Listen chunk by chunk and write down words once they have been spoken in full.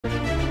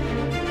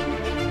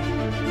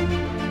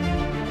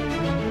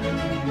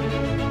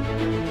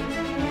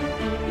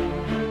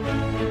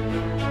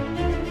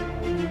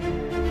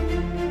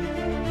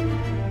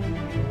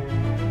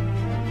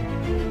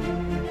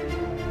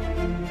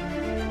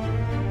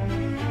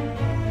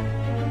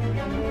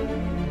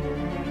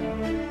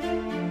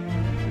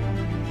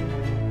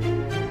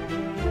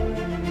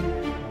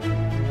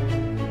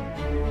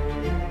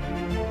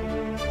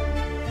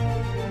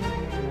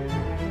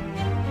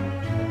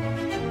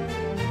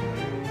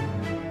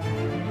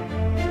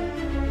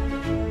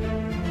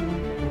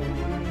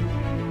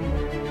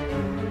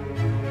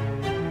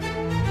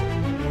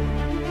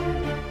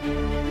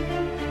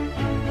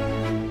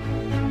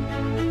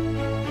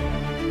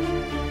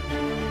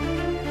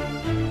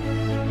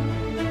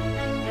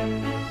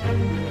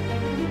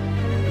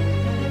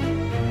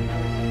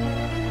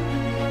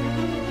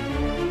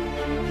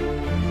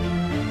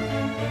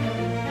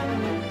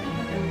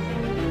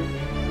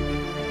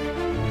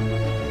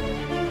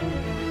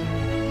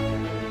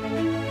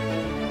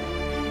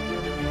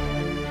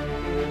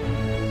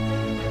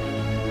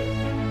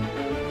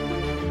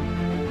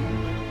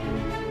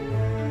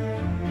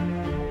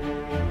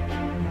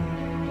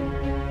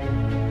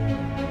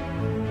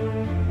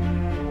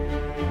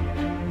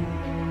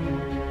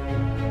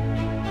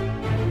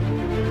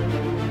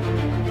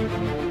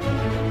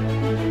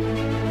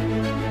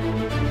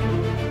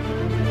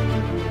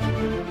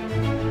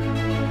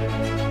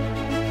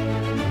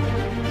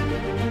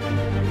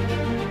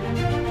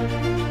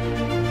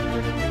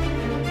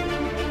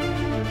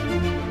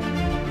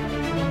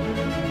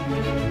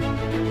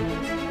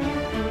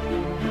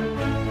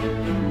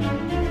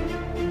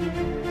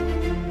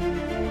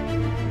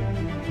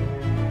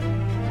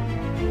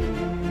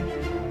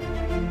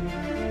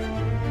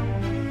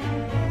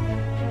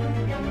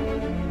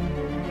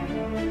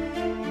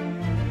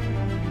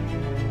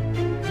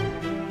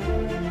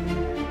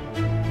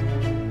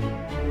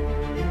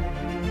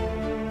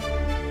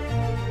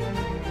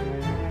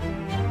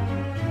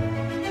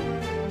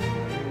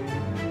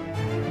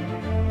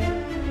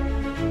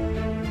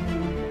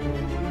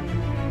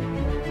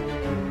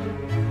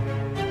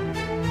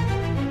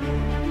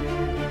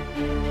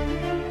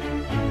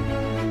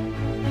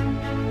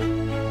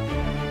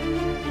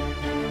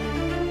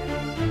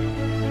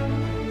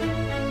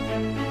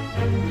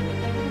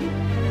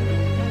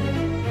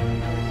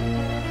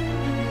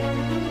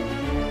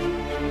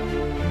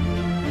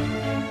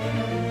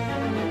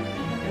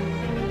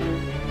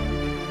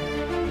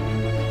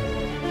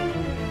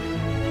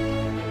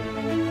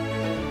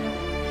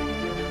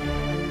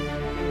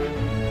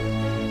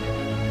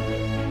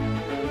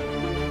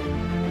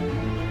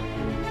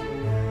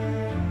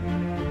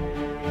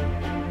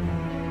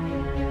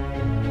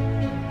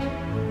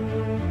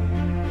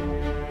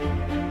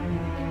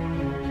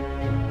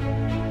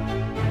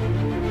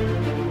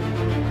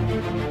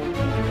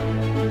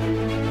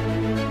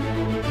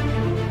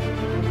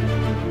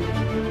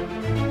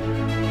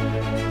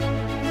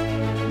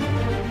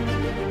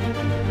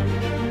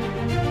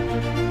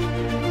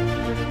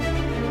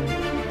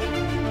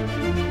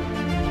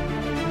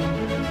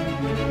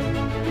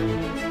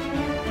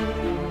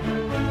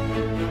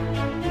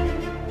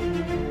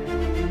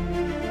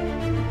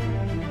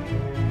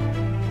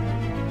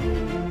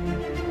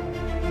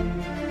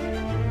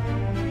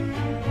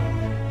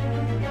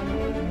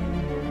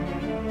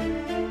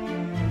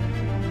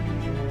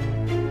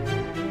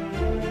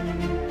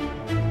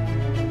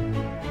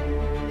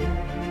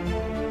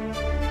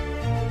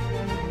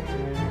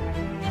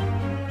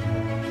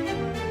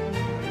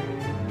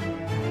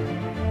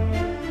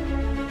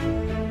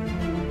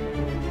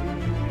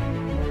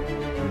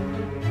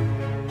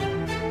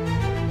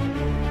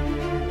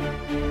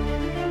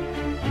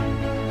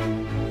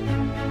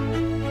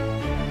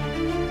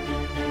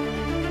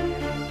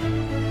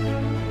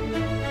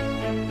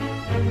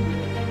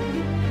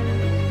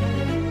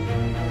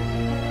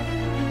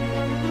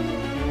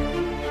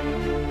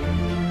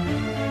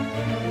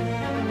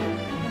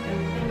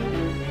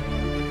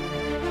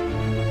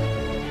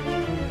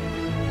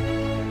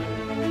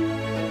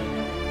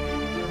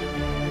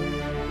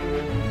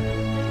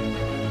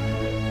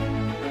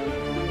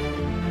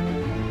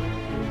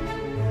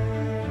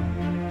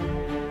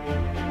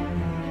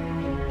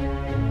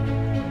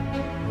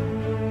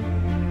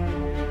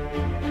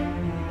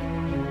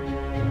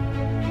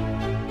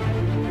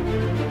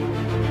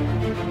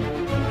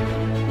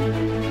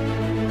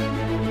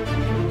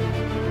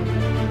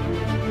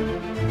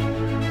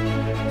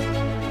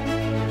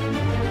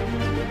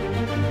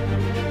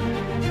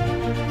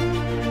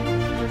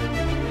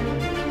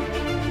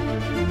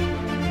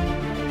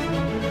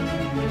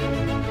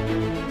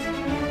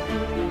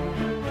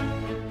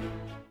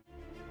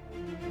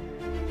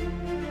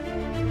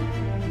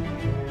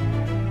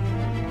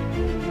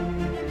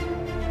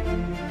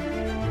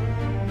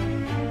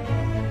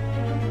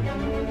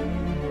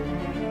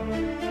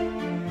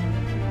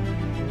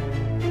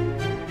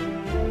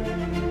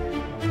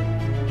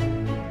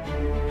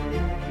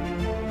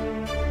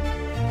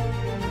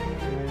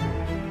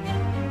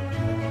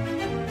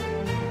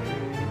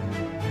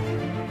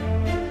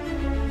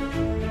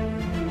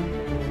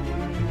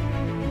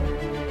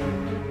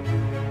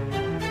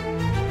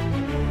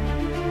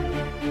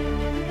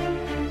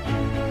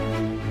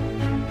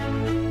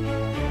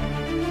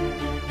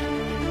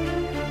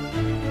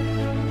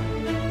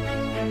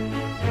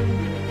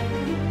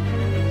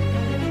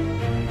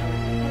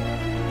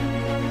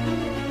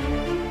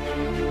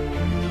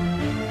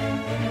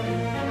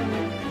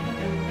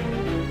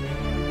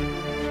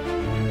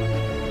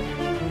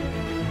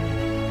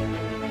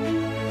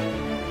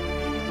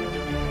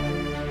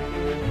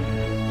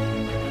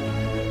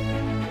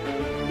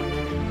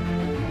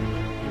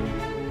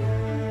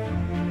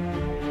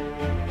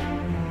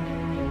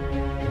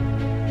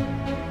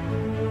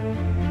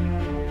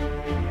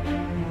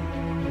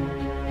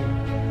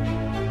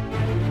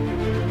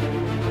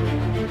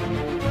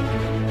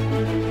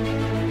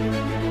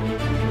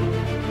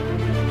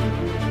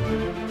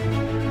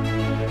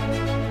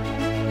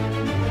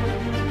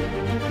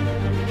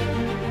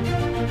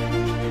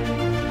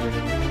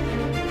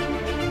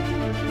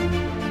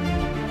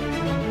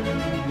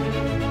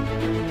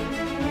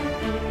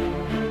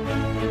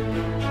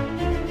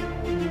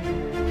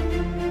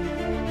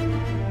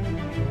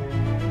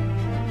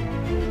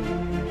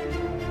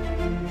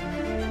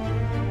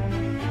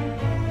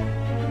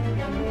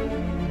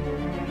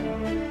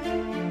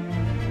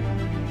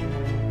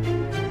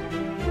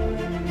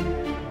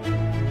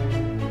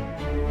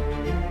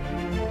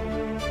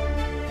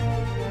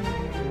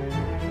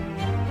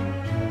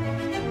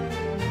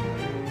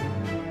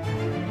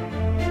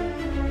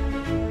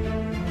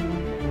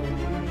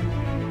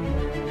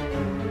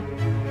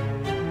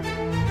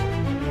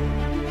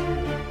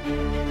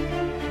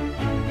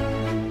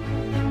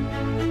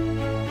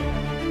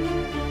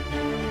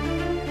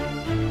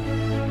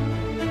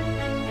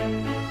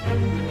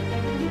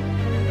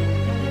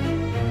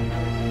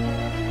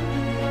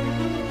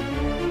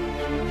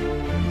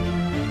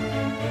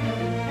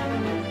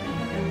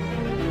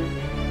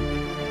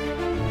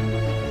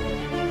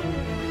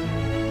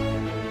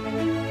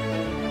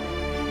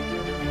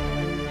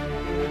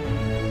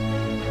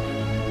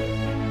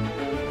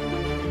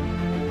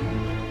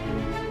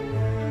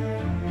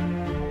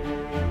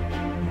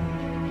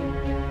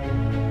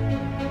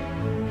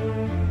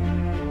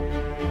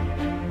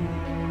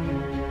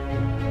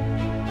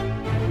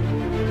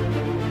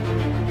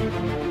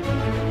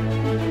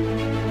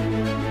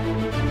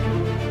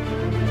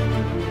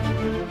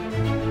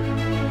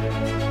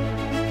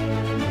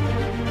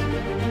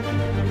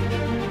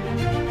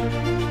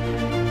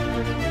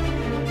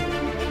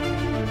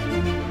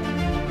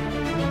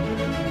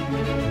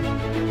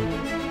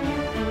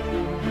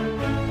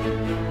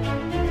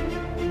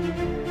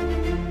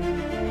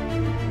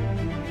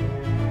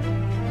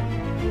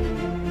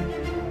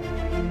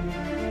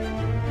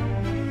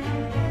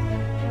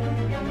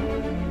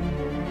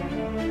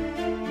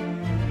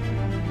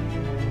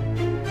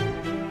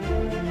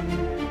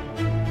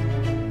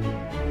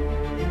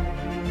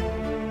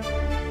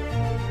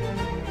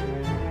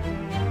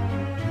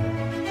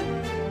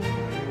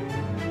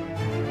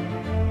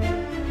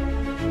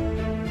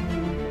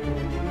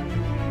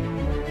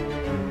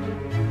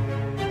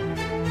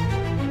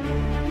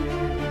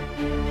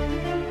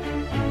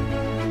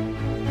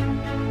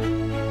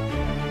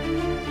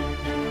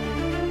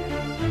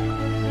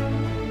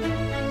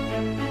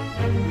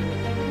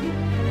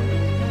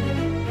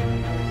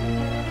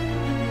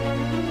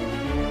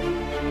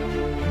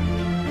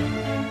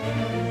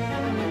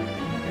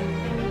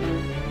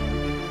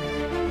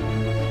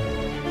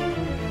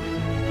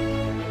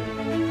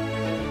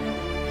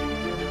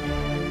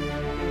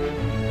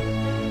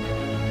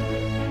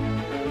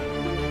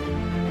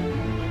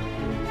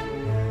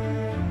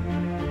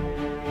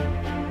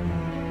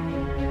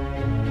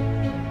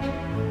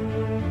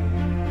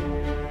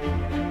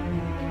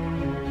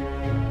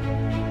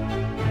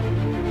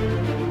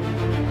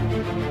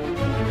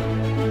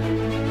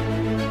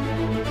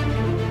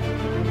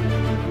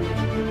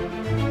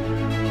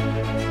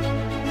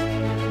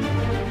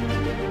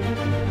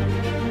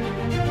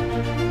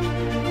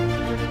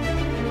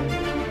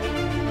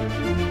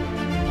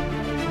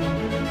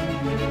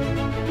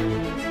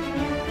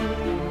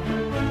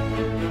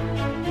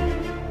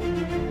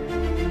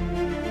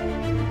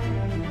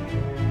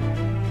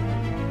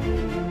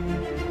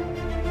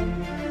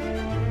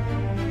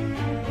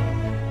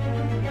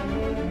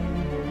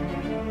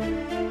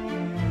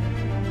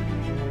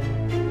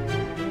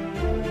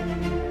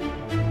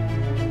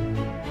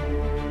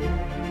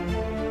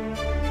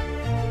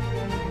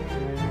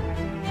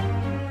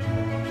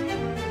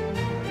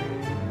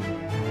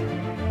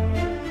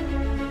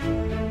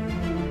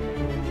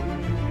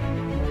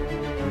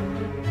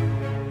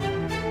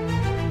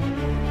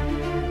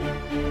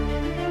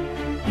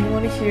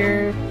want to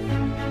hear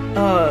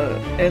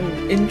an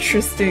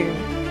interesting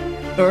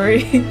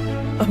story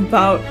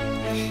about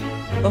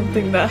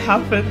something that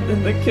happened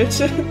in the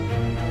kitchen.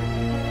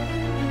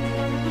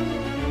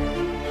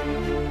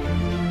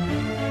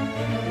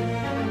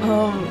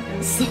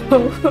 So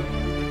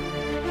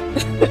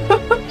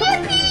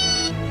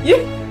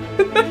yeah.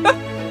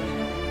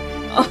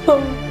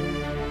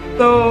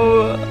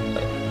 So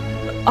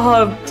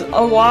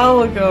a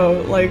while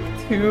ago, like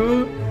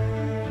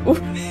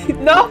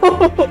no.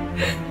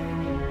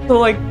 So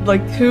like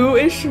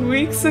 2-ish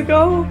weeks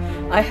ago,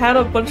 I had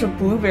a bunch of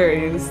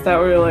blueberries that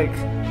were like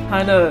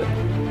kind of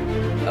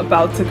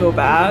about to go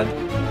bad.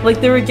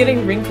 Like they were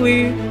getting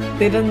wrinkly,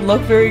 they didn't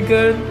look very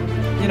good,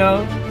 you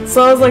know?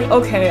 So I was like,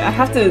 okay, I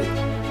have to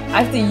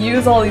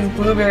use all these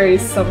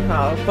blueberries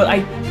somehow, but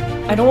I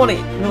don't want to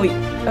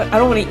I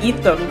don't want to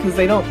eat them because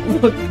they don't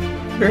look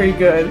very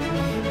good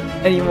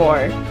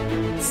anymore.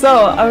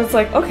 So I was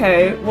like,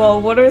 okay,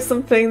 well, what are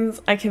some things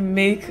I can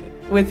make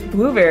with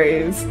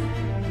blueberries?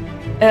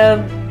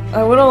 And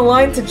I went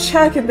online to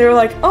check and they were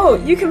like, oh,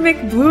 you can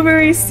make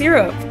blueberry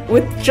syrup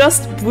with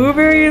just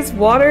blueberries,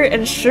 water,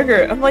 and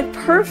sugar. I'm like,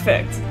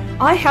 perfect.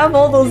 I have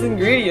all those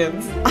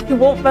ingredients. I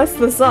won't mess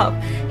this up.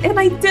 And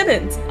I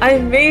didn't. I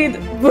made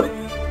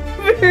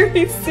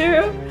blueberry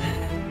syrup.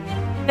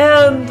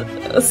 And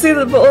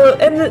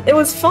and it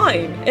was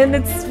fine, and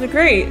it's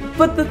great.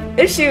 But the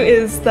issue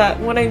is that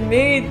when I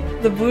made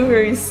the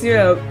blueberry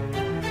syrup,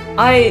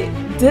 I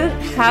didn't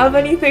have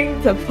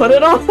anything to put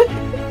it on.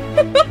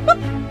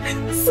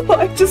 So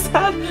I just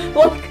had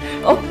like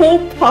a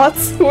whole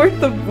pot's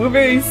worth of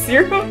blueberry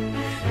syrup,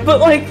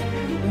 but like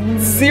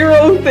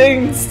 0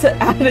 things to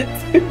add it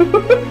to.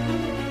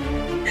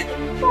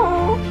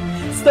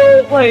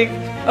 So like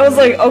I was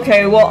like,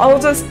 okay, well, I'll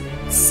just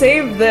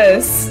save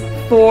this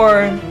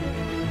for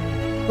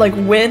like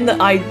when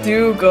I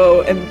do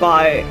go and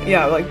buy,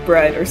 yeah, like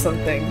bread or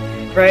something,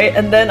 right?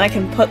 And then I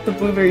can put the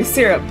blueberry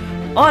syrup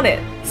on it.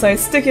 So I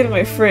stick it in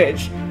my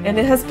fridge, and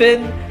it has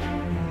been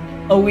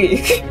a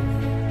week.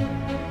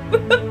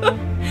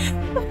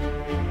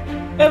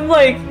 And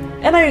like,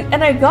 and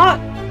I got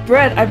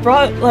bread. I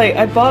bought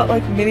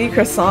like mini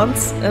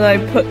croissants, and I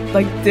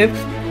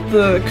dipped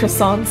the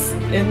croissants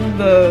in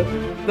the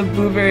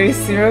blueberry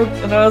syrup,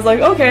 and I was like,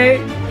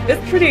 okay,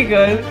 it's pretty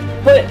good,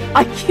 but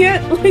I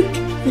can't like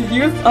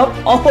use up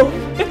all of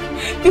it.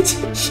 Did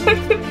you check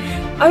it?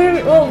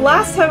 Well,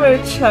 last time I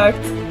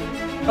checked,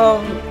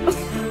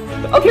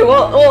 okay,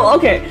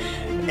 okay,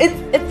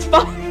 it's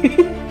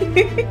fine.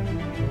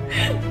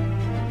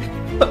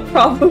 But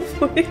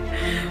probably,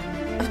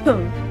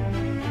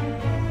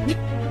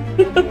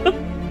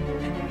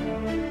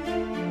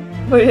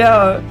 but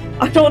yeah,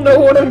 I don't know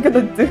what I'm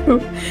gonna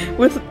do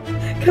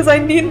because I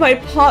need my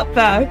pot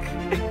back.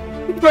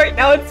 Right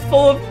now it's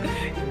full of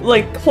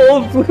like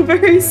cold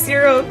blueberry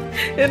syrup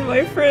in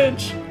my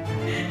fridge.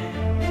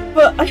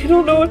 But I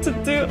don't know what to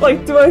do.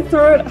 Like, do I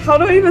throw it? How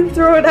do I even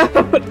throw it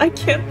out? I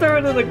can't throw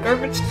it in the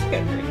garbage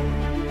can.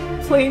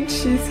 Plain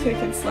cheesecake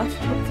and slap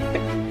it up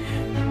there.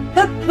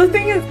 The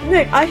thing is,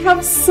 Nick, I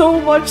have so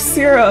much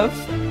syrup.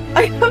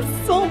 I have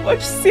so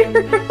much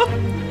syrup.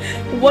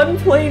 One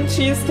plain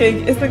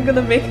cheesecake isn't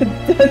gonna make a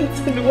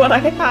dent in what I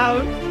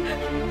have.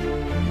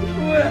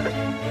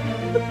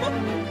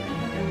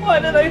 Why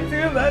did I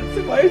do that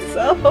to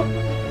myself?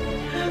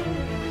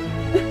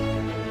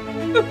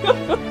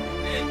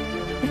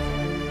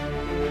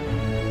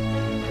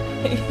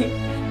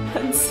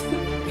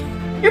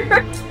 You're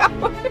a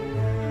coward.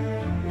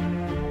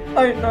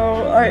 I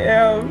know, I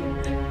am.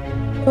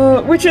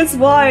 Which is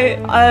why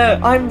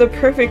I'm the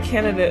perfect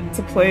candidate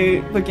to play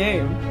the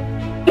game.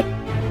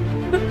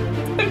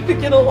 Time to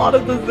get a lot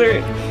of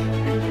dessert.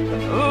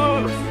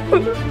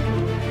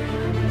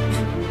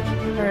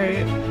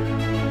 Alright.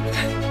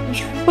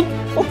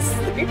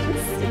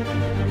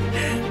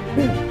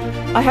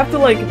 I have to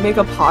like make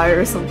a pie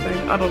or something.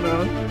 I don't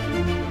know.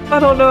 I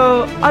don't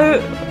know.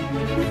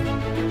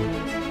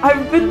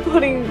 I've been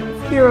putting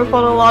syrup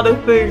on a lot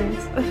of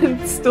things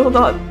and it's still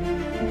not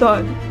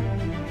done.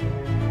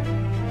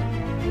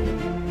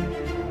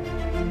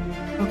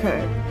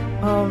 Okay.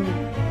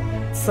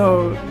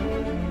 So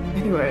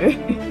anyway.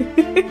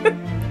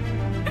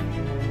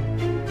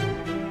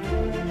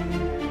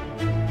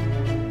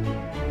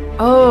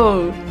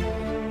 Oh,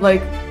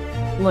 like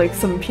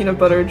some peanut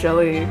butter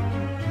jelly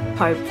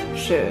type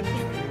shit.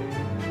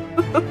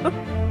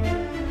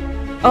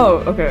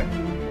 Oh, okay.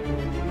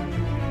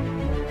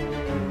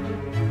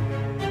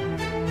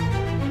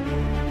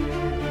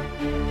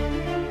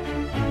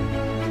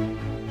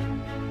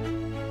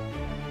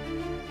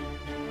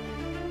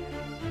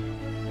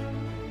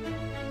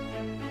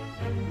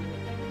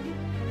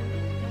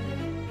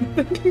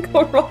 What can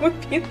go wrong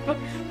with peanut butter?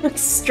 Like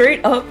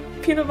straight up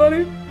peanut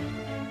butter?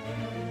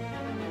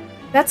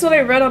 That's what I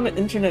read on the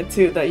internet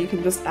too, that you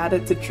can just add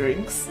it to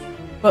drinks.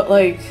 But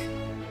like,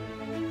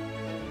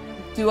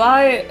 do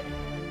I...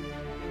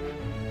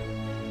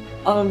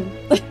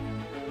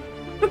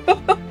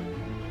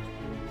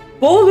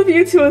 Bold of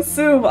you to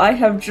assume I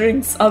have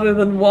drinks other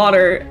than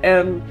water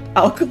and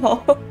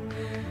alcohol.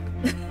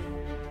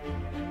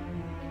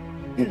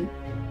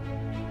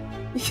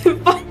 You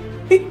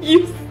finally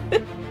used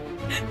it.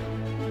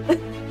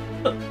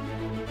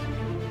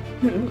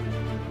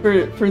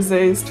 For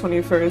Zay's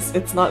 21st,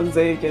 it's not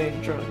Zay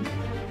getting drunk.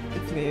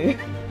 It's me.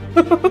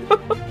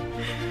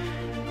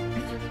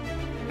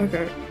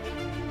 Okay.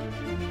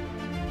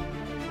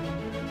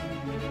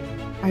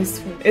 Ice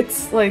cream.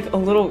 It's like a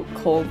little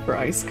cold for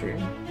ice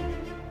cream.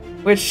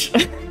 Which...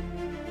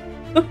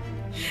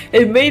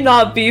 it may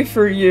not be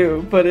for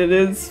you, but it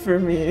is for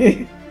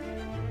me.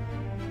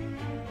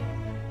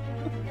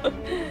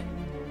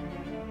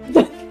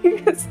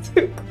 Nothing is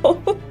too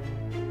cold.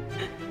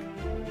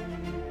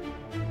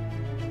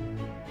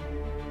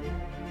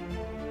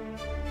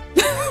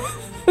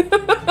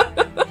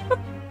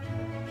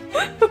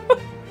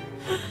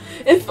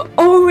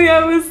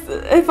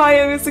 If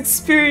I was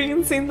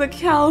experiencing the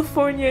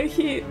California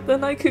heat,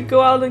 then I could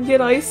go out and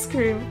get ice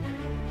cream.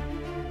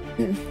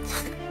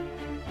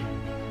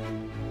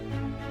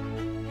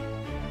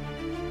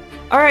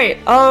 Alright,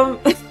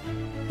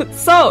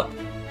 so,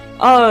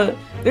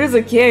 there's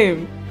a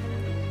game.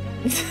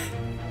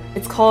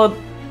 It's called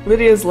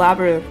Lydia's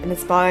Labyrinth, and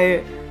it's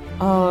by,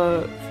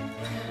 I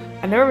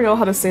never know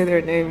how to say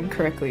their name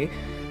correctly.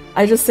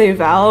 I just say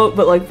Val,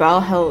 but like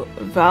Valhellians?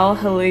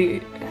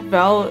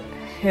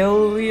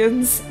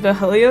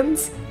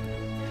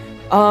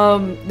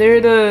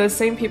 They're the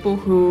same people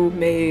who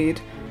made,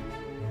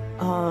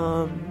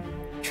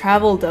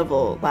 Travel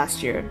Devil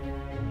last year.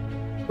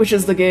 Which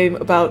is the game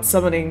about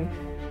summoning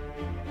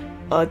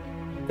a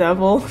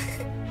devil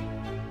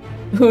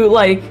who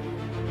like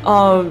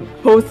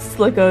hosts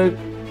like a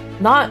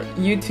not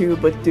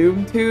YouTube but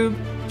DoomTube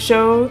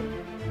show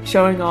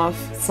showing off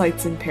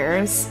sites in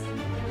Paris.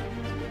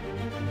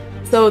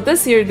 So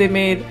this year they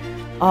made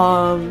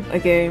a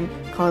game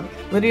called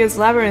Lydia's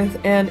Labyrinth,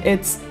 and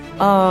it's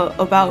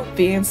about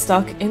being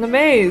stuck in a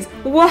maze.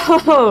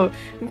 Whoa!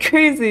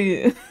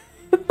 Crazy!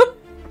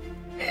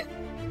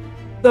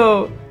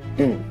 So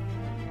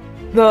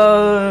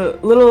the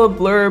little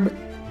blurb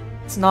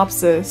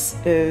synopsis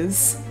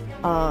is,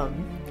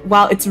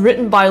 wow, it's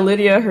written by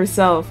Lydia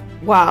herself.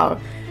 Wow.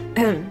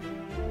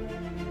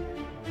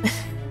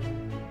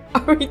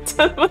 Are we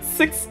done with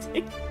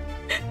 16?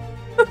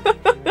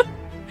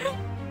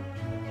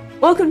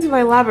 Welcome to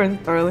my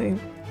labyrinth, darling.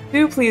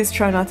 Do please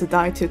try not to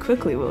die too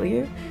quickly, will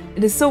you?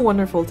 It is so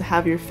wonderful to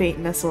have your fate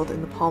nestled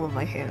in the palm of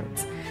my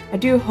hands. I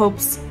do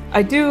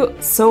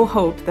so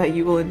hope that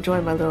you will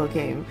enjoy my little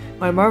game.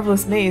 My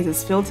marvelous maze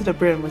is filled to the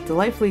brim with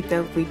delightfully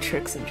deadly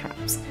tricks and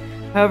traps.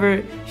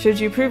 However, should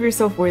you prove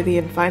yourself worthy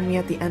and find me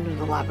at the end of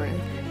the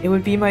labyrinth, it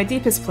would be my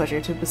deepest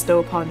pleasure to bestow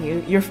upon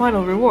you your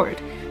final reward.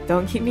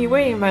 Don't keep me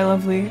waiting, my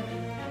lovely.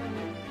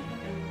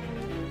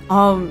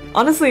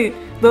 Honestly,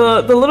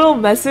 the little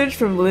message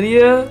from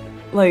Lydia,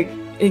 like,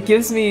 it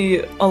gives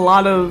me a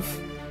lot of,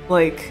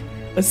 like,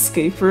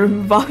 escape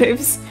room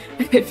vibes.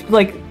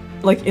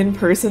 Like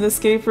in-person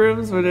escape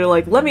rooms where they're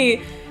like, let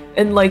me,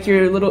 and like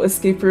your little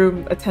escape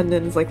room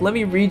attendant is like, let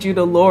me read you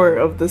the lore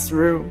of this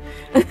room.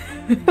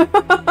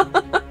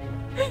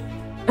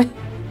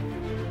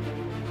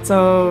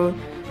 So,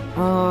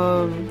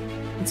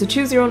 it's a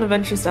choose your own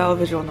adventure style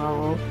visual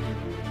novel.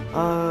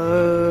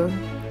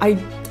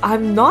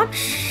 I'm not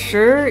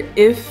sure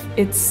if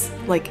it's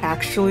like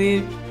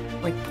actually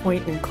like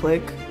point and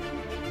click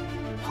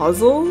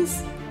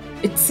puzzles.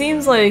 It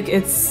seems like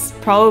it's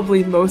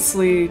probably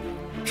mostly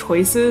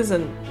choices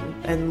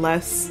and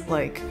less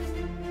like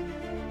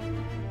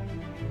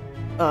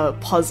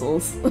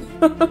puzzles.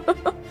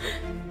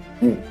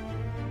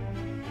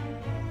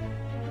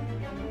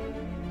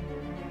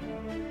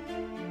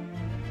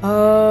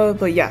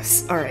 But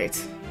yes, alright.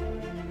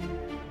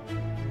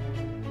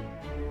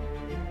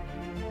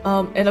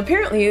 And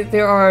apparently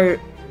there are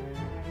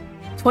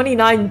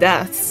 29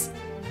 deaths.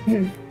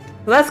 So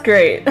that's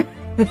great.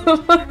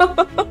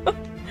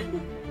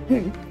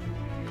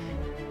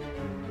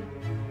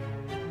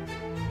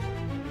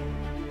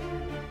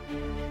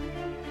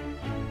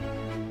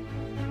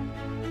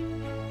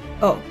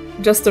 Oh,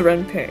 just the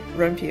Renpy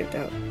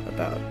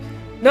about.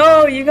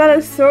 No, you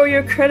gotta throw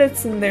your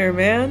credits in there,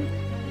 man!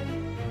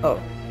 Oh,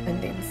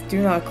 endings.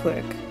 Do not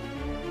click.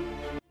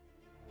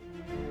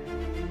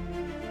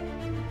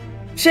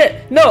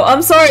 Shit! No,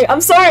 I'm sorry! I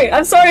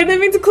didn't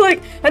mean to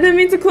click! I didn't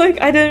mean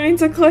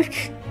to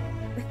click!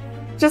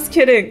 Just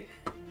kidding.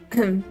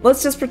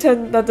 Let's just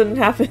pretend that didn't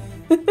happen.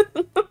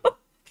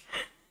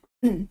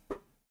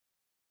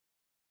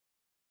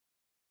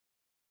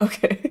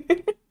 Okay.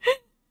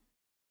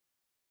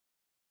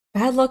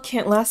 Bad luck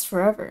can't last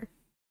forever.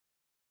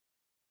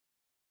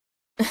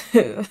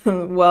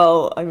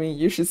 Well, I mean,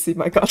 you should see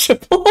my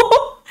gacha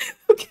pool.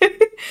 Okay.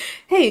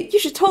 Hey, you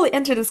should totally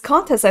enter this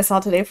contest I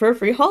saw today for a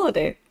free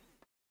holiday.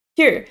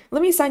 Here,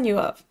 let me sign you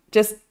up.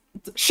 Just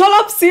shut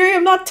up, Siri,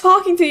 I'm not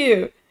talking to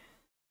you.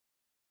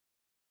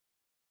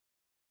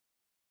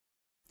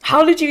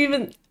 How did you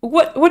even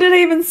what did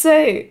I even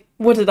say?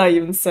 What did I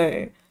even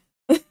say?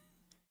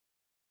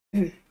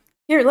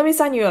 Here, let me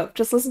sign you up.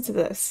 Just listen to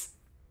this.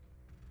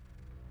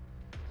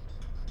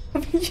 I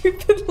mean,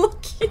 you've been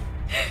lucky.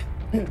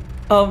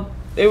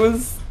 It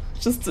was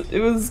Just, it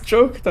was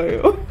joke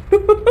though.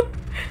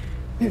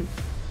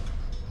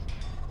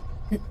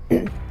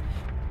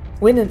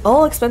 Win an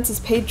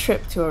all-expenses-paid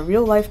trip to a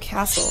real-life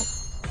castle.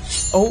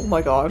 Oh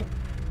my god.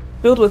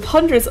 Filled with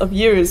hundreds of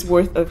years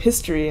worth of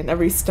history in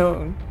every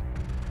stone.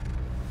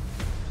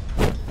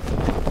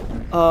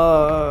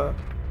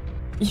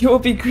 You will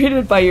be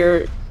greeted by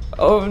your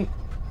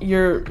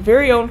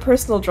very own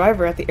personal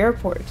driver at the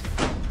airport.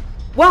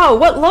 Wow,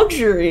 what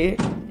luxury!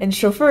 And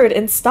chauffeured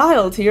in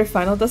style to your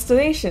final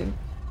destination.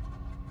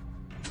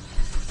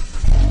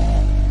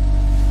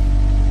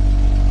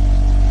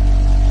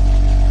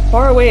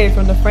 Far away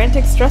from the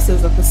frantic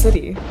stresses of the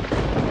city.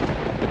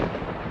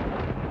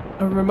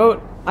 A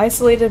remote,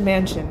 isolated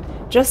mansion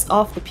just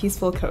off the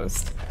peaceful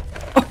coast.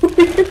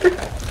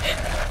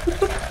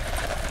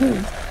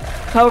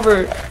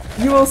 However,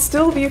 you will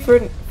still be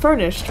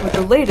furnished with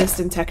the latest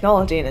in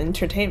technology and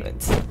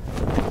entertainment.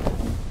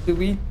 Do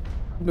we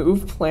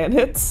move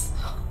planets?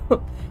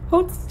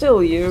 Hold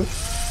still, you.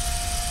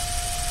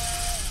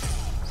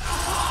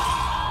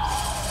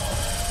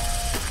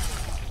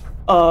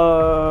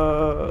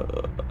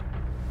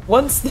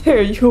 Once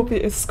there, you will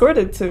be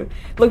escorted to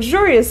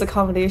luxurious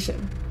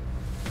accommodation.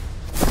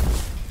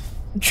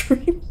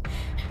 Dream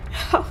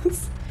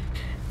house.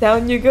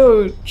 Down you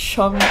go,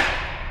 chum.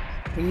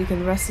 You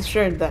can rest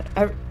assured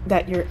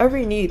that your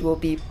every need will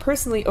be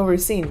personally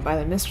overseen by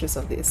the mistress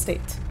of the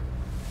estate.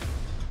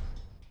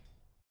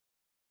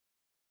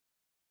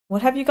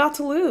 What have you got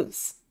to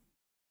lose?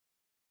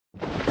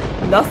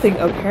 Nothing,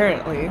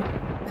 apparently.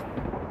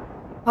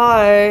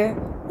 Hi.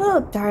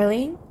 Oh,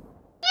 darling.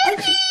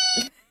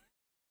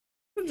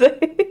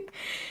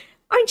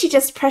 Aren't you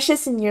just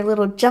precious in your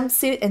little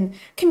jumpsuit and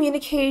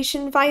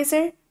communication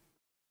visor?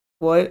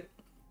 What?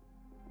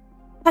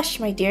 Hush,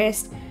 my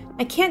dearest.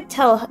 I can't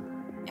tell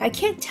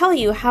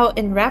you how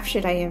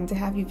enraptured I am to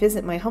have you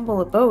visit my humble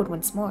abode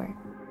once more.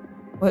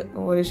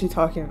 What is she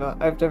talking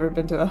about? I've never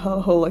been to a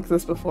hellhole like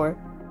this before.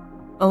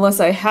 Unless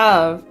I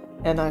have,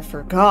 and I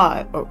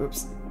forgot. Oh,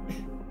 oops.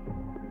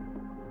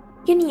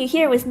 Getting you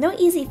here was no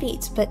easy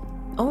feat, but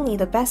only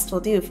the best will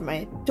do for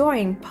my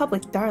adoring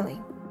public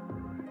darling.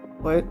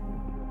 What?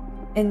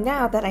 And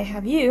now that I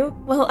have you,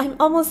 well, I'm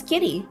almost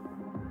giddy.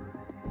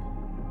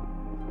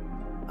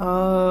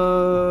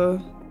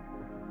 Well,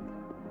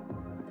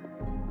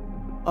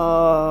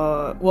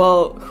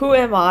 who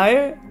am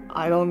I?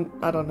 I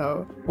don't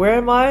know. Where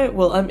am I?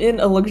 Well, I'm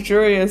in a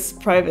luxurious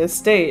private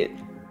estate,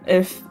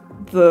 if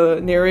the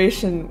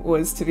narration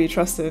was to be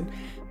trusted.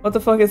 What the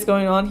fuck is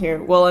going on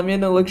here? Well, I'm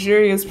in a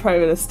luxurious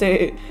private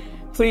estate.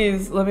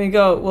 Please, let me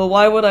go. Well,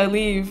 why would I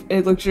leave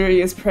a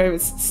luxurious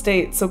private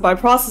state? So by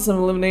process of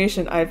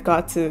elimination, I've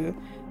got to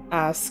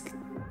ask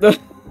the...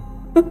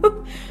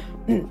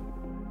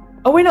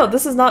 Oh wait, no,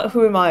 this is not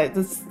who am I.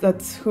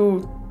 That's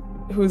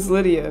who's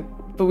Lydia.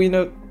 But we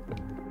know...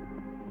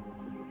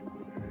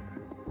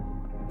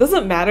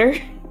 Doesn't matter.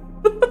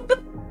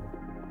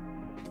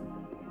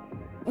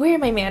 Where are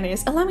my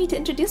manners? Allow me to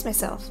introduce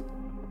myself.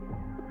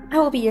 I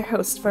will be your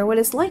host for what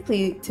is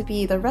likely to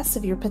be the rest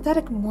of your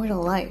pathetic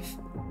mortal life.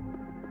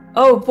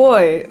 Oh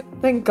boy,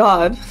 thank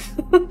God.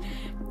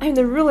 I'm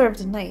the ruler of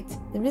the night,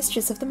 the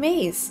mistress of the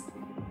maze.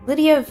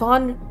 Lydia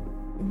von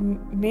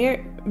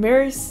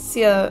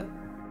Mercia...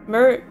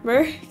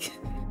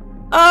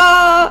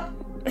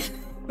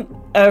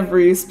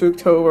 Every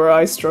Spooktober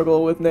I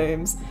struggle with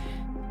names.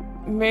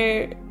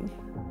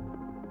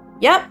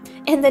 Yep,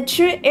 and the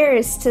true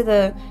heiress to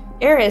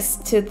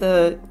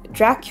the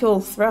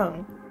Dracul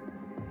throne.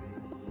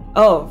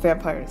 Oh,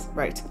 vampires,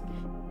 right.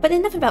 But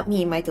enough about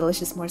me, my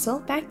delicious morsel.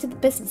 Back to the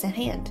business at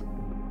hand.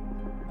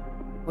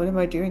 What am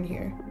I doing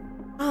here?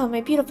 Ah, my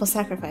beautiful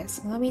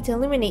sacrifice. Allow me to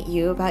illuminate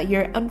you about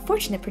your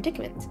unfortunate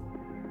predicament.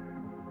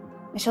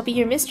 I shall be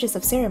your mistress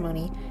of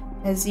ceremony,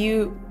 as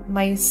you,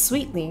 my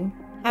sweetling,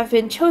 have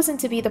been chosen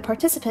to be the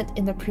participant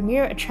in the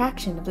premier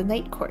attraction of the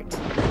night court.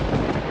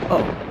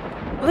 Oh.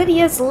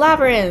 Lydia's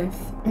Labyrinth!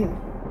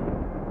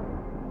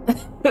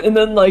 And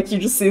then, like, you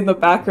just see in the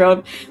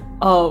background,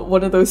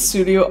 one of those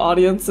studio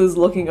audiences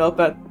looking up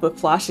at the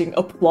flashing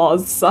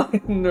applause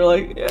sign, and they're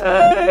like,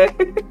 yay!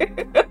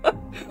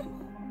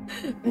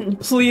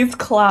 Please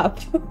clap.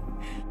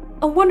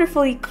 A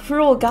wonderfully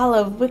cruel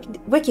gala of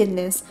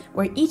wickedness,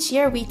 where each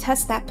year we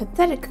test that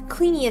pathetic,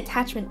 clingy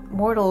attachment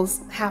mortals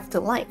have to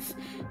life,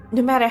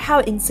 no matter how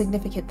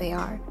insignificant they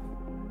are.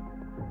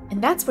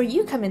 And that's where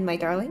you come in, my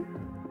darling.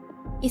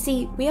 You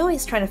see, we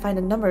always try to find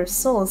a number of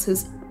souls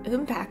whose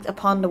impact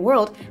upon the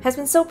world has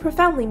been so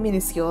profoundly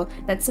minuscule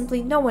that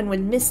simply no one would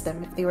miss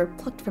them if they were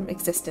plucked from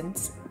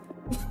existence.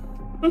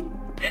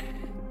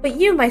 But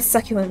you, my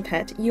succulent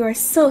pet, you are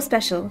so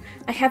special.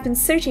 I have been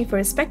searching for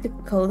a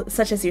spectacle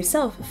such as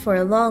yourself for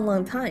a long,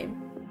 long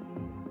time.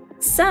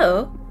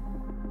 So,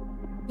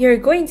 you're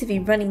going to be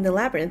running the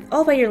labyrinth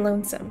all by your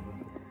lonesome,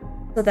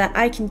 so that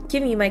I can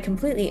give you my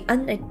completely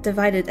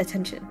undivided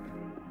attention.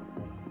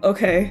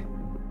 Okay.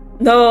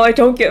 No, I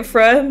don't get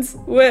friends.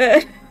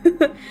 Where?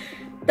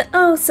 The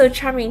oh so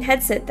charming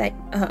headset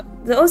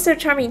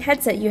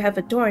you have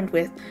adorned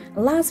with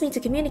allows me to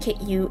communicate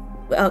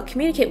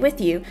communicate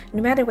with you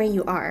no matter where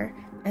you are,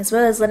 as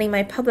well as letting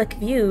my public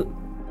view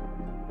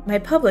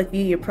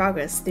your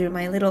progress through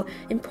my little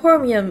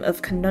emporium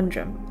of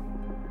conundrum.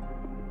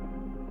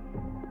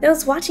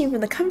 Those watching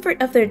from the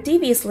comfort of their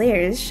devious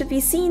lairs should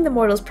be seeing the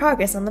mortal's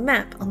progress on the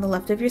map on the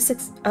left of your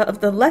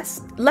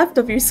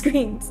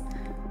screens.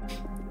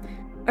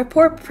 Our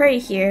poor prey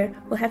here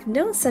will have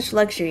no such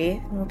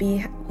luxury and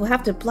will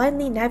have to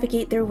blindly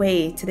navigate their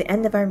way to the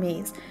end of our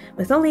maze,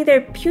 with only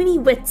their puny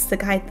wits to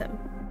guide them.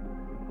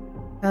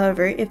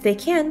 However, if they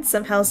can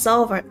somehow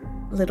solve our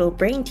little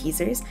brain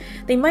teasers,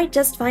 they might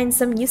just find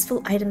some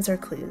useful items or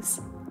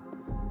clues.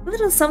 A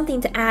little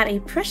something to add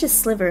a precious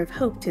sliver of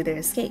hope to their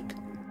escape.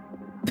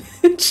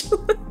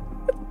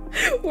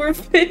 We're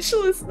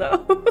pitchless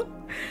now.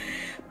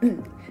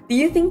 Do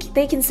you think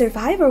they can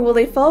survive, or will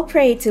they fall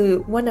prey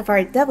to one of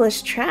our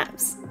devilish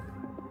traps?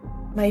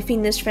 My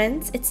fiendish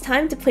friends, it's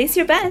time to place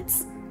your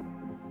bets.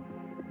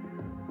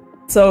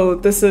 So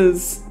this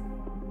is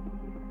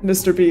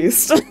Mr.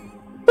 Beast.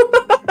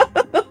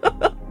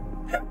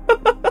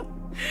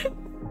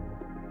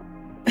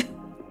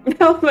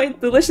 Now my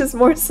delicious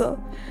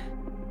morsel.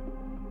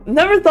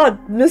 Never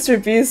thought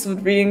Mr. Beast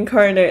would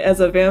reincarnate as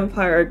a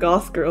vampire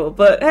goth girl,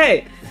 but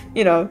hey,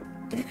 you know.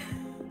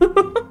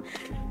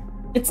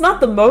 It's not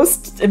the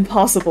most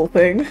impossible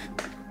thing. Are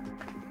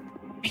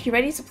you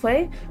ready to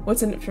play?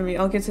 What's in it for me?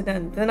 I'll get to the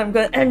end. Then I'm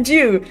gonna end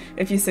you,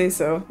 if you say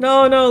so.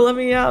 No, let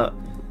me out.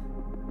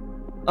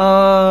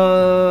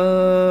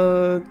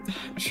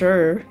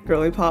 Sure,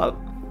 girly pop.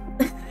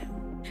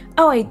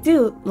 Oh, I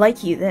do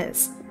like you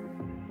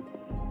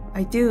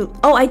I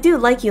do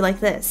like you like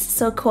this.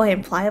 So coy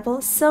and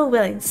pliable, so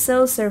willing,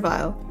 so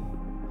servile.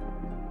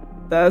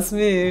 That's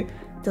me.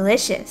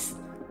 Delicious.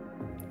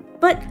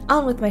 But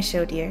on with my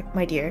show,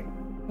 my dear.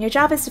 Your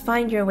job is to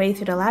find your way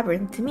through the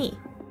labyrinth to me.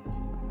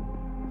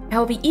 I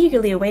will be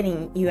eagerly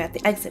awaiting you at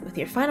the exit with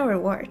your final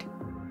reward.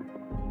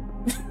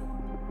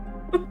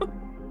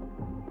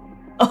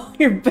 Oh,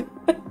 you're back.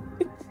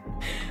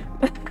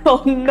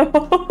 Oh no.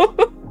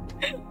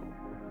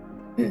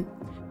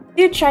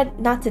 Do try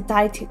not to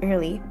die too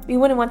early. We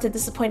wouldn't want to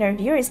disappoint our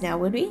viewers now,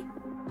 would we?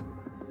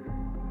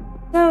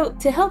 So,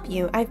 to help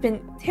you, I've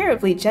been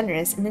terribly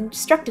generous and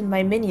instructed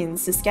my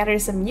minions to scatter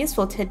some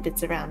useful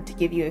tidbits around to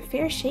give you a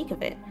fair shake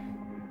of it.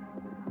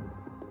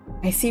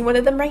 I see one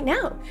of them right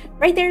now,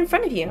 right there in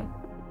front of you.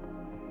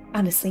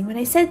 Honestly, when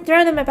I said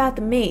throw them about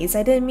the maze,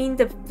 I didn't mean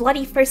the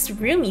bloody first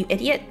room, you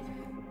idiot.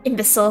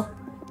 Imbecile.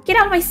 Get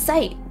out of my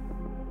sight.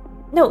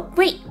 No,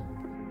 wait.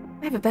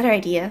 I have a better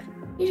idea.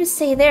 You just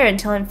stay there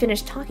until I'm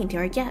finished talking to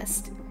our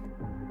guest.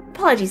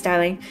 Apologies,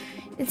 darling.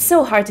 It's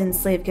so hard to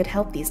enslave good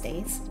help these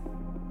days.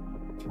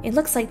 It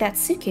looks like that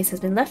suitcase has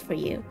been left for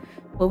you.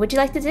 What would you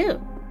like to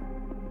do?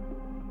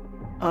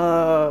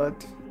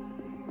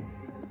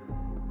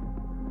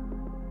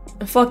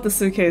 Fuck the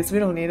suitcase, we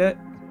don't need it.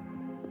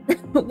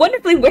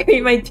 Wonderfully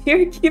wary, my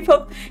dear. Keep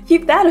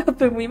that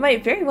up and we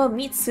might very well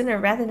meet sooner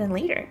rather than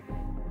later.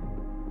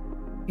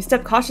 You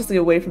step cautiously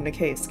away from the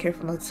case,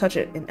 careful not to touch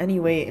it in any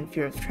way in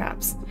fear of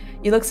traps.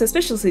 You look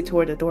suspiciously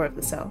toward the door of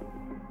the cell.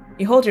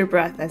 You hold your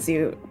breath as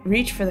you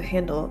reach for the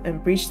handle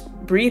and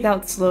breathe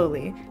out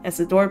slowly as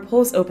the door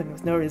pulls open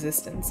with no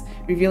resistance,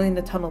 revealing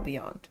the tunnel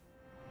beyond.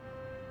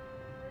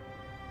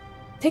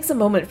 It takes a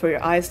moment for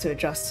your eyes to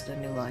adjust to the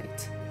new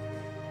light.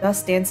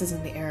 Dust dances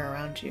in the air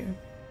around you.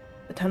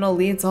 The tunnel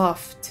leads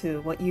off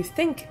to what you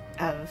think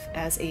of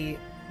as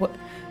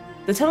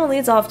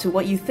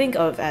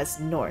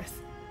north.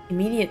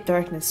 Immediate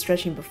darkness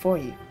stretching before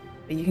you,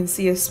 but you can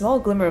see a small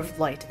glimmer of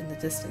light in the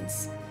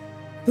distance.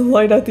 The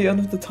light at the end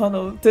of the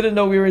tunnel. Didn't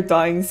know we were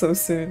dying so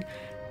soon.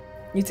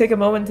 You take a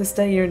moment to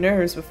steady your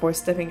nerves before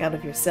stepping out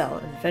of your cell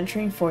and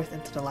venturing forth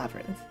into the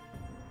labyrinth.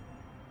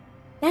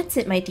 That's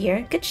it, my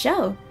dear. Good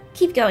show.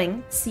 Keep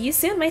going. See you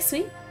soon, my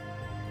sweet.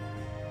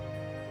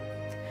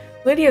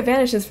 Lydia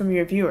vanishes from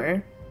your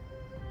viewer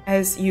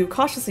as you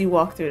cautiously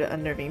walk through the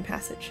unnerving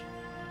passage.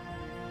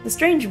 The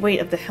strange weight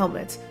of the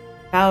helmet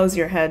bows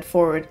your head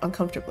forward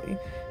uncomfortably,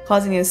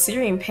 causing a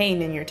searing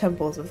pain in your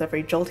temples with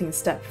every jolting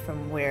step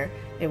from where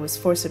it was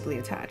forcibly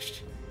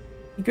attached.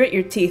 You grit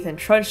your teeth and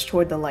trudge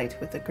toward the light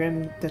with a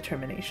grim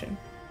determination.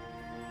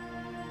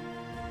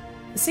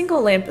 A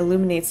single lamp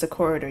illuminates the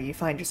corridor you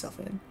find yourself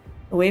in.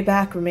 The way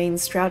back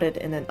remains shrouded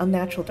in an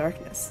unnatural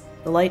darkness,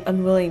 the light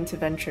unwilling to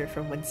venture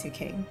from whence you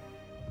came.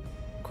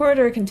 The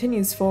corridor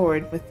continues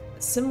forward with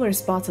similar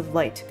spots of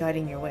light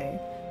guiding your way,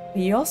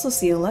 but you also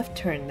see a left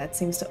turn that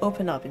seems to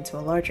open up into a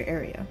larger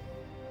area.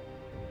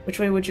 Which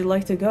way would you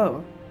like to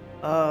go?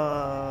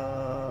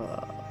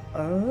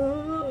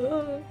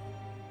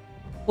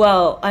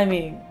 Well, I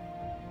mean,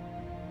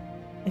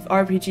 if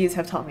RPGs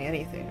have taught me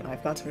anything,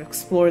 I've got to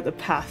explore the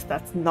path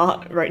that's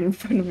not right in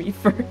front of me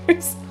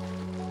first.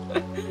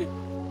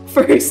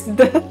 First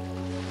death.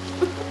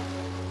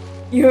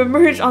 You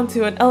emerge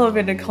onto an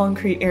elevated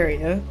concrete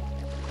area.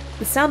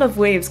 The sound of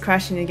waves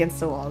crashing against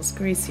the walls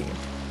greets you.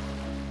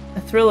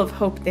 A thrill of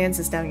hope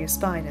dances down your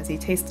spine as you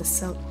taste the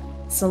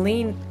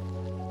saline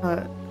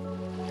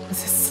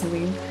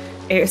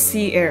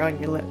sea air on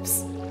your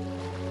lips.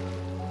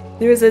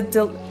 There is a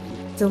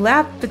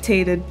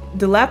dilapidated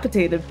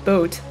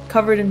boat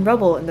covered in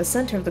rubble in the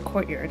center of the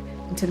courtyard,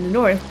 and to the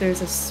north there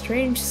is a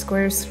strange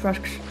square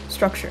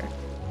structure.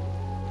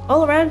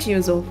 All around you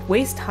is a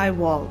waist-high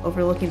wall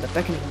overlooking the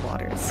beckoning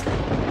waters.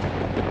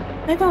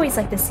 I've always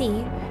liked the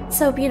sea.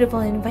 So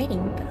beautiful and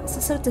inviting, but also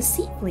so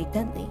deceitfully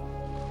deadly.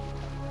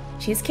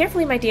 Choose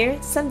carefully, my dear.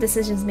 Some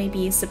decisions may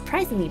be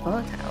surprisingly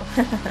volatile.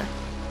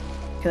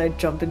 Can I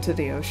jump into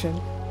the ocean?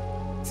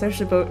 Search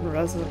the boat in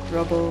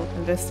rubble,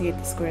 investigate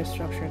the square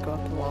structure, go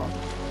up the wall.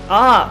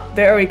 Ah!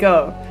 There we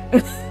go!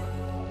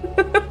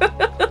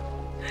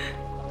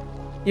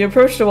 You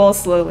approach the wall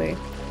slowly.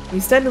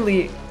 You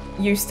steady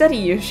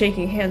your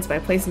shaking hands by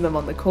placing them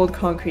on the cold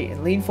concrete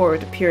and lean forward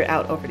to peer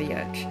out over the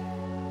edge.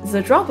 There's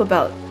a drop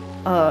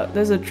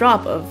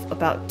of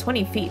about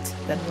 20 feet,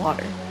 then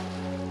water.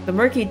 The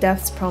murky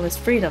depths promise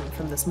freedom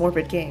from this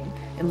morbid game,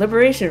 and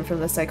liberation from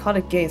the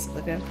psychotic gaze of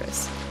the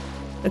vampiress.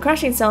 The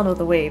crashing sound of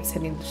the waves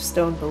hitting the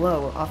stone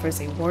below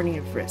offers a warning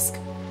of risk,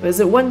 but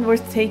is it one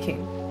worth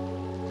taking?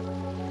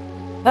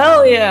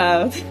 Hell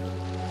yeah!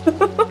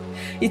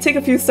 You take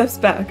a few steps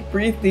back,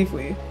 breathe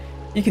deeply.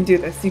 You can do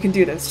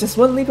this. Just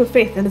one leap of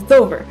faith and it's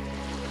over!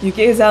 You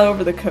gaze out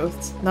over the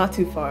coast, not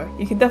too far.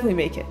 You can definitely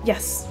make it.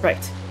 Yes,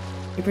 right.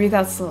 You breathe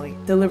out slowly,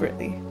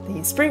 deliberately. Then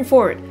you spring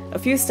forward, a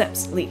few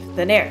steps, leap,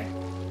 then air.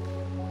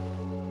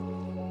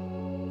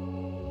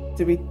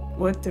 Did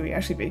we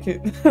actually make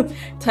it?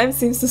 Time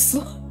seems to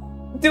slow.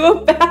 Do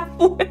a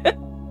backflip!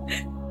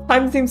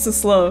 Time seems to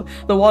slow.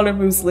 The water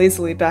moves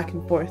lazily back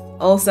and forth.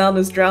 All sound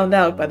is drowned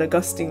out by the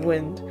gusting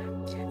wind.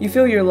 You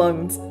feel your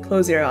lungs,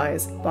 close your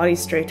eyes, body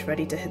straight,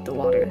 ready to hit the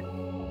water.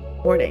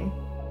 Warning.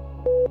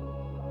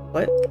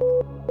 What?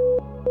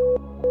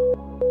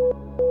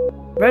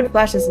 Red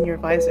flashes in your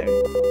visor.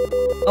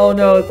 Oh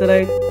no, did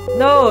I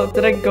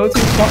go too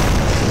far?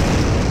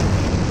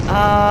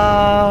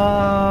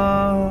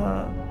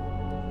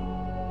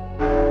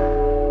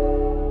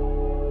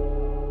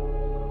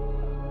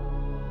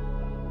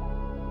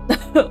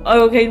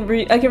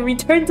 Okay, I can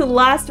return to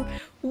last.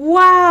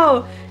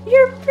 Wow!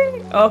 You're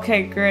pretty.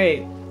 Okay,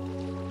 great.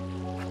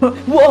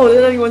 Whoa,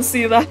 did anyone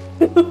see that?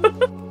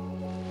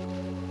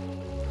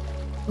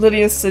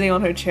 Lydia's sitting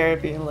on her chair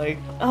being like,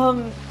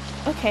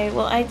 okay,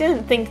 well, I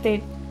didn't think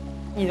they'd,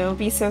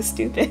 be so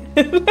stupid.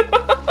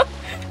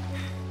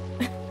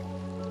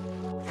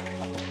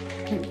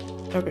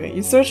 Okay,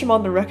 you search him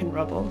on the wreck and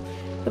rubble.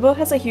 The boat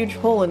has a huge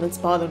hole in its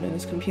bottom and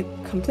is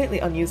completely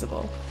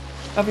unusable.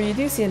 However, you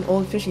do see an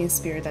old fishing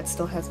spear that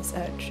still has its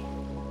edge.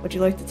 Would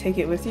you like to take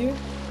it with you?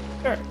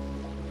 Sure.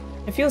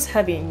 It feels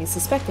heavy and you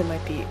suspect it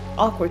might be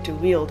awkward to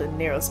wield in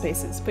narrow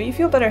spaces, but you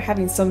feel better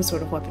having some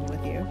sort of weapon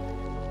with you.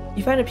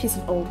 You find a piece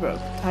of old rope,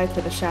 tied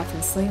to the shaft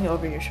and sling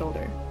over your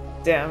shoulder.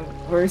 Damn,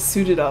 we're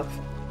suited up.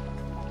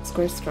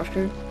 Square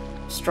structure?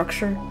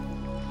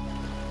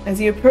 As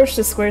you approach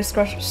the square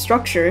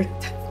structure...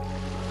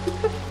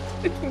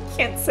 I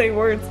can't say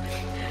words.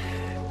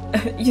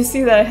 You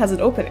see that it has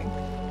an opening.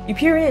 You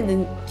peer in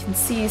and can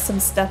see some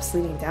steps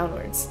leading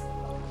downwards.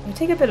 You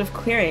take a bit of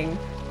clearing,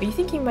 but you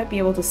think you might be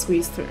able to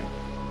squeeze through.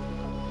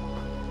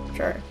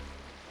 Sure.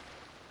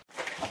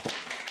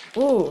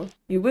 Ooh,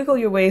 you wiggle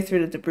your way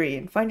through the debris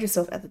and find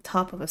yourself at the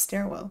top of a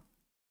stairwell.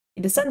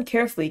 You descend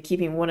carefully,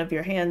 keeping one of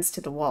your hands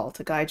to the wall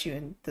to guide you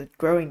in the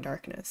growing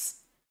darkness.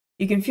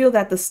 You can feel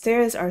that the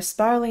stairs are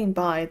spiraling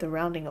by the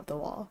rounding of the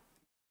wall.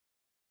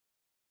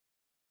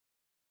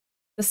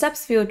 The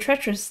steps feel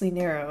treacherously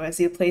narrow as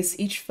you place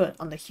each foot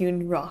on the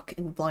hewn rock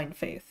in blind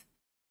faith.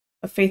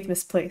 A faith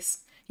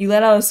misplaced. You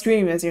let out a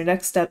scream as your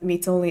next step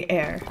meets only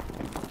air.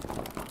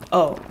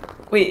 Oh,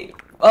 wait.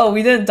 Oh,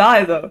 we didn't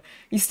die though.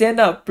 You stand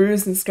up,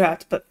 bruised and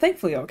scratched, but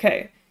thankfully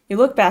okay. You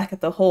look back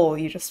at the hole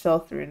you just fell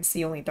through and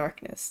see only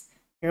darkness.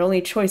 Your only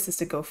choice is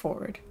to go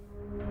forward.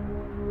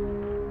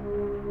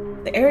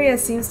 The area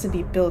seems to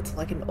be built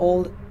like an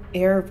old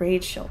air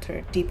raid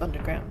shelter deep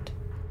underground.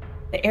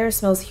 The air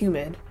smells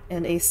humid,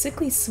 and a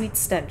sickly sweet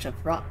stench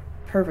of rot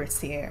perverts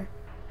the air.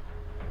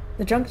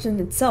 The junction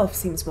itself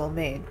seems well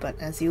made, but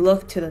as you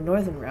look to the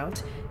northern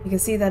route, you can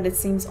see that it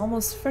seems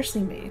almost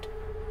freshly made.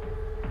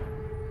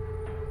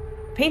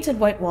 Painted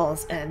white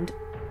walls end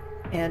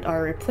and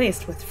are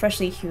replaced with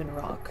freshly hewn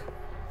rock.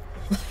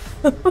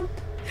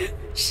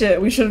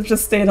 Shit, we should have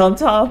just stayed on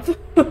top.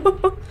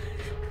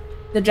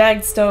 The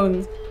jagged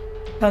stone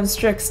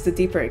constricts the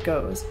deeper it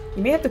goes.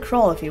 You may have to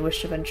crawl if you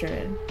wish to venture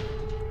in.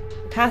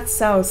 The path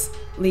south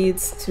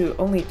leads to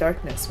only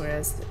darkness,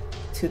 whereas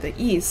to the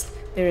east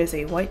there is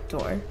a white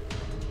door.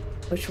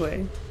 Which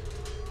way?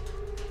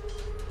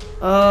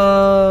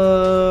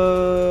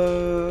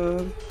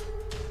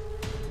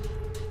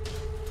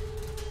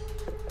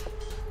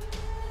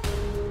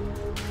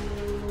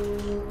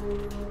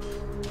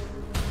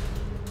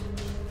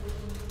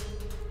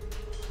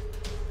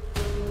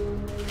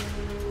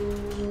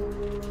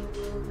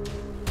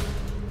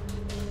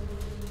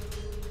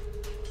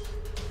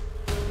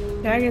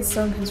 Jagged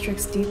stone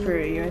constricts deeper,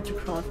 you had to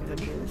crawl if you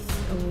venture this.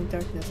 Only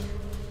darkness.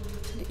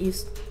 To the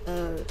east,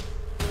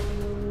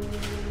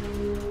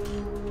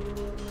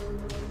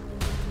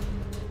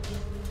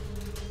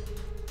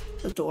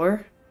 The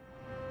door?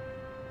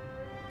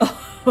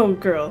 Oh,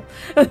 girl.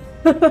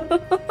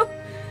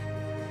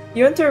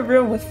 You enter a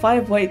room with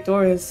 5 white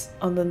doors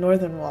on the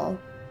northern wall.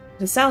 To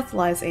the south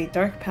lies a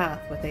dark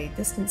path with a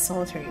distant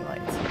solitary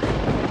light.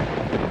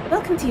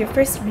 Welcome to your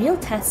first real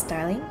test,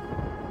 darling.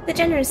 The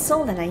generous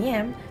soul that I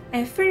am, I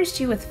have furnished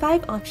you with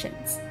 5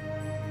 options.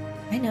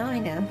 I know,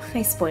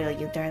 I spoil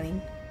you,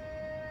 darling.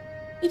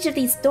 Each of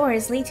these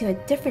doors lead to a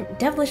different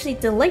devilishly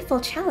delightful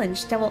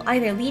challenge that will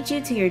either lead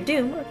you to your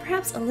doom or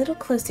perhaps a little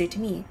closer to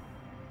me.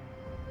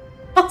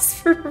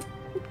 Cross for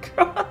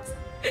cross.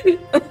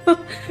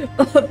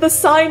 The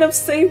sign of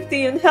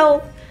safety and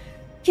health.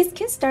 Kiss,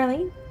 kiss,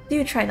 darling.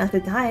 Do try not to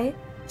die.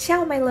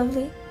 Ciao, my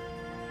lovely.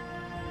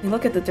 You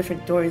look at the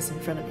different doors in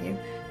front of you.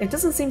 There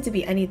doesn't seem to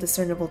be any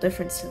discernible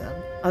difference to them,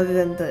 other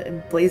than the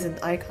emblazoned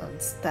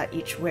icons that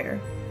each wear.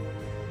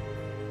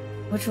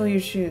 Which will you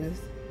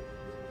choose?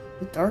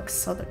 The dark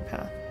southern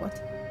path.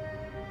 What?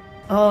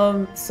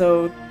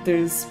 So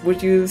there's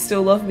would you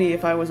still love me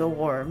if I was a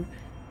worm?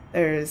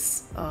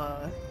 There's,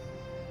 a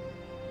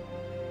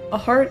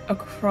heart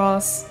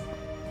across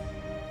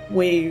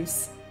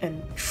waves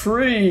and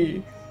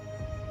tree.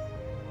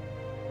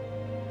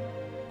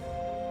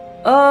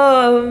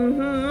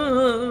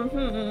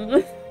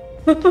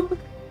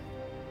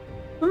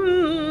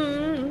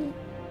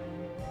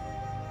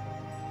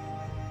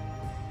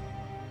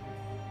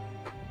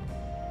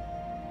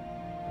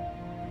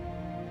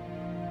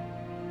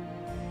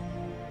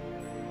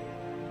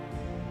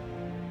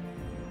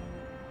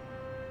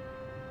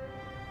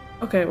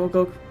 Okay, we'll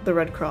go the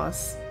Red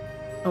Cross.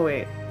 Oh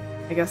wait,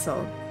 I guess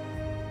I'll...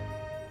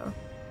 Oh.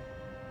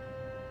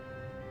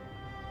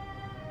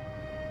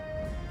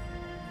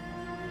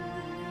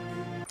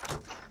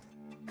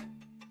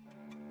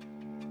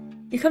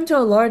 You come to a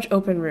large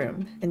open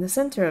room. In the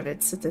center of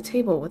it sits a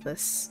table with a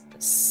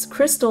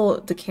crystal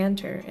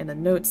decanter and a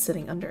note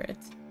sitting under it.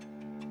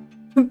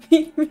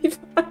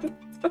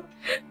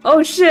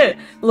 Oh shit!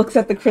 Looks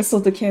at the crystal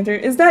decanter.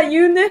 Is that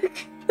you,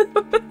 Nick?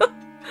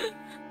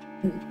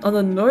 On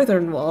the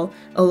northern wall,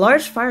 a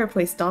large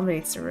fireplace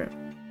dominates the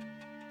room.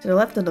 To the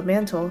left of the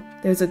mantel,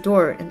 there's a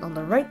door, and on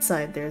the right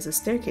side, there is a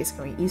staircase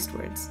going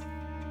eastwards.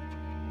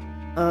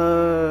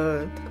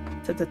 The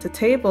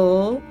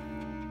table...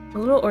 A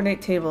little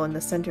ornate table in the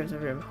center of the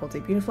room holds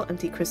a beautiful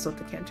empty crystal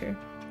decanter.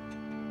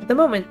 At the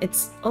moment,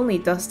 its only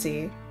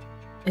dusty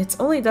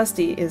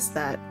is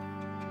that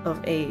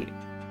of a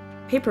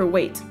paper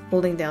weight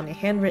holding down a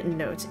handwritten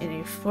note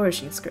in a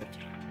flourishing script.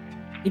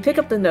 You pick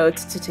up the note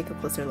to take a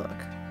closer look.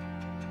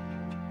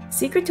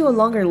 Secret to a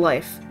longer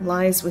life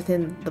lies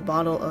within the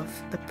bottle of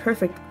the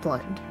perfect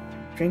blend.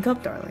 Drink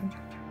up, darling.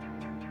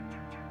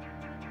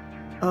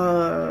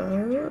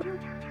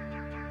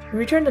 You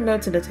return the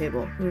note to the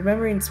table,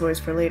 remembering its words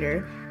for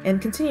later,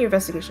 and continue your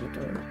investigation of the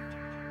room.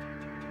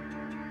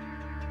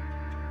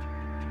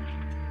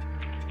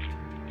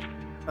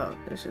 Oh,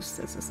 it's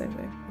the same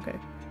thing. Okay.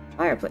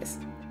 Fireplace.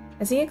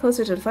 As you get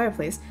closer to the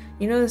fireplace,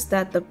 you notice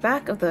that the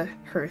back of the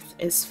hearth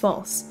is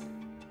false.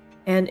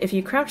 And if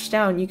you crouch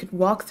down, you could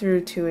walk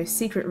through to a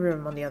secret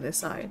room on the other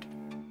side.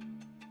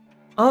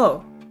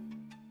 Oh!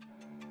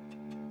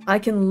 I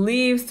can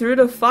leave through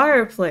the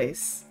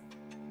fireplace!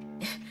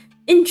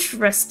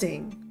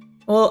 Interesting!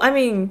 Well, I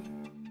mean...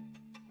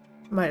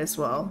 might as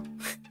well.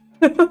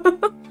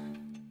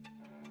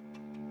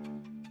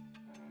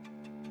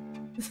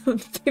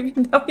 Maybe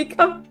now we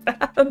got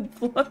bad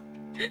blood.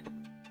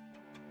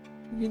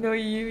 You know,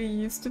 you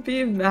used to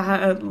be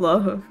mad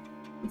love.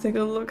 Take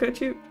a look at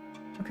you.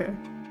 Okay.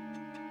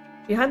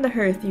 Behind the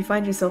hearth, you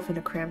find yourself in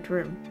a cramped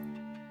room.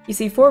 You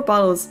see 4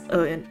 bottles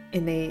in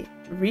a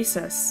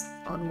recess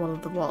on one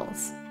of the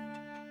walls.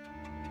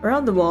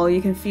 Around the wall, you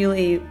can feel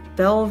a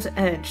belved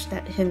edge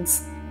that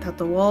hints that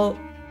the wall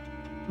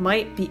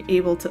might be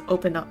able to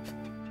open up,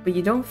 but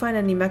you don't find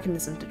any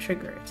mechanism to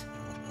trigger it.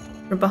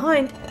 From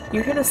behind,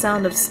 you hear the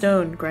sound of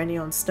stone grinding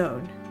on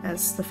stone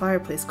as the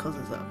fireplace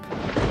closes up.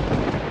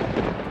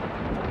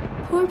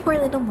 Poor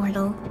little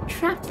mortal,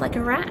 trapped like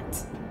a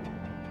rat.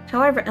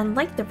 However,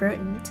 unlike the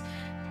rodent,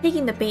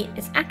 taking the bait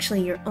is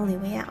actually your only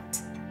way out.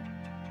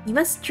 You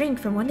must drink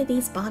from one of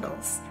these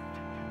bottles.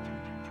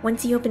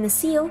 Once you open the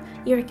seal,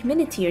 you are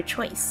committed to your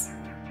choice.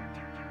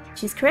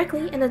 Choose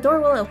correctly and the door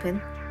will open.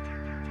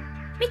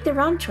 Make the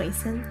wrong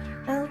choice and,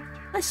 well,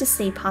 let's just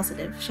stay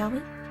positive, shall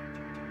we?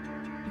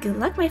 Good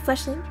luck, my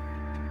fleshling.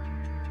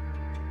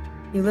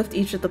 You lift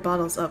each of the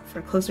bottles up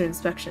for closer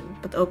inspection,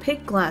 but the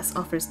opaque glass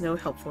offers no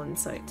helpful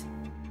insight.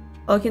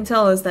 All you can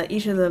tell is that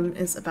each of them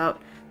is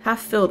about half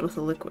filled with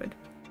a liquid.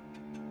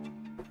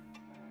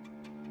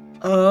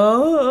 I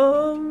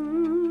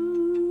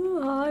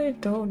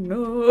don't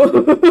know.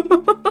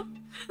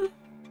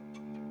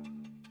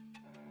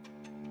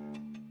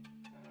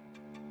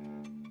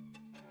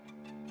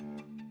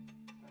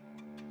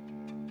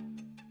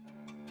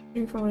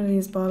 Drink from one of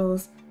these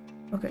bottles.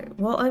 Okay,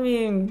 well, I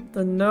mean,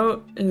 the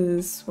note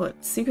is, what?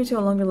 Secret to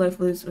a longer life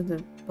lives with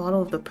the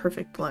bottle of the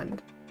perfect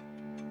blend.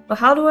 But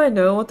how do I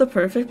know what the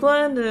perfect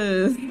blend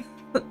is?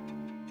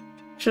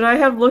 Should I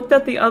have looked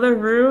at the other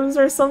rooms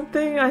or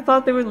something? I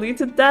thought they would lead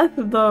to death,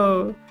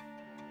 though.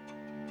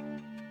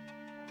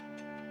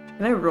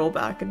 Can I roll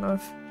back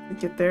enough to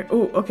get there?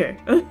 Oh, okay.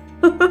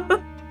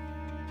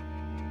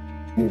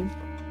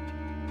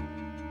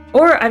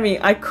 Or, I mean,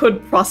 I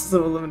could process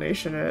of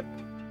elimination it,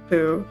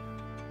 too.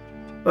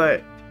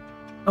 But...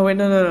 Oh wait,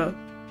 no.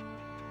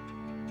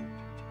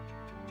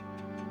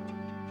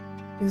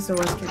 Use the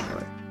western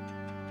door.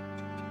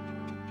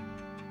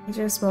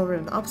 Enter a small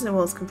room. The opposite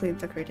wall is completely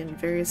decorated in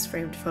various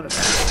framed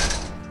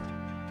photographs.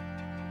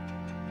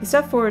 You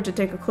step forward to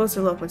take a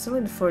closer look when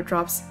suddenly the floor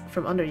drops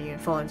from under you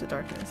and fall into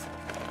darkness.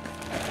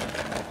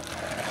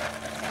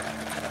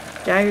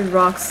 Jagged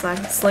rocks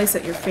slice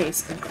at your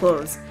face and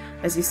clothes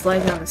as you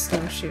slide down a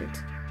stone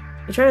chute.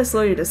 You try to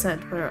slow your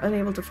descent, but are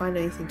unable to find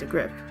anything to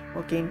grip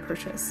or gain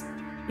purchase.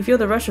 You feel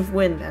the rush of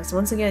wind as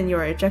once again you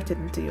are ejected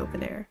into the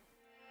open air.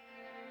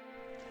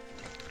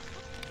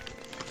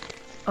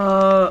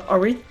 Are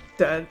we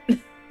dead?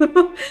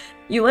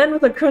 You land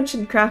with a crunch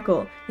and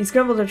crackle. You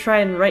scramble to try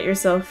and right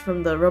yourself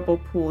from the rubble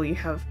pool you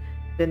have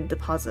been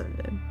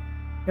deposited in.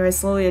 Your eyes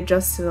slowly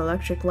adjust to the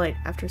electric light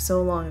after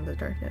so long in the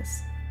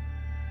darkness.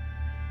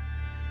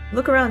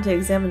 Look around to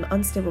examine the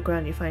unstable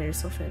ground you find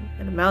yourself in,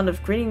 and a mound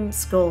of grinning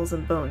skulls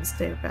and bones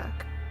stare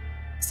back.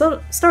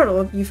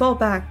 Startled, you fall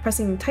back,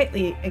 pressing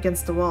tightly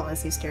against the wall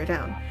as you stare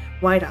down,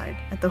 wide-eyed,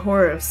 at the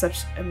horror of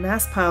such a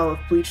mass pile of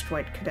bleached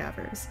white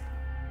cadavers.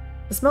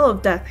 The smell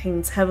of death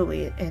hangs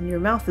heavily, and your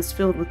mouth is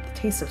filled with the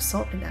taste of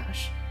salt and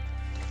ash.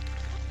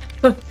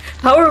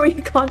 How are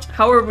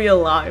we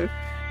alive?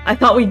 I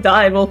thought we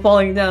died while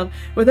falling down.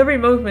 With every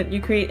movement,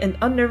 you create an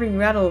unnerving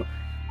rattle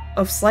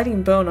of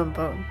sliding bone on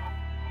bone.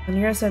 On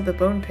the other side of the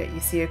bone pit,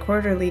 you see a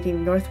corridor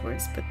leading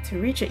northwards, but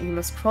to reach it, you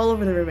must crawl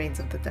over the remains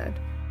of the dead.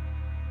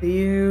 I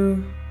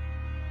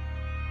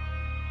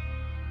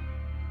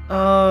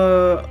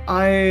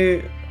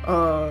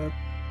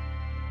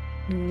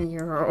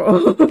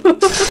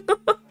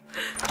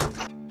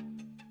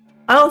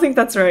don't think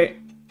that's right.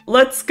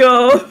 Let's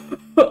go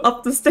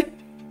up the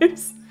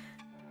stairs.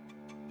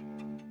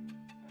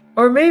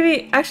 Or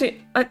maybe,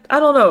 actually, I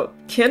don't know.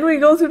 Can we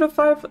go through the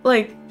fire?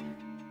 Like...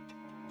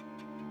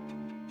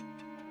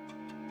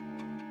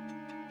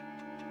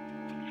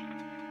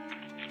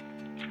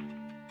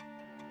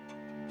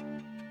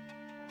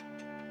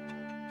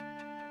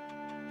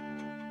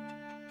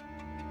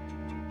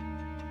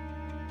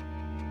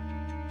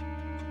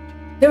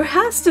 There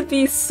has to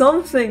be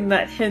something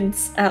that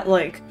hints at,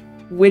 like,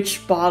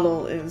 which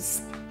bottle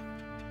is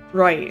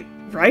right?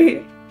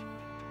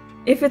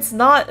 If it's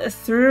not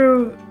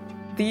through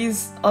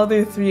these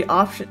other three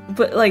options,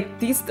 but, like,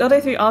 these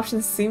other three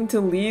options seem to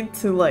lead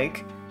to,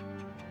 like,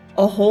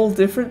 a whole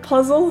different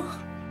puzzle?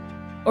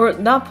 Or,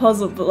 not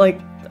puzzle, but, like,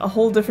 a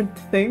whole different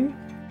thing?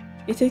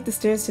 You take the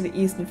stairs to the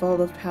east and follow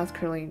the path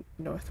curling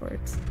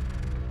northwards.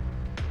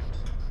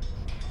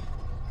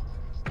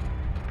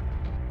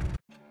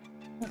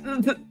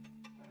 Okay,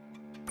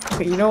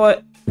 you know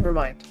what? Never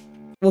mind.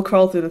 We'll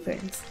crawl through the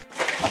things.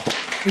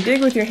 You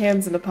dig with your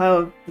hands in the pile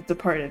of the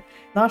departed,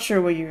 not sure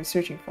what you were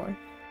searching for.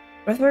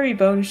 With every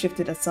bone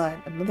shifted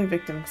aside, another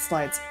victim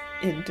slides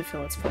in to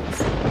fill its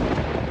place.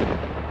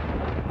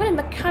 What a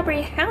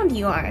macabre hound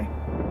you are!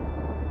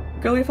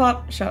 Girly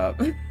Pop, shut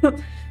up.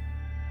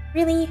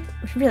 Really,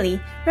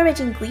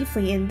 rummaging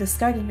gleefully in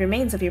discarded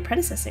remains of your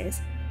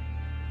predecessors.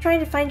 Trying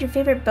to find your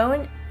favorite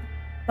bone,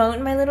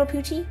 my little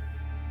poochie?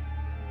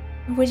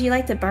 Would you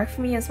like to bark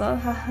for me as well?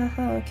 Ha ha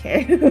ha,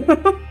 okay.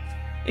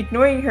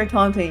 Ignoring her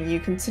taunting, you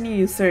continue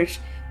your search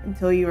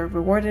until you are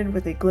rewarded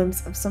with a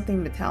glimpse of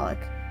something metallic,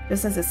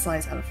 just as it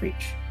slides out of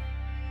reach.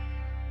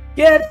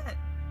 Get it!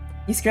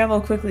 You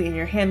scramble quickly and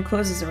your hand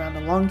closes around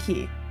a long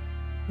key.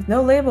 With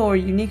no label or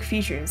unique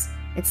features,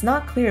 it's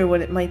not clear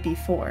what it might be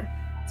for,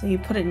 so you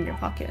put it in your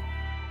pocket.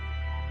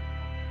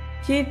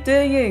 Keep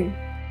digging!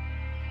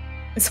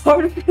 It's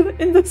hard to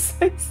fit in the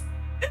size.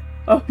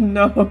 Oh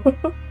no.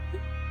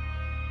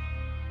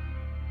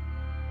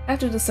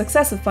 After the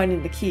success of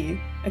finding the key,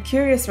 a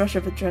curious rush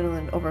of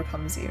adrenaline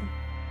overcomes you.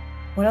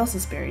 What else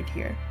is buried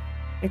here?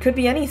 It could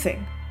be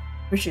anything.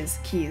 Riches,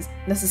 keys,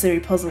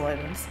 necessary puzzle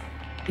items.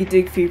 You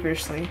dig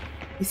feverishly.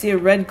 You see a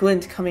red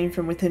glint coming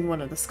from within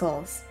one of the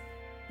skulls.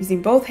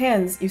 Using both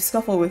hands, you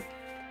scuffle with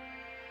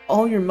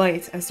all your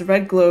might as the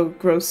red glow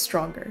grows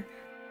stronger.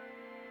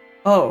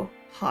 Oh,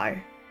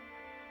 hi.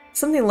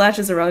 Something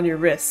latches around your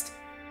wrist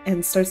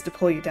and starts to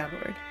pull you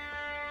downward.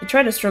 You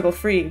try to struggle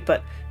free,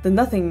 but the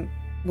nothing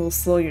will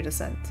slow your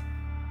descent.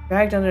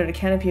 Dragged under the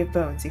canopy of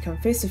bones, you come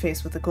face to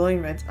face with the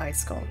glowing red eye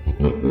skull.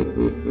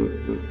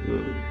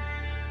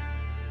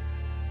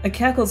 It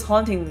cackles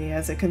hauntingly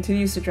as it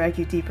continues to drag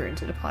you deeper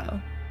into the pile.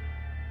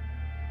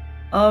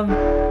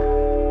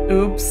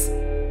 Oops.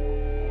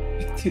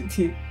 Too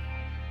deep.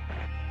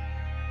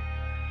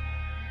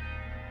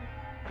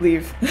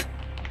 Leave.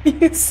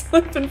 You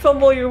slip and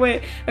fumble your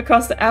way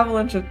across the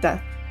avalanche of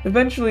death,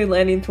 eventually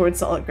landing towards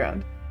solid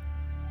ground.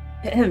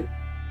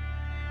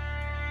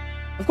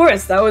 Of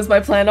course, that was my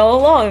plan all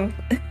along.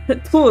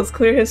 Pool is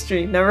clear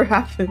history, never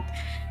happened.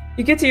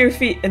 You get to your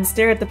feet and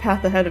stare at the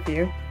path ahead of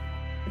you.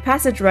 The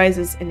passage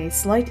rises in a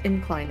slight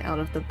incline out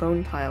of the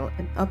bone pile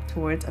and up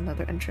towards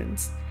another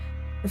entrance.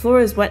 The floor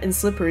is wet and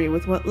slippery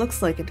with what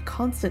looks like a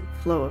constant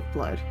flow of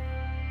blood.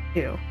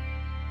 Ew.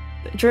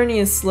 The journey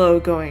is slow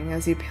going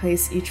as you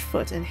place each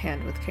foot and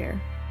hand with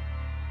care.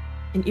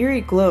 An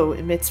eerie glow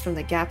emits from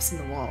the gaps in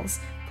the walls,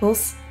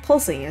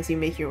 pulsing as you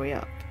make your way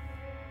up.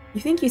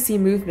 You think you see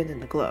movement in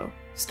the glow.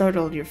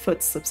 Startled, your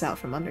foot slips out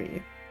from under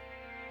you.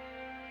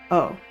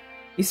 Oh.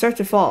 You start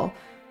to fall,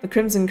 the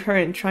crimson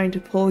current trying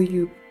to pull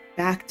you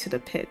back to the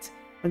pit,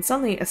 when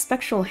suddenly a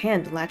spectral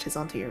hand latches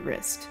onto your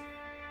wrist.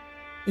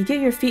 You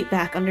get your feet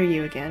back under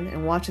you again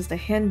and watch as the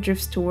hand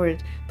drifts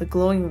toward the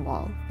glowing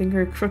wall,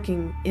 finger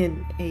crooking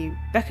in a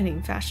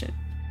beckoning fashion.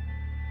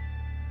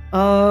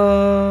 Follow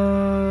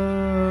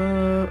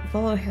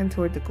a hand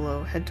toward the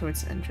glow, head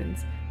towards the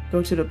entrance,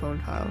 go to the bone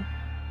pile.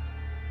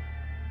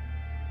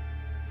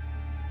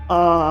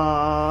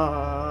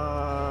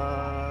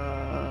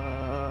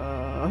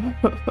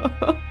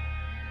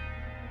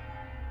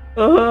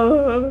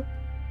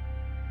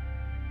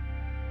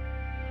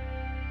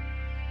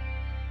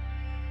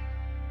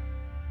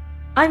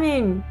 I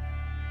mean,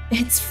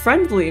 it's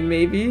friendly,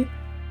 maybe.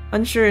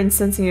 Unsure and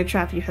sensing a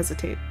trap, you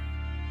hesitate.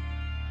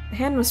 The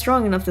hand was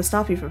strong enough to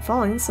stop you from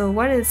falling, so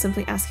why did it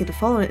simply ask you to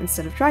follow it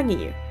instead of dragging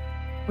you?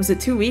 Was it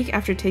too weak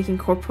after taking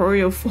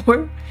corporeal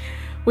form?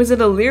 Was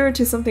it a lure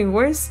to something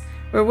worse?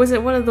 Or was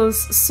it one of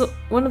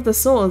the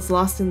souls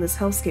lost in this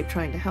hellscape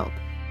trying to help?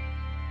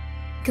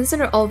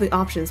 Consider all the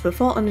options, but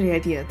fall under the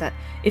idea that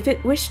if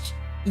it wished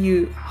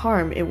you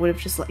harm, it would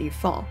have just let you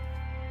fall.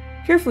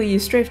 Carefully, you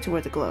strafe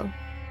toward the glow.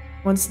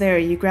 Once there,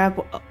 you grab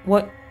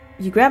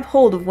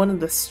hold of one of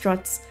the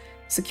struts,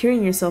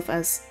 securing yourself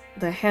as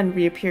the hand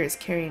reappears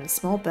carrying a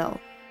small bell.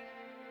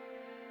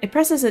 It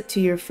presses it to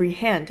your free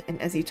hand,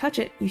 and as you touch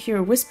it, you hear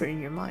a whisper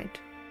in your mind.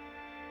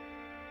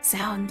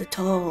 Sound the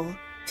toll,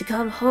 to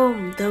come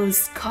home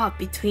those caught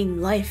between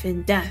life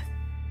and death.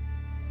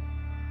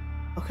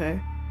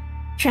 Okay.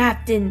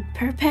 Trapped in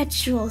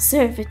perpetual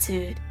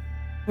servitude.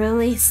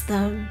 Release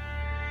them.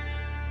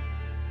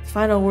 The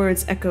final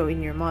words echo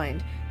in your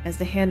mind as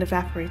the hand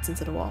evaporates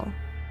into the wall.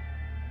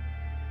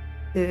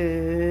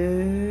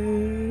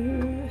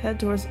 Head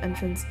towards the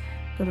entrance,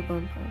 go to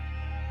bone pile.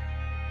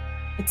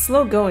 It's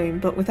slow going,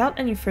 but without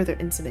any further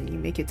incident, you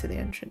make it to the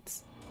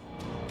entrance.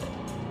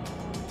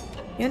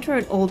 You enter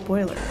an old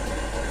boiler.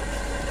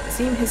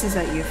 Steam hisses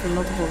at you from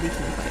multiple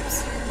leaking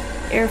pipes.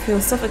 Air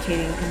feels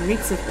suffocating and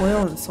reeks of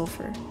oil and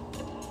sulfur.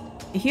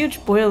 A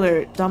huge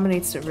boiler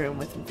dominates the room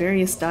with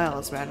various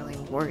dials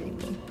rattling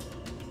worryingly.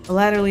 A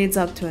ladder leads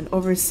up to an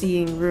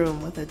overseeing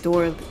room with a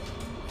door,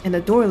 and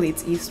a door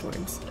leads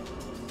eastwards.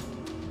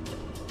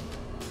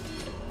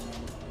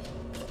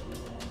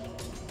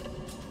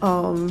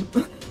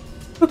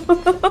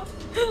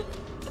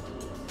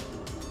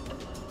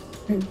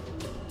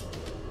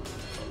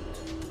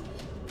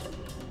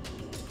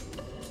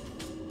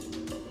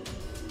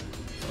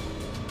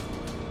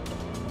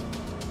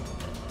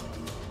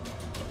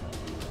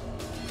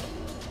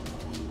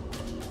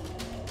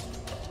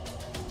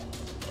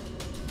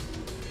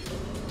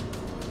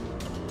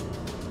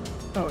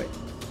 Oh wait.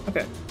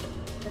 Okay.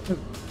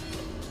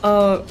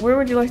 Where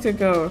would you like to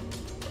go?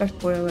 Check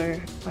boiler,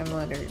 climb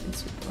ladder,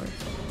 insert door.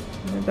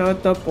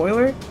 The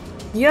boiler?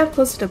 You get up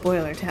close to the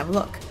boiler to have a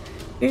look.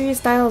 Various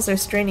dials are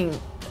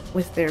straining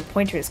with their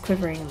pointers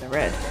quivering in the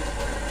red.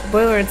 The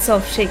boiler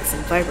itself shakes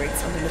and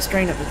vibrates under the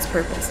strain of its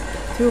purpose,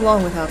 too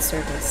long without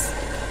service.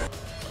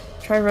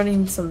 Try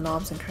running some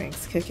knobs and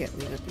cranks, kick it,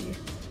 leave it be.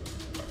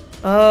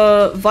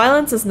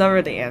 Violence is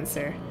never the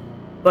answer.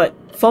 But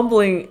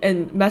fumbling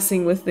and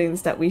messing with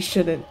things that we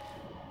shouldn't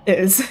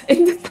is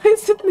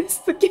indecisiveness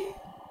the game.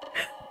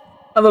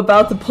 I'm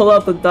about to pull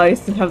out the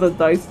dice and have the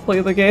dice play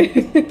the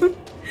game.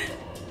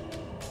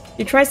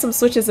 You try some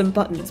switches and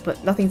buttons,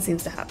 but nothing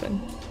seems to happen.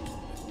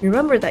 You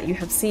remember that you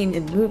have seen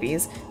in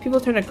movies, people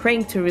turn a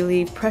crank to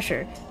relieve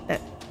pressure,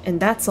 and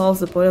that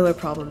solves the boiler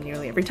problem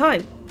nearly every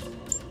time.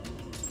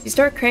 You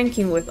start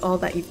cranking with all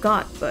that you've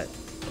got, but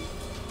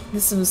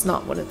this was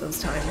not one of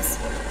those times.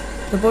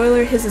 The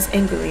boiler hisses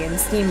angrily and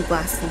steam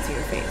blasts into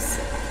your face.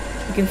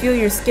 You can feel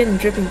your skin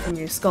dripping from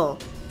your skull,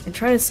 and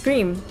try to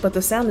scream, but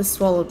the sound is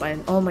swallowed by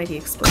an almighty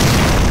explosion.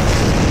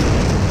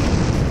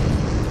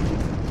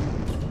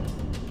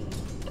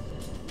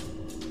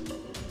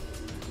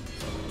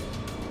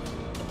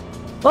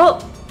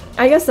 Well,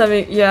 I guess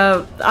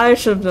yeah, I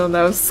should have known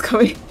that was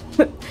coming.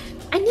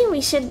 I knew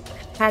we should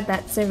have had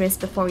that service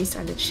before we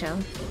started the show.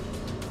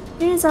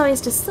 There is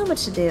always just so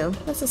much to do.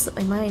 Must have slipped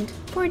my mind.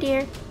 Poor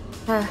dear.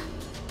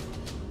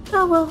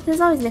 Oh well,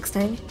 there's always next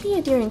time. Be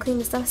a dear and clean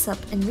the stuff up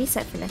and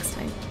reset for next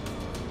time.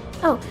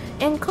 Oh,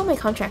 and call my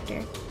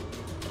contractor.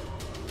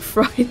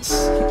 Right.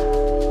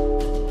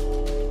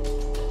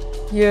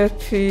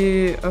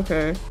 Yippee.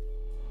 Okay.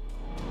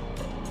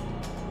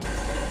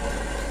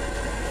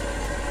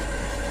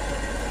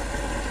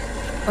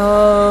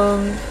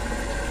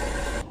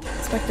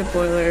 Expect a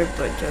boiler,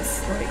 but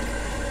just like...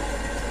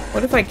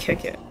 What if I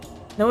kick it?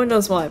 No one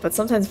knows why, but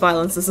sometimes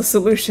violence is a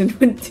solution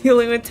when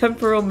dealing with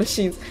temporal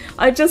machines.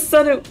 I just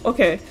said it.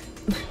 Okay.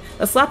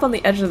 A slap on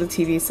the edge of the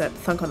TV set,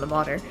 thunk on the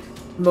motor.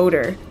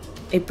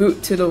 A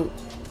boot to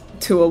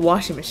a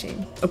washing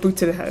machine. A boot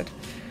to the head.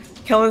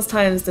 Countless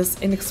times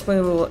this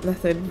inexplicable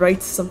method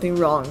rights something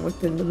wrong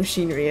within the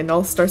machinery and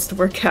all starts to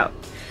work out.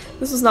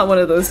 This was not one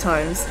of those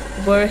times.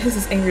 The boiler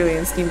hisses angrily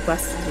and steam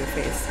blasts into your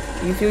face.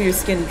 You can feel your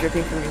skin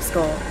dripping from your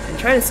skull, and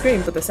try to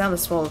scream, but the sound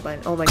is swallowed by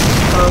an oh my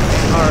god.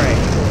 Okay, alright.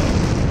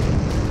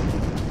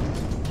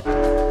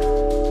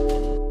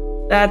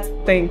 That's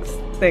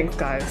thanks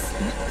guys.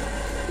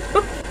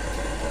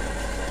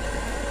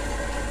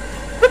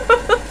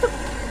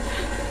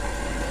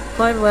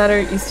 Climb ladder,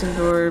 eastern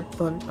door,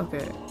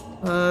 okay.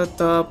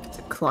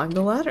 Climb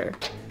the ladder.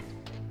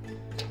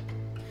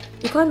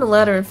 You climb the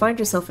ladder and find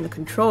yourself in a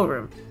control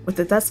room, with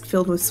a desk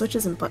filled with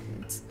switches and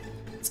buttons.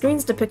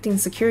 Screens depicting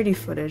security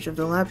footage of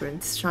the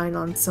labyrinth shine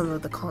on some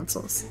of the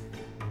consoles.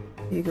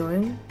 You go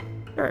in?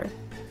 Sure.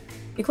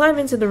 You climb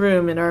into the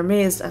room and are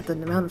amazed at the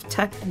amount of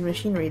tech and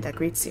machinery that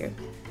greets you.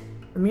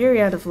 A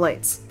myriad of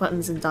lights,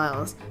 buttons, and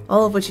dials,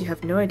 all of which you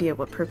have no idea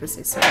what purpose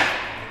they serve.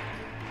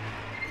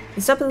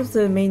 You step into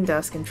the main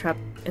desk and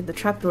the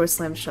trapdoor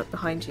slams shut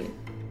behind you.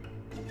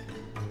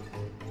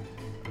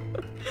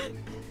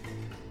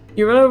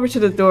 You run over to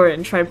the door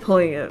and try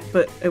pulling it,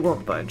 but it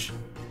won't budge.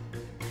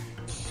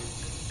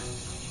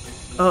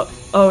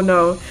 Oh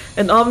no,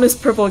 an ominous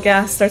purple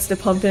gas starts to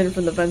pump in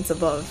from the vents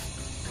above.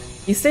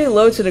 You stay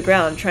low to the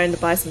ground, trying to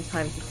buy some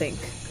time to think.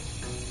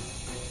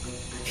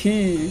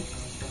 Key.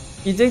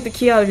 You dig the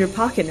key out of your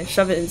pocket and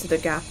shove it into the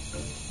gap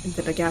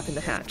in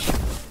the hatch.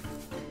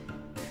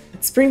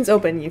 It springs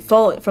open, you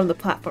fall from the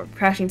platform,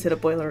 crashing to the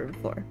boiler room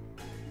floor.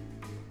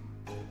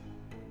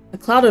 A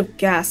cloud of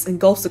gas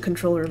engulfs the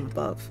control room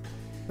above,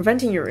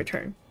 preventing your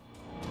return.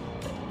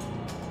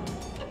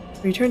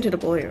 Return to the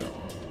boiler room.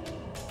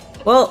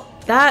 Well,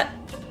 that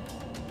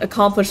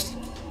accomplished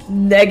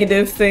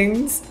negative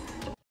things.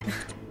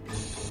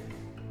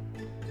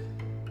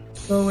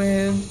 Go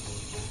in.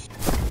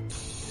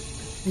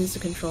 Use the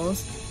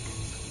controls.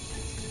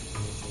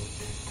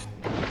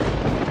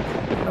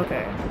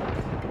 Okay.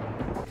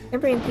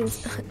 Tampering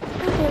things.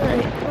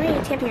 Why are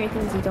you tampering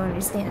things you don't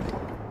understand?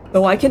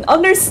 Though I can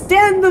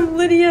understand them,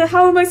 Lydia!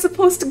 How am I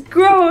supposed to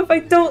grow if I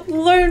don't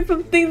learn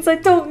from things I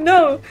don't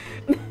know?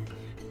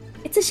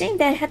 It's a shame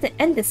that it had to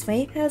end this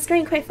way. I was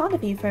growing quite fond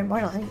of you for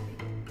immortal.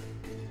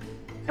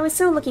 I was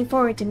so looking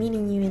forward to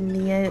meeting you in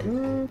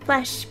the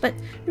flesh, but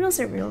rules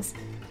are rules.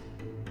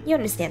 You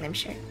understand, I'm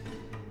sure.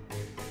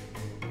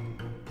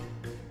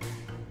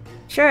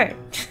 Sure.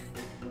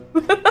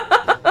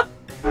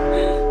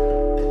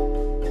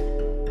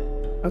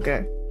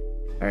 Okay.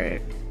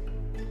 Alright.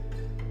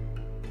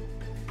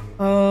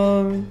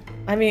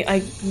 I mean,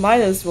 I might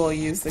as well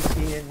use the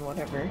key and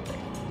whatever.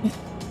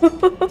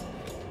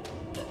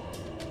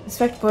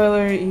 Inspect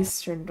boiler,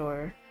 eastern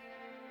door.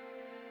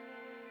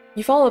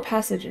 You follow a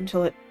passage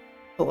until it,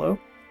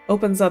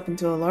 opens up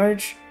into a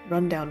large,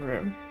 run-down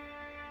room.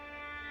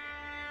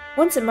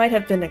 Once it might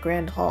have been a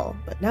grand hall,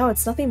 but now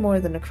it's nothing more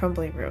than a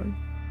crumbling ruin.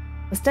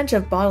 A stench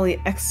of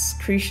bodily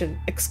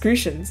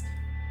excretions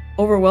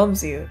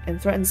overwhelms you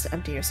and threatens to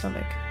empty your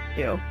stomach.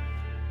 Ew.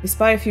 You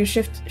spy a few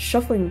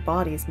shuffling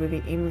bodies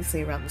moving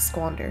aimlessly around the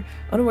squander,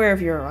 unaware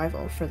of your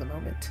arrival for the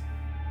moment.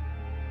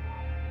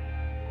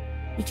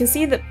 You can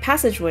see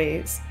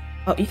passageways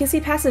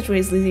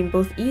leading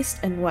both east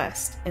and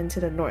west, and to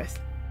the north.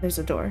 There's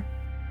a door.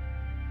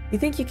 You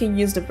think you can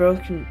use the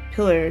broken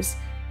pillars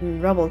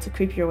and rubble to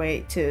creep your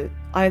way to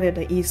either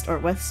the east or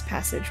west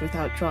passage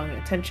without drawing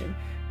attention,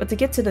 but to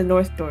get to the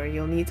north door,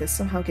 you'll need to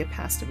somehow get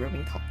past the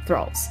roaming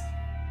thralls.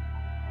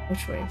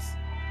 Which ways?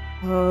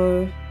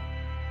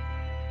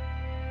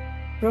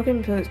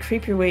 Broken pillars,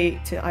 creep your way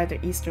to either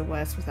east or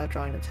west without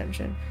drawing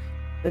attention.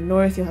 The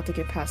north, you'll have to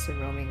get past the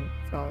roaming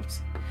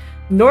thralls.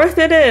 North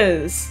it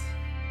is!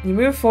 You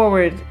move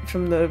forward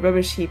from the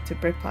rubbish heap to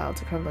brick pile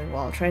to crumbling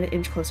wall, trying to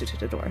inch closer to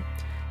the door.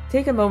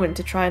 Take a moment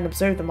to try and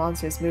observe the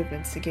monster's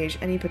movements to gauge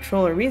any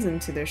patrol or reason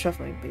to their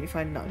shuffling, but you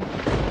find none.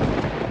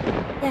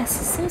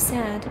 Yes, so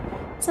sad.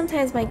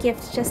 Sometimes my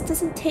gift just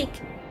doesn't take,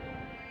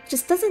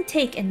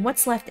 and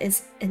what's left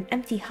is an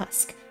empty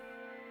husk.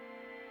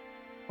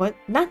 What?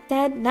 Not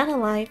dead, not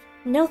alive,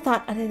 no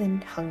thought other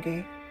than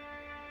hunger.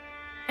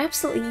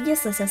 Absolutely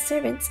useless as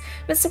servants,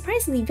 but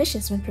surprisingly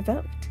vicious when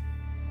provoked.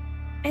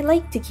 I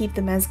like to keep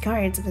them as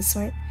guards of a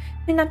sort.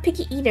 They're not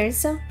picky eaters,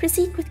 so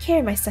proceed with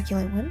care, my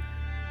succulent one.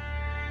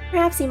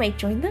 Perhaps you might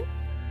join them?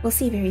 We'll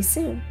see very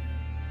soon.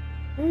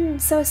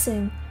 So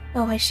soon.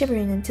 Oh, I shiver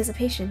in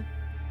anticipation.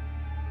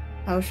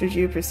 How should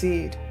you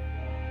proceed?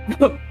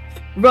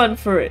 Run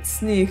for it,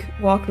 sneak,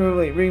 walk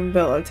normally, ring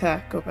bell,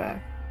 attack, go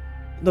back.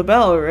 The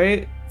bell,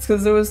 right? It's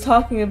because it was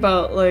talking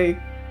about, like,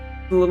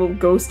 the little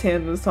ghost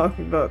hand was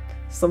talking about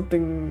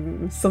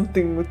something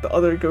with the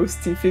other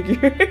ghosty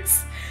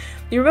figures.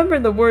 You remember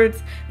the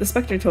words the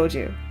spectre told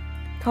you.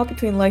 Caught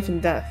between life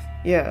and death.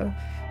 Yeah.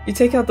 You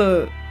take out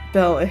the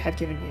bell it had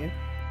given you.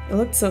 It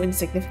looked so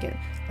insignificant,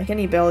 like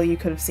any bell you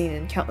could have seen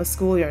in countless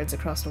schoolyards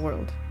across the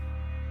world.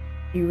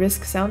 You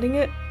risk sounding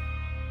it?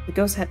 The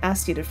ghost had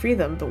asked you to free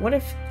them, but what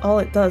if all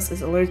it does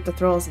is alert the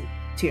thralls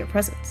to your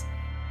presence?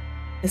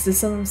 Is this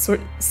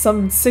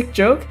some sick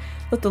joke?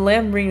 Let the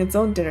lamb ring its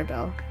own dinner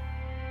bell.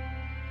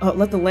 Oh,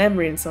 let the lamb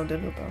ring its own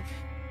dinner bell.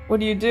 What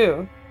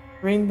do?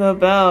 Ring the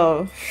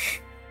bell.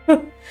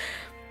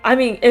 I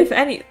mean, if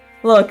any—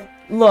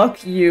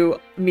 Look, you,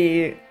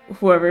 me,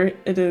 whoever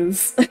it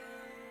is.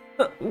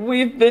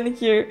 We've been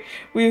here.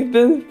 We've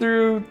been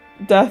through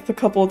death a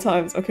couple of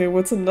times. Okay,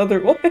 what's another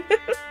one?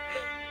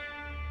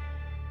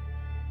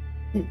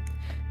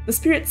 The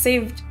spirit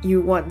saved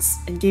you once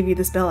and gave you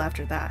this bell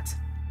after that.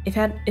 If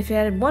it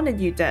had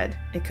wanted you dead,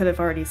 it could have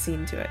already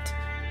seen to it.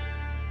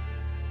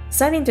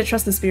 Deciding to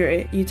trust the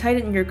spirit, you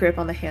tighten your grip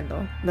on the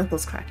handle,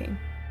 knuckles cracking.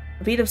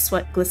 A bead of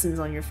sweat glistens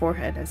on your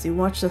forehead as you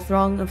watch the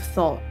throng of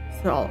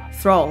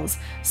thralls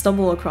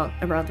stumble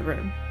around the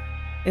room.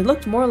 It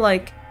looked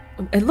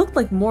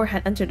like more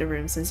had entered the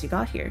room since you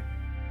got here.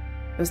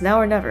 It was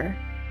now or never.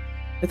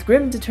 With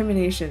grim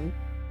determination,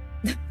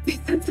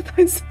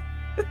 desensitized.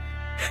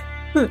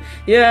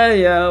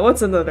 Yeah,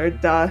 what's another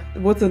death?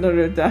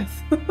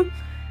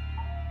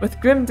 With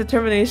grim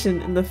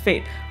determination and the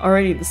fate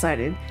already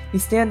decided, you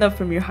stand up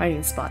from your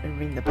hiding spot and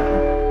ring the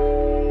bell.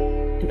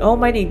 An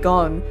almighty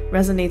gong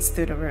resonates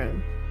through the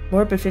room,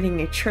 more befitting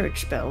a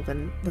church bell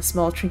than the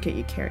small trinket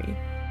you carry.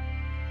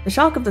 The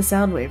shock of the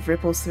sound wave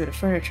ripples through the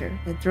furniture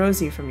and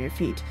throws you from your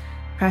feet,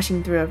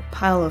 crashing through a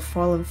pile of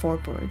fallen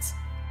floorboards.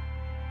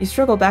 You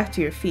struggle back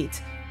to your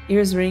feet,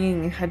 ears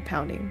ringing and head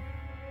pounding.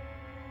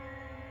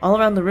 All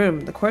around the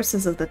room, the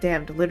corpses of the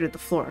damned littered the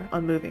floor,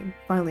 unmoving,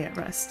 finally at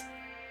rest.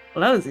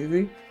 Well, that was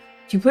easy.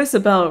 You place the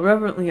bell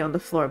reverently on the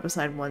floor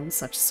beside one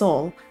such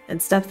soul,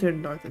 and step through the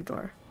northern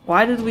door.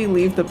 Why did we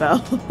leave the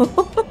bell?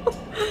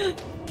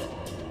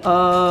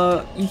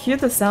 You hear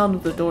the sound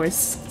of the door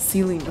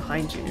sealing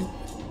behind you.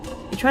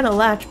 You try to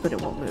latch, but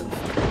it won't move.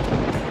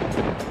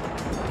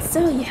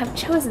 So you have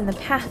chosen the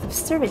path of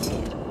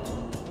servitude.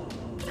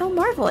 How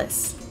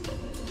marvelous.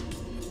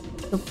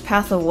 The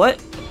path of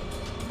what?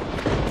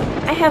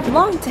 I have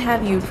longed to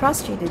have you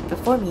prostrated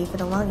before me for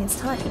the longest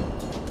time.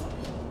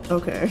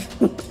 Okay.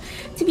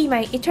 To be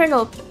my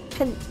eternal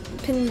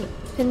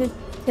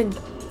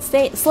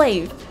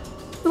slave.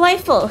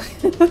 Delightful!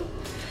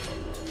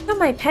 Not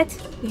my pet,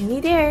 nearly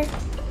there.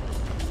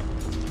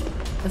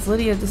 As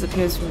Lydia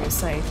disappears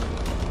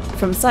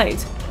from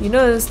sight, you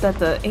notice that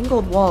the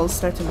angled walls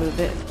start to move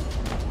in.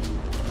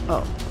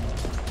 Oh.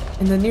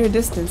 In the near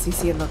distance, you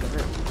see another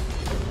room.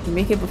 You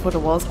make it before the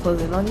walls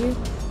close in on you?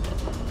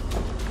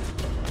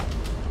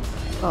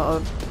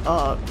 Run.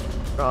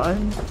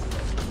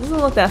 It doesn't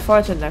look that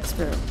far to the next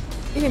room.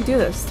 You can do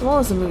this. The wall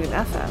isn't moving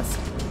that fast.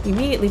 You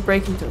immediately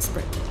break into a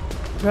sprint.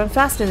 You run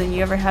faster than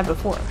you ever had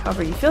before.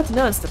 However, you fail to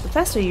notice that the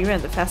faster you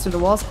ran, the faster the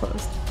walls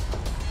closed.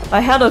 I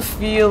had a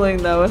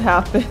feeling that would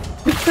happen.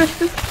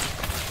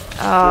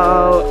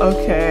 Oh,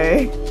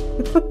 okay.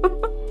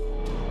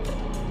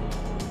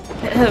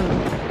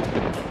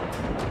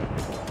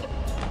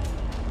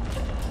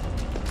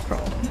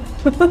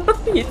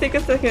 Crawl. You take a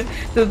second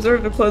to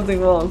observe the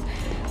closing walls.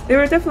 They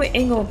were definitely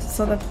angled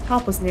so that the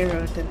top was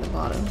narrower than the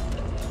bottom.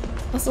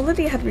 Also,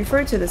 Lydia had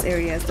referred to this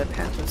area as the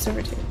path of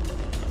servitude.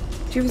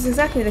 She was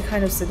exactly the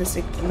kind of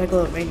sadistic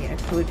megalomaniac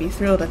who would be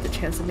thrilled at the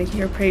chance of making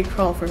her prey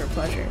crawl for her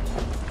pleasure.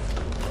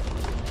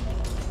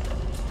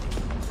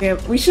 Yeah,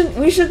 we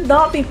should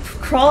not be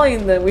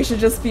crawling then. We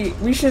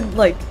should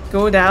like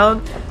go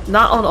down,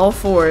 not on all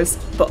fours,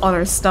 but on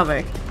our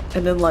stomach,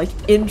 and then like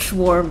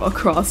inchworm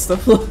across the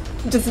floor.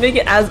 Just make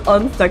it as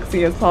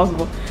unsexy as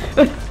possible.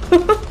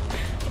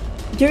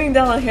 Getting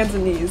down on hands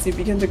and knees, you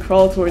begin to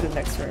crawl toward the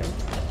next room.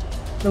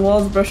 The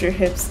walls brush your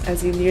hips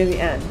as you near the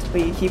end,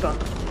 but you keep on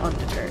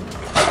undeterred.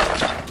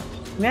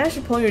 You manage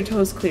to pull your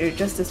toes clear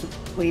just as the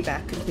way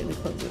back completely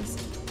closes.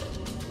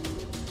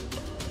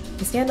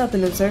 You stand up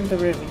and observe the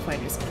room you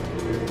find yourself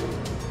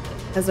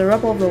in. As the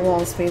rubble of the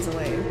walls fades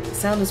away, the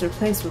sound is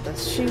replaced with a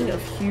sheen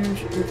of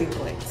huge moving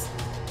blades.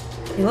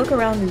 You look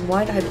around in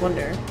wide-eyed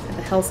wonder at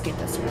the hellscape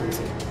that surrounds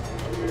you.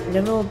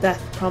 Inevitable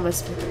death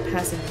promised with the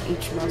passing of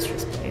each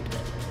monstrous blade.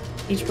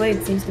 Each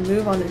blade seems to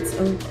move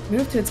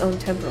to its own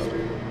tempo,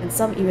 and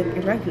some even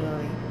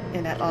irregularly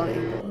and at odd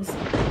angles.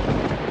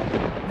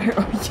 Where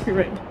are you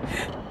right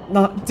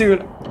now?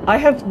 Dude, I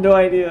have no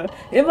idea.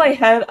 In my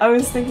head, I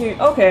was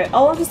thinking, okay,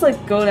 I'll just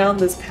like go down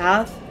this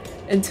path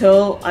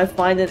until I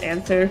find an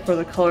answer for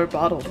the color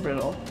bottle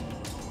riddle.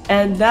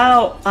 And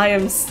now I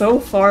am so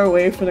far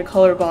away from the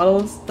color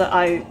bottles that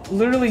I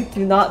literally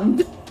do not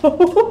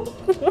know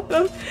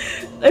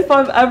if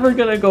I'm ever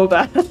gonna go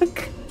back.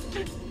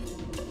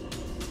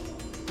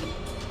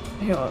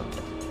 Hang on,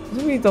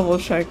 let me double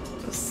check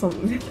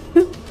something.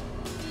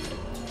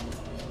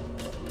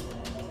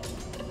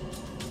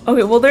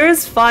 Okay, well there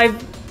is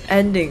 5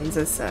 endings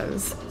it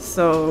says,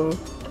 so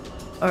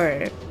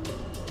alright.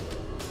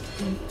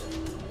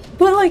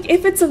 But like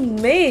if it's a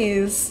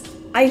maze,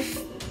 I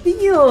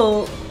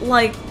feel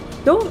like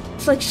don't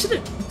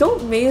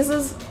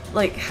mazes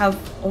like have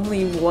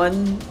only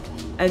one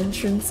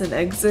entrance and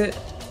exit,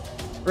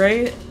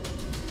 right?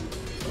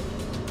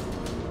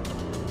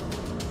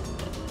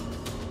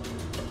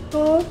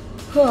 Oh,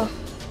 huh.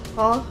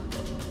 Huh?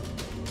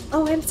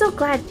 Oh, I'm so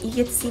glad you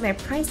get to see my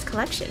prized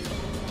collection.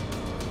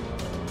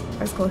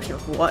 Prized collection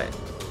of what?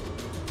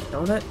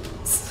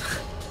 Donuts?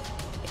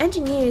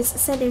 Engineers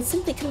said it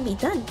simply couldn't be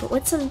done, but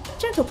with some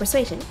gentle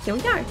persuasion, here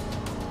we are.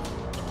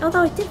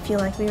 Although it did feel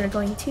like we were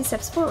going 2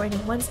 steps forward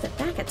and 1 step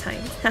back at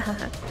times.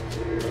 Hahaha.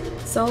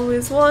 It's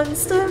always 1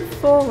 step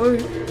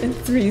forward and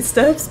 3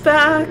 steps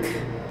back.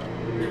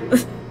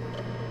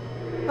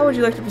 How would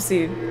you like to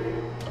proceed?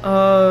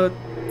 The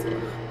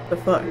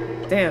fuck?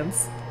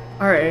 Dance.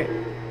 Alright.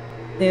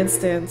 Dance,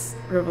 dance,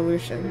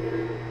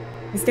 revolution.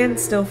 He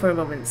stands still for a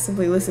moment,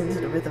 simply listening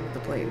to the rhythm of the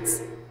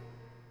blades.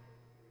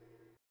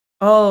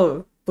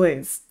 Oh,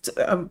 blades.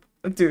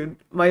 Dude,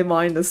 my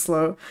mind is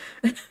slow.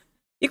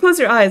 You close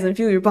your eyes and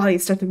feel your body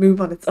start to move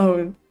on its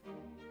own.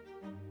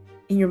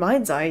 In your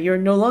mind's eye, you're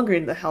no longer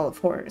in the Hell of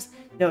Horrors.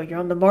 No, you're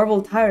on the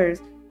marble tiles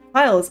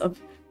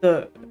of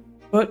the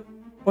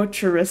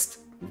butcherist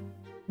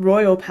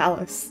royal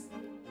palace.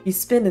 You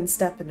spin and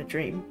step in a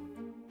dream.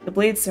 The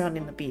blades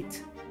surrounding the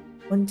beat.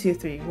 1, 2,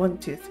 3, 1,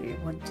 2, 3,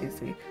 1, 2,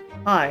 3.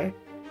 Hi.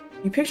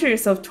 You picture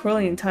yourself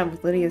twirling in time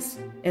with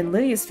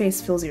Lydia's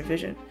face fills your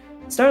vision,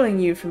 startling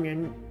you from your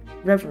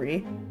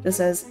reverie, just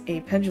as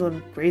a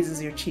pendulum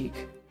grazes your cheek.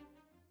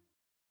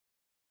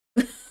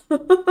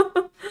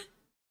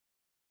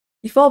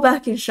 You fall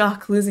back in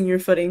shock, losing your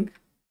footing.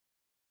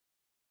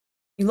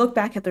 You look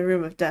back at the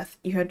room of death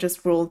you had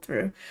just rolled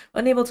through,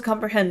 unable to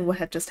comprehend what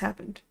had just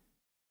happened.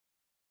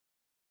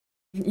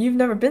 You've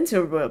never been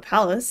to a royal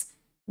palace.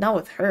 Not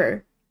with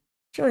her.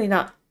 Surely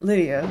not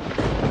Lydia.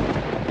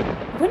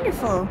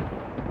 Wonderful!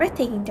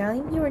 Breathtaking,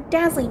 darling. You are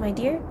dazzling, my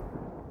dear.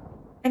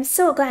 I'm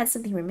so glad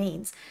something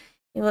remains.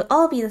 It will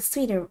all be the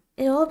sweeter.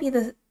 It will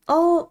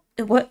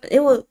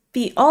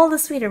be all the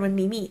sweeter when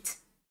we meet.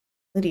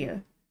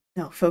 Lydia.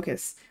 Now,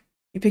 focus.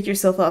 You pick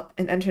yourself up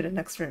and enter the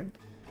next room.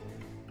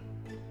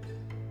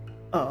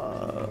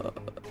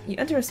 You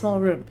enter a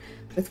small room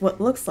with what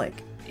looks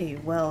like a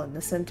well in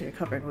the center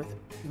covered with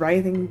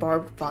writhing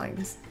barbed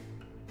vines.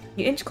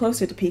 You inch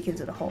closer to peek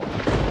into the hole.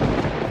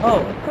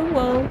 Oh,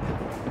 hello!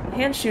 A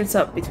hand shoots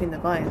up between the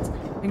vines,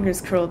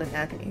 fingers curled in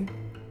agony.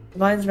 The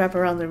vines wrap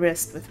around the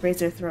wrist with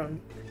razor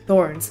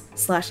thorns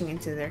slashing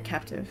into their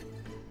captive.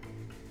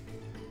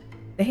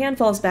 The hand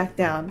falls back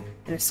down,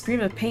 and a scream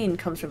of pain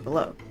comes from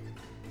below.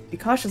 You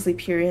cautiously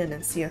peer in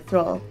and see a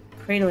thrall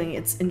cradling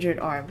its injured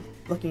arm,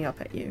 looking up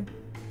at you.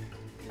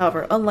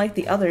 However, unlike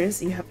the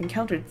others you have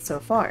encountered so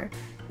far,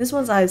 this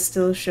one's eyes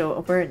still show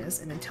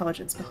awareness and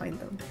intelligence behind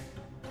them.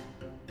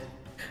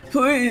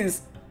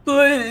 Please!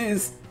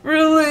 Please!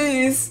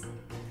 Release!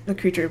 The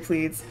creature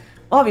pleads,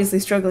 obviously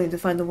struggling to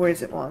find the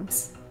words it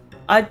wants.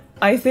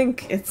 I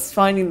think it's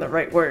finding the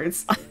right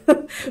words.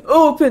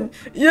 Open!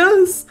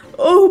 Yes!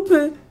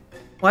 Open!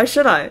 Why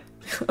should I?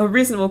 A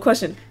reasonable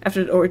question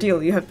after the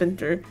ordeal you have been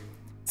through.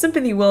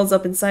 Sympathy wells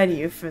up inside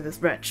you for this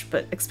wretch,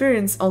 but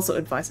experience also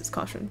advises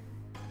caution.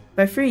 If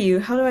I free you,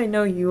 how do I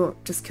know you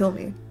won't just kill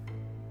me?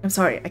 I'm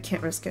sorry, I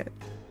can't risk it.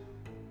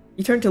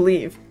 You turn to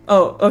leave.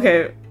 Oh,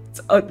 okay.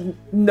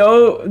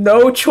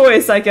 No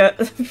choice, I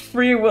get.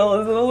 Free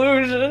will is an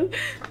illusion.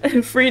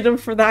 And freedom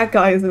for that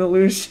guy is an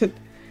illusion.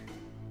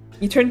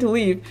 You turn to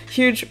leave.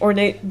 Huge,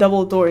 ornate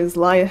double doors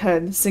lie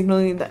ahead,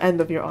 signaling the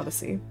end of your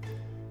odyssey.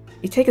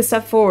 You take a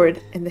step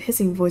forward, and the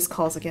hissing voice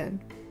calls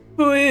again.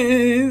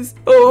 Please,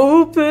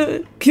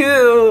 open,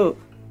 kill.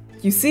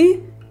 You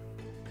see?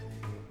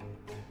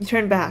 You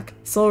turn back,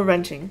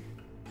 soul-wrenching,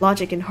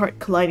 logic and heart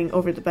colliding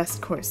over the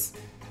best course.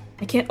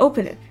 I can't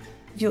open it.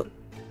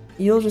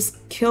 You'll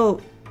just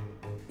kill.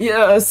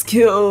 Yes,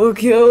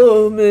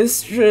 kill,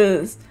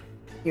 mistress.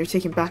 You're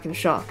taken back in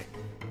shock.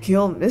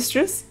 Kill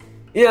mistress?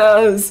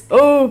 Yes,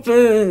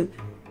 open.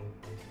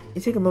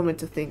 You take a moment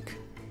to think.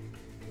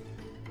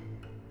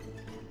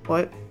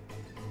 What?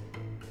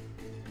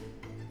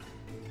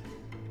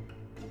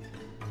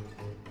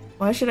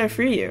 Why should I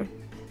free you?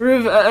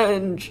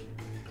 Revenge!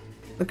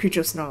 The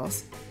creature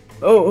snarls.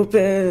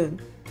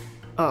 Open!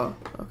 Oh,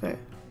 okay.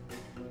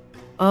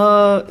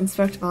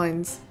 Inspect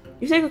vines.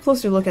 You take a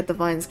closer look at the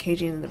vines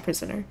caging the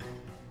prisoner.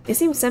 They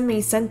seem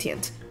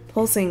semi-sentient,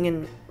 pulsing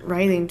and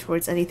writhing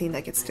towards anything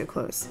that gets too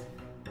close.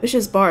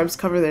 Vicious barbs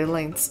cover their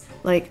lengths,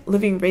 like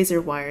living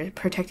razor wire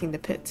protecting the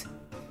pit.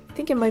 I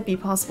think it might be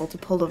possible to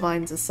pull the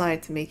vines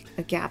aside to make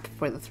a gap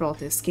for the thrall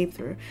to escape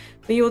through,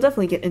 but you will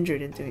definitely get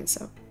injured in doing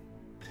so.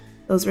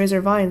 Those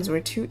razor vines were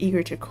too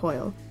eager to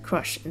coil,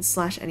 crush, and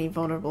slash any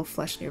vulnerable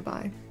flesh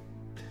nearby.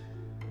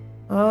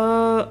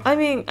 I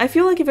mean, I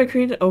feel like if I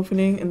create an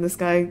opening and this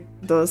guy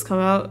does come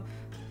out,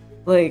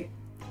 like,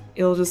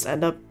 it'll just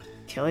end up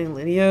killing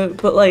Lydia,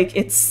 but like,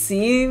 it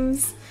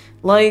seems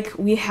like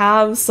we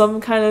have some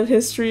kind of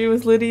history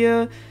with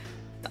Lydia.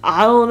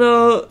 I don't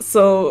know,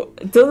 so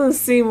it doesn't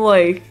seem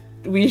like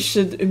we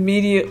should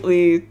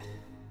immediately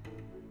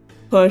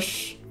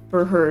push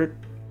for her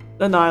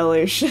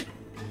annihilation.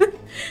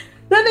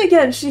 Then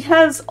again, she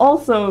has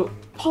also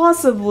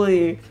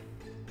possibly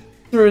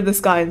threw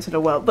this guy into the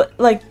well, but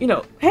like, you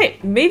know, hey,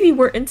 maybe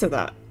we're into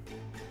that.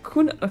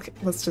 Okay,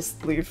 let's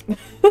just leave.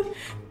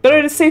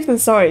 Better to safe than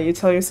sorry, you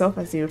tell yourself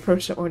as you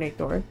approach the ornate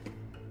door.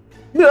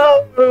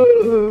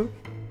 No!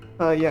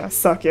 Yeah,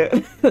 suck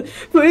it.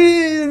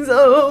 Please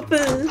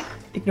open!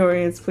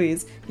 Ignoring its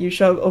pleas, you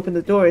shove open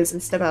the doors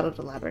and step out of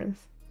the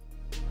labyrinth.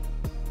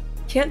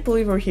 Can't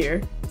believe we're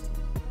here.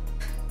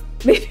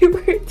 Maybe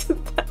we're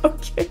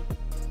okay.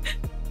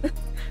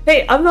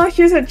 Hey, I'm not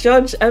here to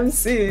judge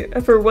MC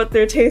for what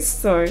their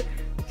tastes are,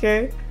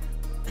 okay?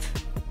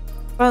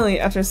 Finally,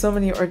 after so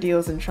many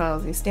ordeals and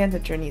trials, you stand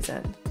at journey's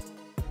end.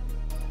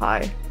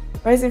 Hi.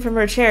 Rising from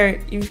her chair,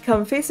 you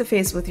come face to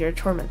face with your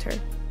tormentor,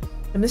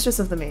 the mistress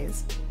of the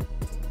maze.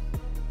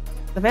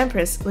 The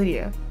vampiress,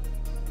 Lydia.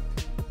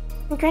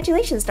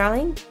 Congratulations,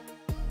 darling.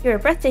 You're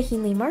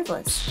breathtakingly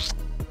marvelous.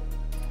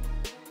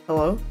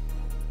 Hello?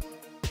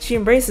 She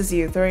embraces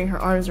you, throwing her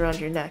arms around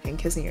your neck and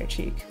kissing your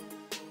cheek.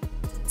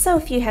 So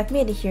few have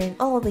made it here in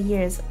all the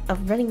years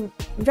of running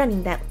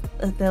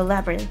the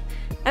labyrinth.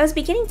 I was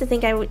beginning to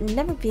think I would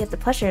never be at the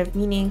pleasure of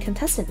meeting a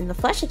contestant in the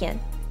flesh again.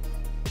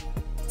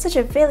 Such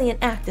a valiant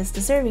act is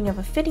deserving of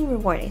a fitting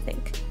reward, I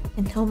think.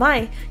 And oh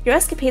my, your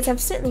escapades have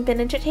certainly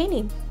been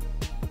entertaining.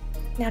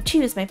 Now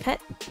choose, my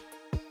pet.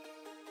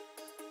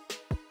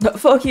 No,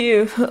 fuck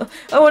you.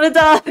 I want to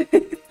die.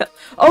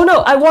 Oh no,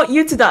 I want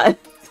you to die.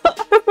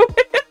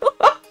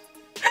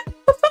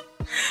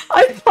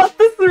 I thought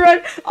this was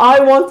right. I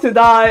want to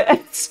die and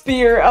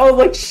spear. I was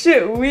like,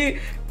 shit,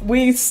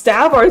 we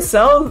stab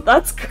ourselves?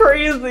 That's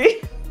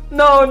crazy.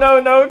 No, no,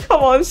 no,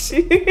 come on,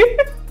 she.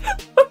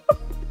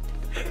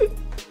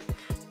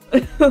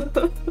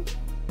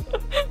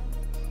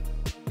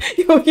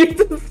 Yo, your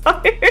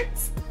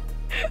desires.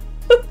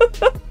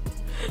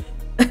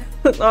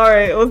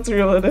 Alright, let's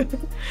reel it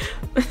in.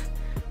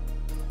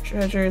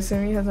 Treasure,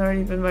 assuming has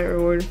already been my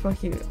reward.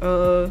 Fuck you.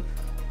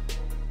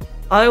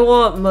 I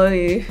want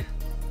money.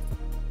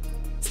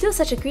 Still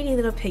such a greedy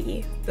little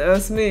piggy.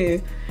 That's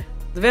me.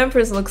 The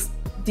vampiress looks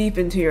deep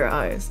into your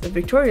eyes, a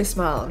victorious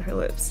smile on her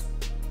lips.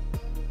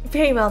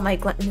 Very well, my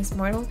gluttonous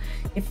mortal.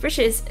 If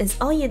riches is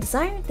all you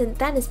desire, then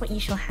that is what you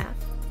shall have.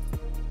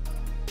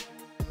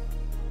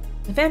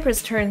 The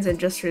vampiress turns and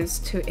gestures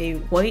to a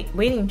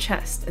waiting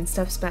chest and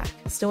steps back,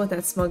 still with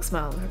that smug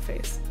smile on her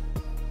face.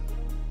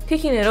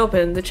 Kicking it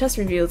open, the chest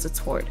reveals its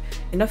hoard,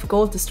 enough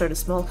gold to start a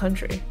small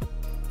country.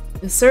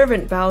 The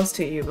servant bows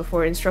to you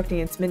before instructing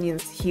its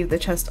minions to heave the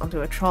chest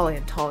onto a trolley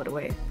and haul it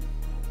away.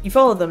 You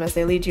follow them as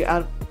they lead you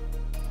out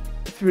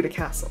through the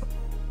castle.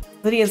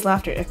 Lydia's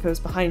laughter echoes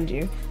behind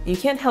you, and you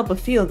can't help but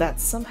feel that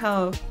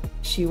somehow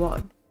she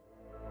won.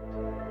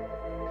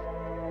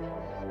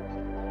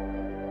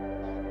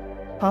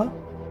 Huh?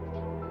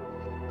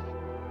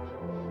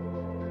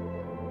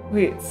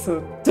 Wait,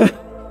 so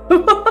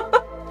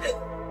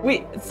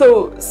wait,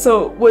 so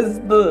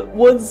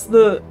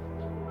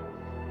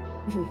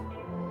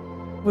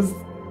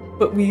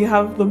but we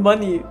have the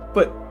money,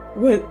 but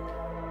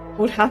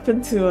what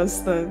happened to us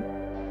then?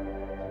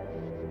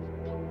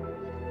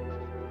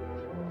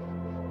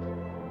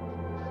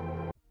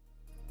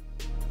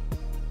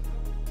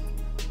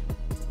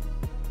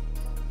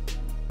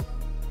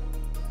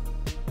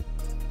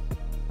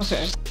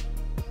 Okay.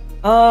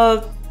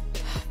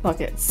 Fuck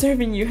it.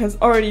 Serving you has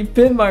already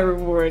been my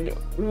reward.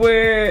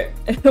 Where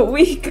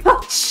we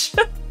got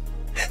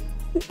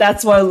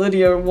That's why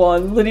Lydia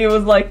won. Lydia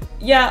was like,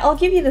 yeah, I'll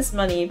give you this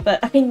money, but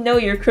I know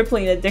your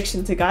crippling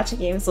addiction to gacha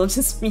games will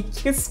just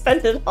make you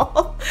spend it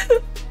all.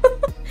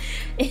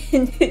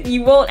 And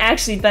you won't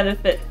actually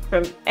benefit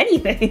from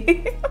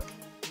anything.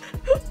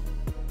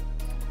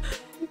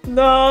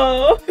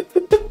 No.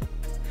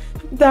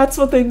 That's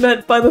what they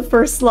meant by the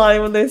first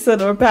line when they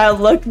said, or bad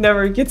luck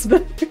never gets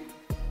better.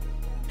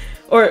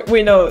 Or,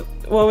 wait, no.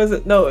 What was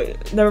it? No,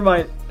 never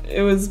mind.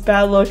 It was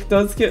bad luck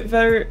does get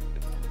better.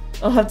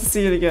 I'll have to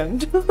see it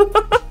again.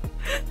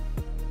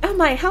 Oh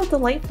my, how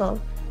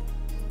delightful.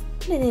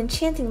 What an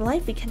enchanting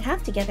life we can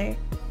have together.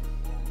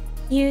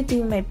 You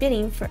do my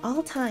bidding for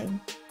all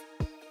time.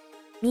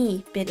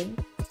 Me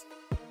bidding.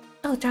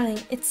 Oh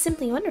darling, it's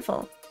simply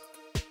wonderful.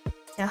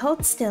 Now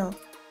hold still.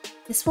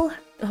 This will...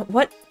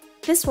 what?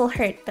 This will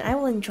hurt, but I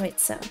will enjoy it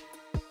so.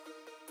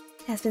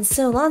 It has been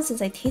so long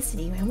since I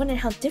tasted you, I wonder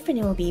how different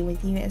it will be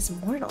with you as a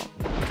mortal.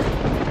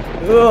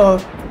 Ugh.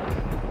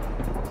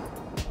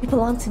 You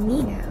belong to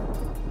me now.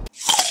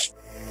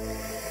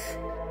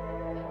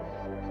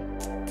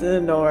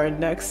 Didn't know our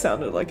neck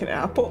sounded like an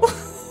apple.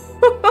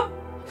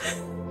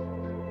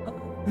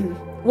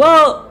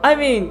 Well, I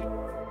mean,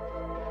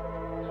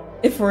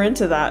 if we're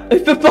into that.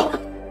 If the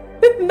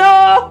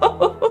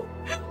no!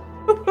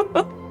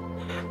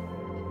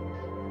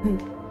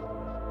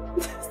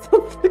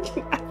 Some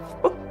freaking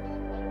apple.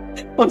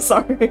 I'm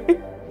sorry.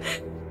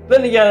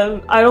 Then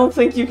again, I don't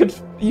think you could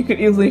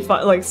easily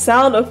find like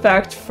sound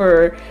effect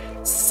for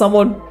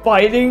someone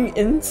biting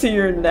into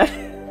your neck.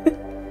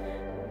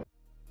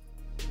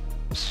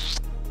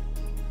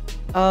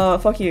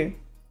 Fuck you.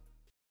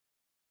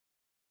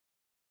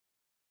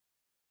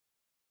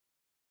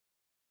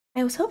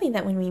 I was hoping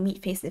that when we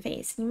meet face to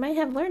face, you might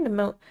have learned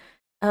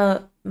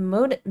a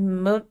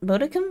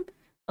modicum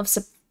of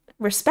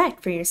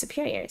respect for your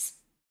superiors.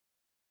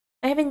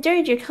 I have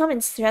endured your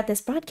comments throughout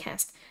this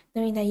broadcast,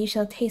 knowing that you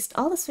shall taste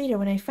all the sweeter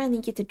when I finally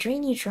get to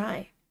drain you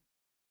dry.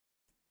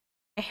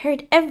 I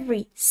heard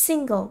every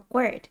single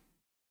word.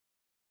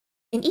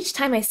 And each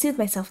time I soothe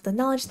myself with the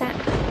knowledge that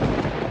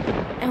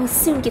I will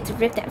soon get to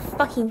rip that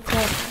fucking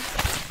thread out.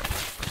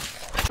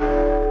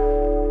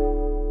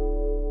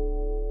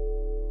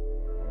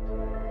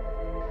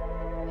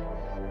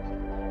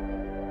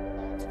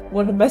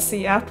 What a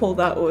messy apple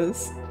that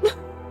was.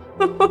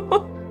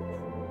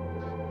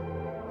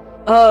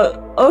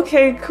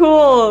 Okay,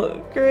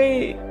 cool.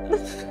 Great.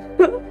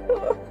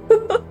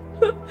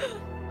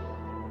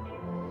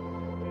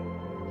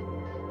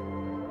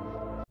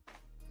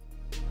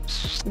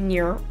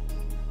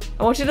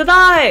 I want you to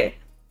die!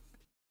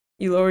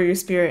 You lower your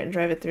spirit and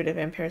drive it through the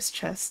vampire's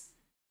chest,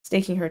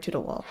 staking her to the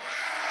wall.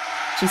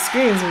 She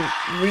screams and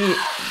writhes,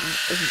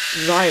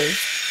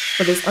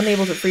 but is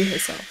unable to free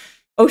herself.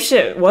 Oh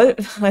shit, what?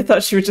 I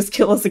thought she would just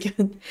kill us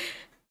again.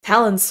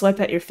 Talons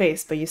swipe at your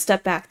face, but you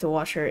step back to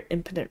watch her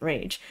impotent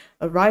rage,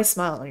 a wry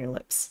smile on your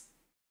lips.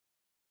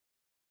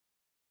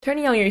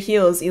 Turning on your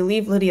heels, you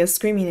leave Lydia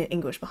screaming in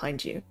English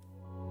behind you.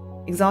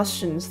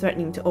 Exhaustion is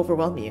threatening to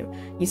overwhelm you.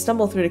 You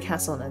stumble through the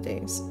castle in a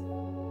daze.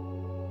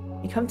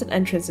 You come to the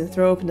entrance and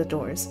throw open the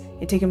doors.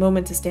 You take a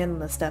moment to stand on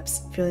the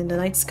steps, feeling the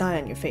night sky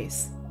on your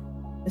face.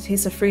 The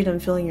taste of freedom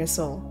filling your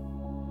soul.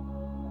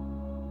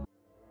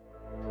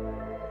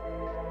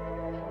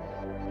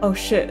 Oh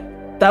shit.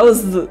 That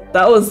was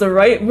the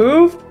right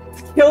move?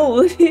 To kill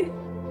Lydia?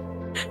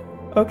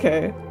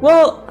 Okay.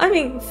 Well, I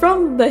mean,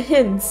 from the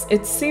hints,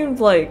 it seemed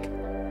like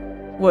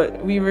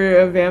what, we were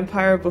a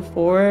vampire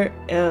before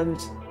and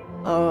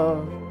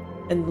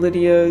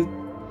Lydia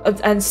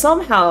and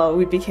somehow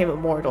we became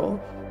immortal.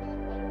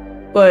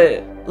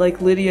 But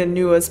like Lydia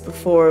knew us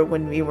before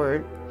when we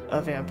were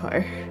a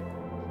vampire.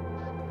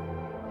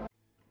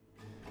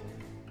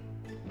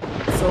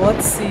 So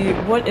let's see,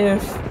 what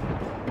if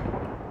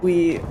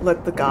we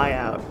let the guy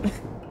out?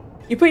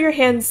 You put your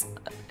hand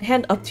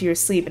up to your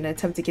sleeve in an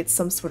attempt to get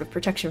some sort of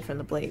protection from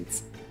the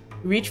blades.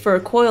 You reach for a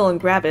coil and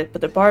grab it,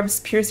 but the barbs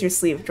pierce your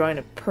sleeve, drawing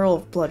a pearl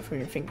of blood from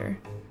your finger.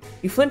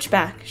 You flinch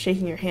back,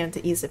 shaking your hand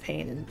to ease the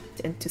pain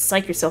and to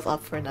psych yourself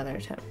up for another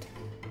attempt.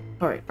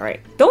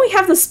 Alright. Don't we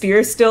have the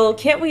spear still?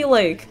 Can't we,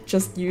 like,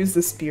 just use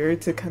the spear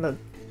to kind of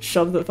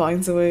shove the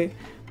vines away?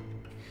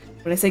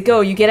 When I say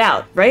go, you get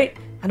out, right?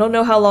 I don't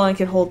know how long I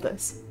can hold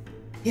this.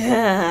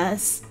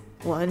 Yes!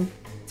 1,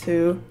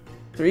 2,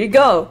 3,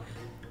 go!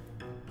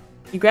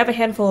 You grab a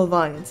handful of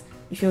vines.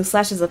 You feel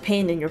slashes of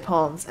pain in your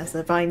palms as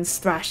the vines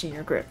thrash in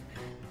your grip.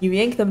 You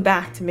yank them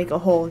back to make a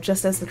hole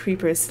just as the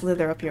creepers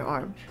slither up your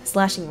arm,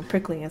 slashing and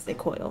prickling as they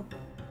coil.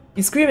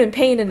 You scream in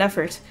pain and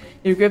effort.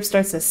 Your grip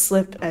starts to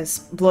slip as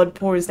blood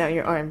pours down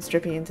your arms,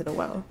 dripping into the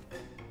well.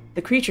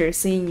 The creature,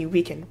 seeing you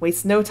weaken,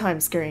 wastes no time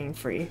scurrying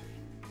free.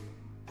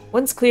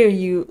 Once clear,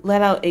 you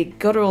let out a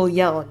guttural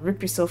yell and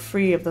rip yourself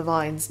free of the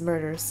vine's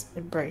murderous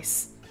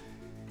embrace.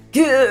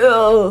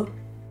 Kill!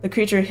 The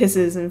creature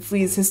hisses and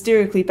flees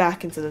hysterically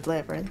back into the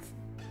labyrinth.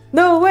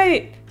 No,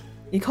 wait!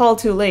 You call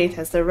too late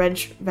as the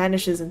wrench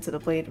vanishes into the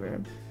blade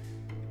room.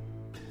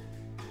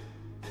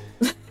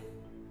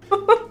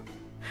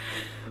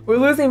 We're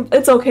losing-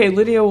 it's okay,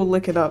 Lydia will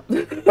lick it up.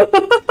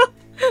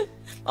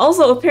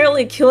 Also,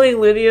 apparently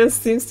killing Lydia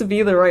seems to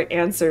be the right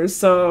answer,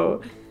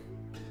 so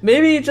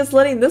maybe just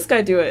letting this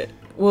guy do it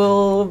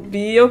will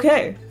be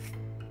okay.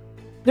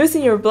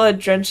 Nursing your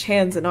blood-drenched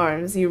hands and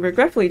arms, you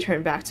regretfully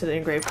turn back to the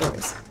engraved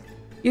doors.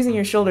 Using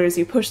your shoulders,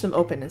 you push them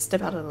open and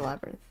step out of the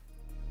labyrinth.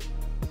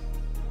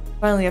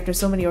 Finally, after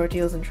so many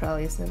ordeals and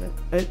trials,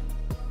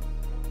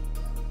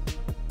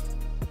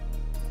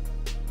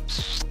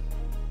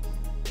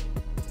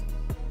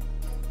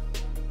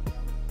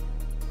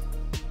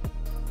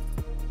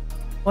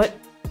 what?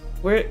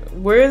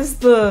 Where's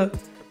the...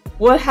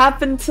 What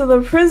happened to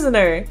the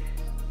prisoner?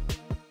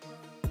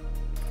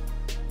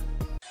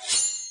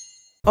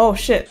 Oh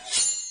shit.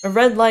 A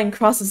red line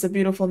crosses the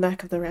beautiful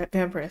neck of the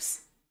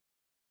vampiress.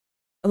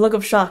 A look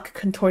of shock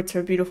contorts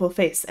her beautiful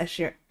face as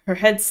her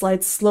head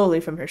slides slowly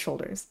from her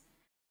shoulders.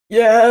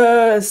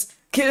 Yes!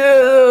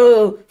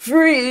 Kill!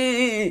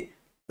 Free!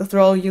 The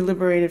thrall you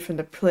liberated from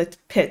the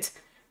pit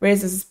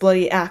raises his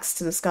bloody axe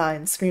to the sky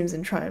and screams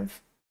in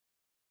triumph.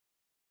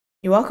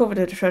 You walk over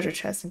to the treasure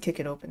chest and kick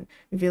it open,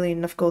 revealing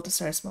enough gold to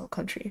start a small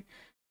country.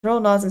 The thrall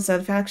nods in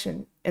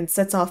satisfaction and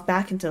sets off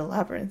back into the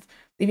labyrinth,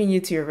 leaving you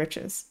to your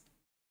riches.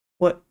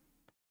 What?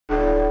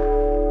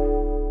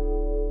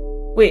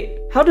 Wait,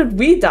 how did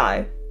we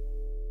die?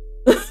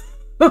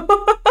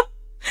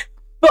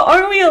 But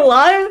aren't we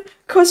alive?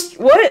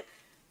 What?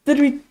 Did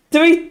we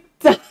die?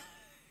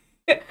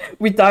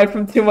 We died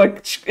from too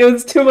much. It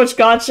was too much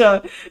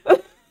gacha.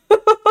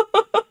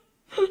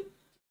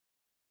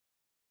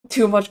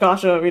 Too much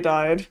gacha, we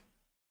died.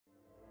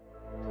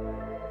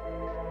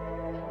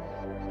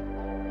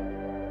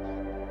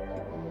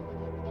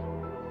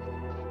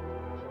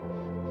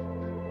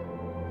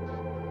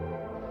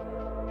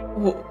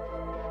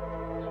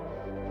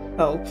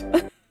 Help.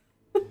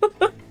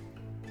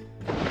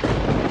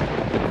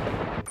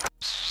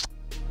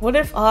 What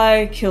if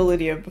I kill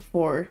Lydia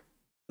before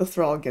the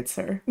thrall gets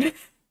her?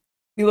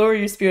 You lower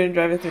your spear and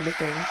drive it through the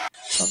thing.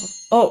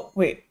 Oh,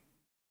 wait.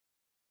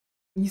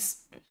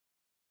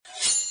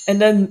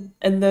 And then...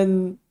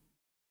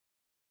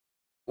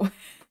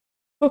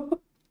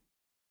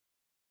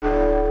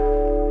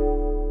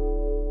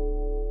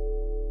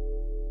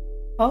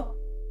 Huh?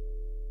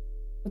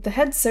 With the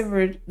head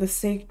severed, the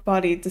staked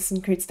body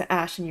disintegrates to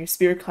ash and your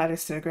spear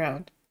clatters to the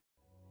ground.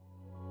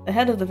 The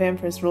head of the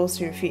vampiress rolls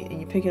to your feet and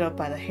you pick it up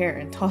by the hair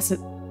and toss it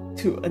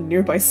to a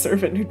nearby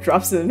servant who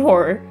drops it in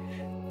horror.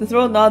 The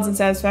thrall nods in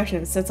satisfaction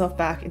and sets off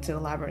back into the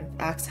labyrinth,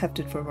 axe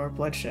hefted for more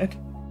bloodshed.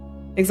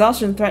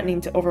 Exhaustion threatening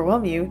to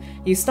overwhelm you,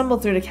 you stumble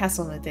through the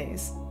castle in a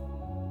daze.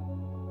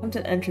 Come to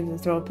the entrance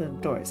and throw open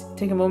the doors.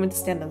 Take a moment to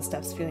stand on the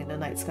steps, feeling the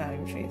night sky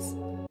on your face.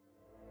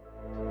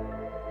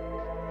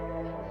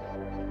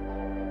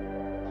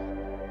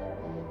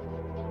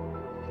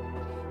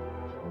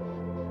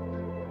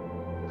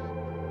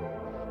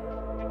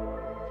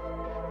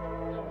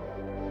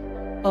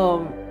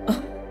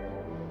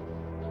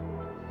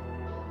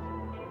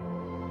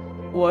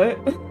 What?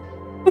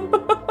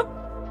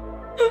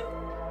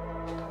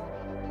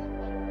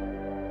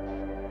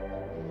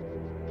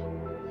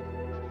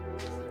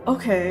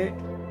 Okay,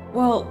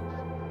 well...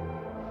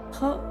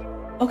 Huh?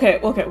 Okay,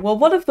 well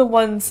one of the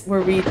ones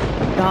where we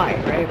die,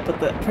 right? But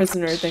the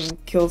prisoner thing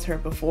kills her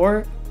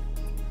before?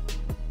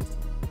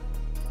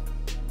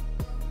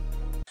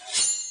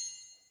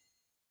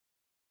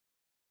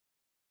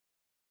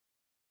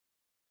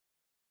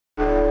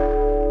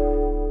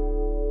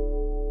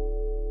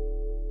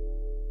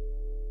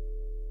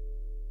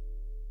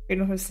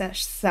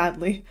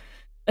 Sadly.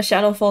 A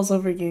shadow falls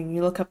over you and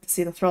you look up to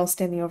see the thrall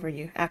standing over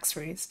you, axe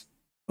raised.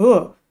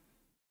 Ugh.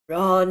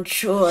 Wrong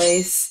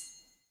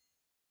choice.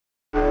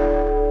 Choose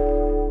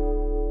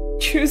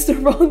the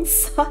wrong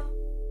side.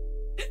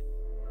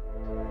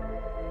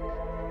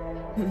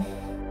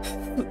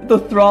 The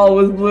thrall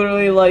was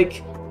literally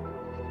like,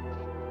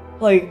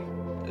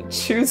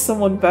 choose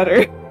someone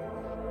better.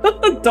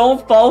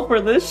 Don't fall for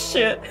this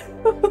shit.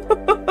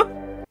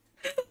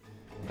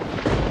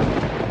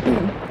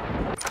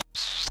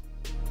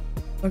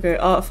 Okay,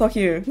 fuck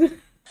you.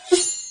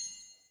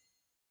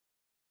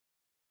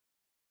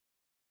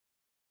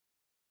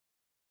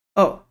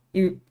 Oh,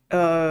 you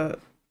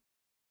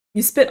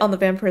spit on the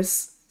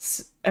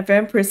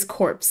vampiress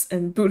corpse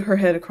and boot her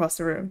head across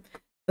the room.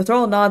 The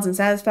thrall nods in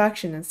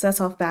satisfaction and sets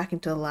off back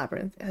into the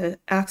labyrinth,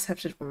 axe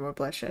hefted for more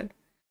bloodshed.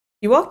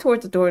 You walk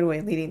toward the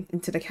doorway leading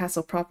into the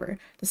castle proper,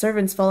 the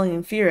servants falling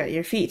in fear at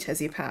your feet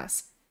as you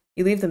pass.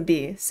 You leave them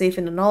be, safe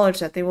in the knowledge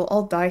that they will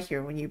all die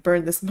here when you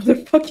burn this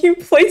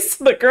motherfucking place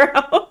to the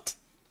ground.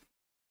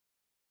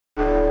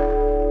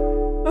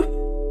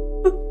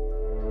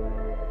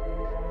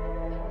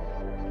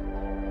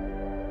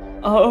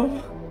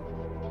 Oh.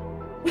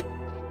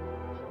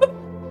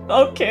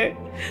 Okay.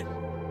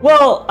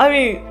 Well, I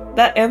mean,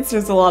 that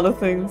answers a lot of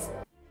things.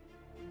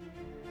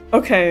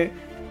 Okay.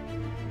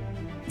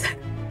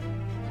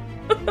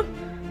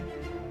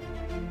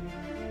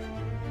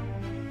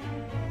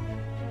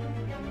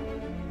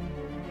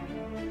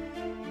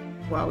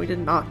 Wow, we did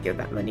not get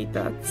that many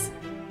deaths.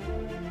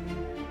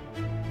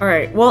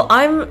 Alright, well,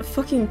 I'm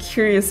fucking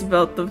curious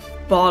about the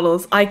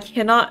bottles.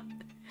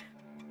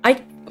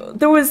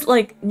 There was,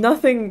 like,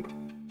 nothing,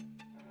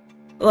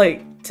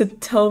 like, to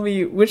tell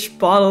me which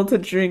bottle to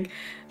drink.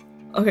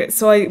 Okay,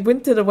 so I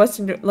went to the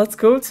western... Let's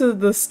go to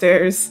the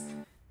stairs.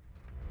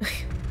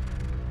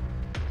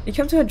 You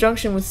come to a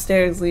junction with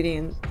stairs leading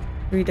in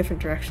 3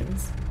 different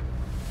directions.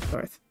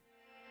 North.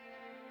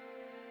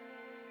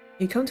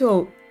 You come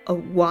to a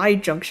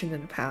wide junction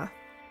in the path.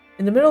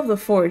 In the middle of the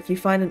forge, you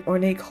find an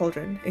ornate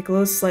cauldron. It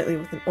glows slightly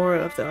with an aura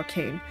of the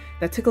arcane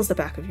that tickles the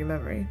back of your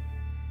memory.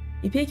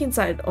 You peek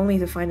inside only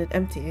to find it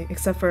empty,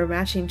 except for a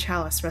matching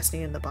chalice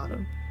resting in the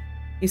bottom.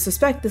 You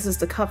suspect this is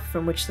the cup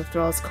from which the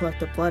thralls collect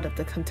the blood of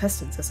the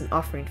contestants as an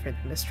offering for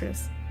their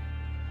mistress.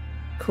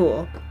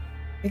 Cool.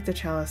 Take the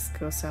chalice,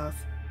 go south.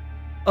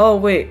 Oh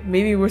wait,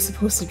 maybe we're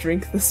supposed to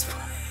drink this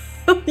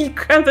one. You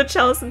grab the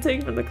chalice and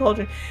take it from the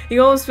cauldron.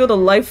 You almost feel the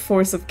life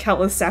force of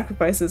countless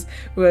sacrifices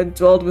who had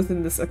dwelled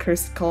within this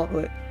accursed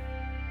gauntlet.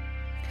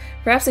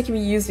 Perhaps it can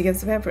be used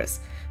against the vampiress.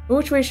 But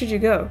which way should you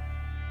go?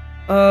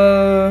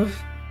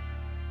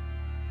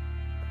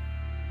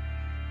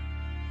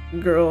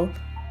 Girl.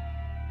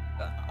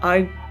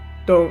 I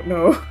don't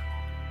know.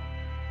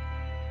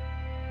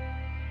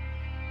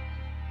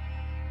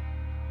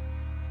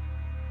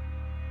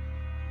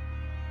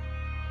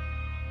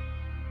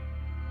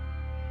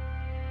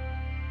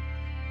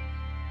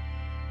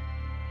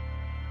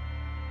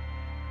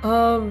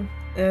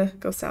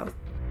 Go south.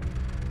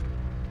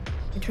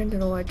 Return to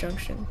the wide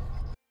junction.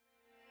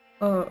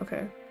 Oh,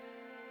 okay.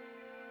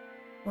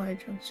 Wide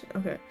junction,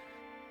 okay.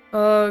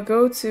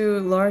 Go to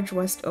large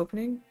west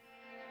opening.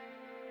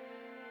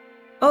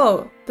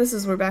 Oh,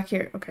 we're back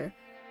here, okay.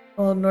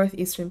 Well,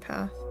 northeastern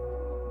path.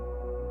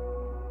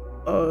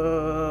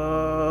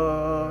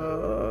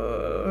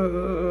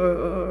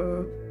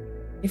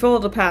 You follow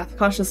the path,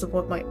 cautious of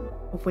what might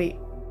await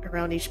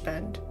around each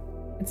bend.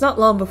 It's not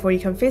long before you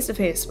come face to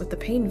face with the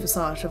painted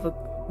visage of a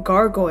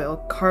gargoyle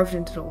carved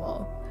into the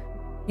wall.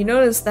 You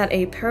notice that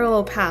a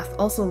parallel path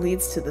also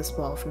leads to this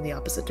wall from the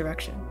opposite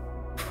direction.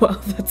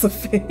 Wow, that's a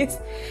face.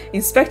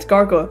 Inspect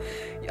gargoyle.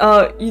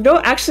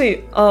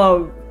 Actually,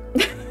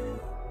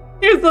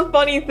 here's the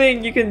funny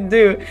thing you can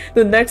do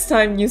the next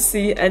time you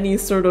see any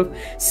sort of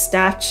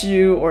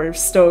statue or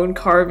stone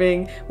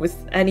carving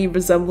with any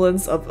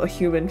resemblance of a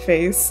human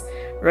face,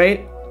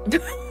 right?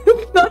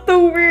 Not the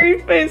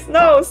weird face,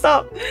 no,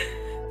 stop!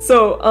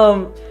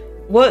 So,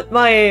 one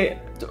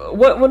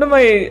of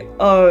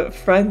my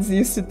friends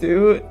used to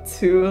do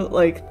to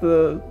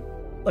the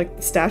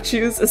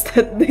statues is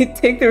that they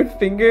take their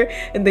finger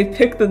and they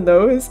pick the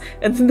nose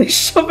and then they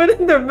shove it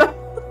in their mouth.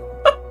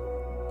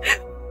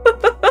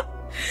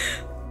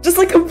 Just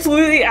like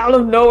completely out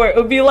of nowhere. It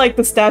would be like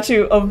the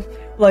statue of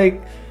like,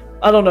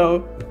 I don't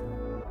know,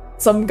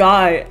 some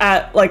guy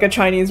at like a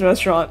Chinese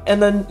restaurant,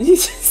 and then you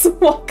just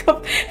walk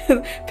up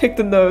and pick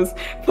the nose,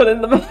 put it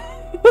in the mouth.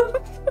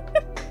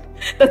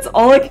 That's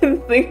all I can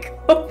think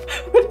of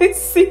when I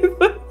see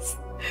this.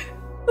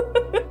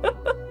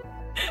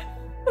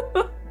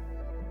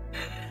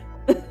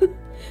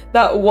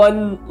 That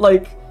one,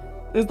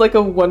 there's like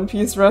a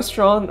one-piece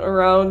restaurant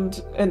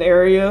around an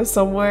area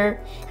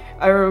somewhere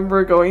I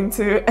remember going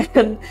to,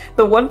 and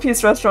the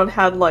one-piece restaurant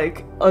had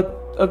like a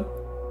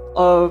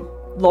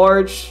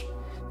large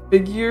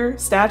figure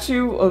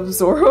statue of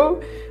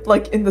Zorro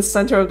like in the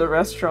center of the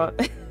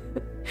restaurant.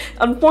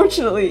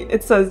 Unfortunately,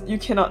 it says you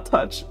cannot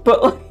touch,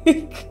 but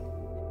like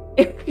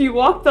if you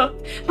walked up,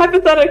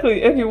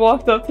 hypothetically, if you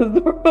walked up to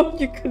Zorro,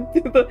 you could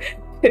do the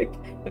pick,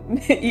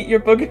 eat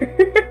your booger.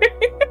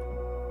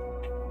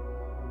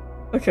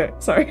 Okay,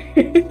 sorry.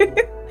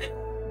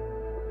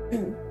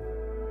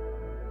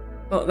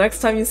 Well,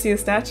 next time you see a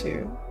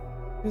statue,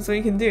 here's what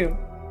you can do.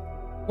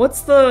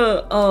 What's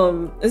the,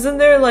 isn't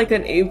there like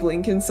an Abe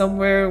Lincoln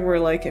somewhere where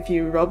like if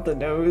you rub the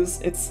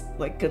nose, it's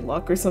like good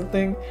luck or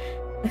something?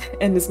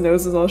 And his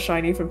nose is all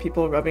shiny from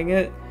people rubbing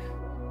it?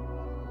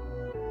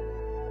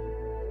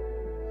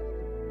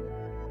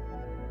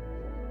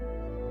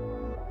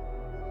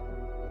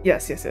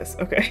 Yes,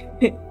 okay.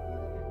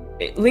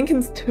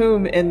 Lincoln's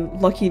tomb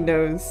and lucky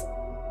nose.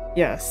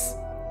 Yes.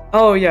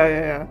 Oh,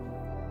 yeah.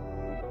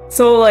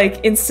 So,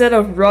 like, instead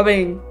of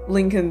rubbing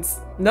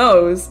Lincoln's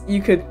nose,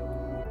 you could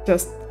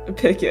just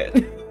pick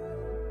it.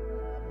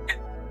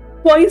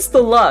 Twice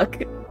the luck!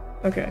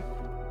 Okay.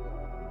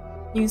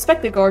 You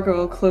inspect the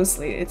gargoyle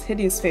closely, its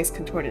hideous face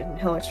contorted in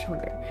hellish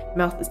hunger,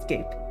 mouth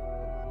agape.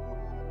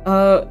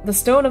 The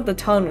stone of the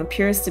tongue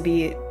appears to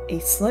be a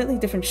slightly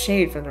different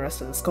shade from the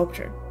rest of the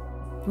sculpture.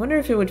 I wonder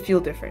if it would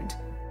feel different.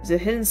 Is it a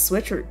hidden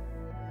switch, or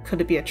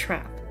could it be a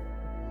trap?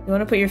 You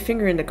want to put your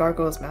finger in the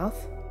gargoyle's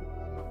mouth?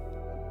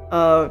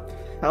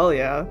 Hell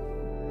yeah.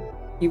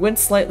 You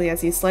wince slightly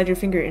as you slide your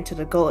finger into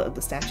the gullet of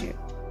the statue.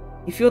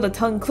 You feel the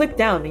tongue click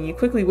down and you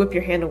quickly whip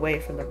your hand away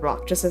from the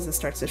rock just as it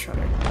starts to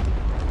shudder.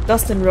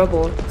 Dust and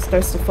rubble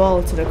starts to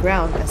fall to the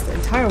ground as the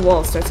entire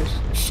wall starts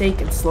to shake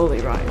and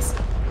slowly rise.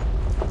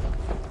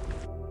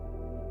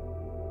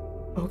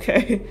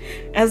 Okay.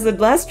 As the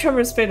last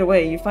tremors fade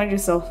away, you find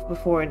yourself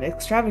before an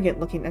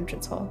extravagant-looking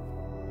entrance hall.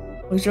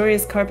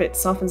 Luxurious carpet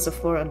softens the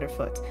floor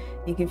underfoot,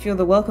 and you can feel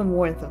the welcome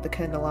warmth of the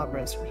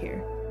candelabras from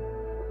here.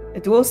 A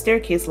dual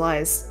staircase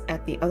lies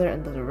at the other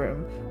end of the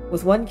room,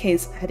 with one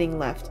case heading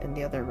left and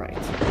the other right.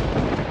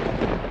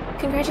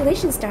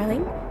 Congratulations,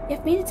 darling! You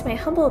have made it to my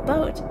humble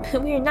abode,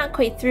 but we are not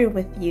quite through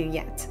with you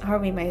yet, are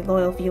we, my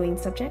loyal viewing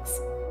subjects?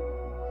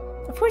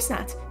 Of course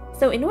not.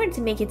 So in order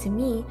to make it to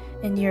me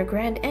and your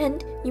grand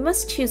end, you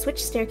must choose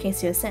which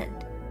staircase to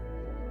ascend.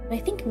 And I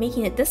think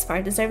making it this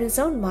far deserves its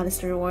own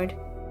modest reward.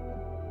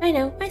 I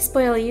know, I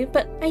spoil you,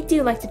 but I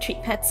do like to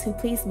treat pets who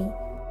please me.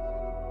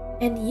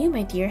 And you,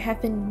 my dear,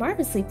 have been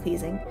marvelously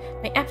pleasing.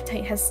 My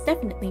appetite has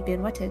definitely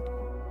been whetted.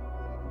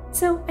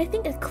 So I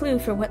think a clue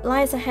for what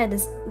lies ahead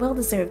is well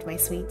deserved, my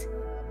sweet.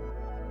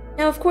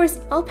 Now, of course,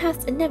 all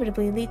paths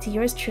inevitably lead to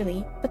yours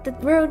truly, but the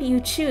road you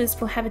choose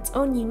will have its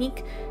own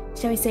unique,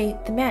 shall we say,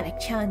 thematic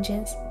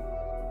challenges.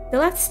 The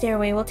left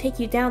stairway will take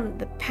you down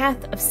the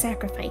path of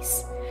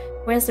sacrifice,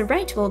 whereas the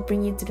right will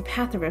bring you to the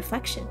path of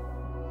reflection.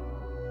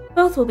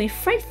 Both will be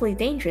frightfully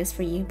dangerous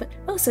for you, but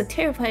also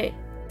terribly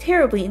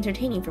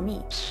entertaining for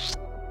me.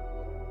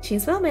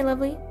 Choose well, my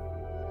lovely.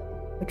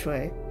 Which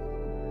way?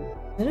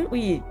 Didn't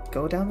we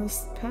go down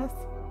this path?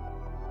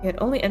 You had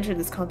only entered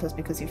this contest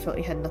because you felt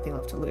you had nothing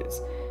left to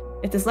lose.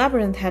 If this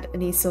labyrinth had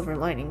any silver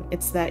lining,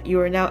 it's that you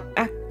are now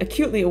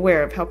acutely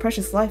aware of how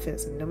precious life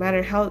is, and no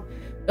matter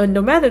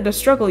the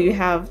struggle you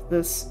have,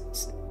 the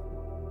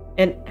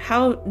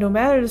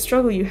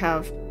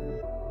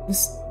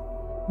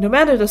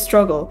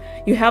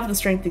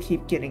strength to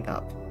keep getting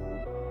up.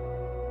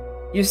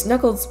 Your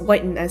knuckles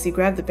whiten as you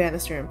grab the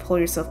banister and pull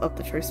yourself up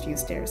the first few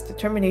stairs,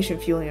 determination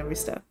fueling every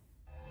step.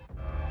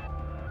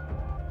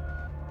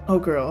 Oh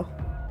girl.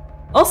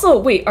 Also,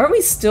 wait, aren't we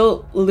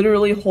still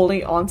literally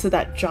holding on to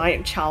that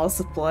giant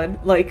chalice of blood?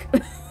 Like...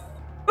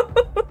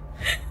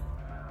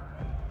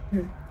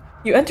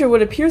 You enter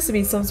what appears to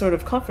be some sort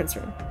of conference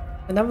room.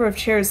 A number of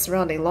chairs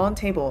surround a long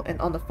table,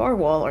 and on the far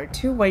wall are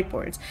 2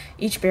 whiteboards,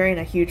 each bearing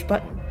a huge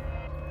button.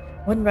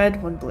 One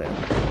red, one blue.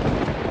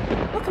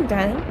 Welcome,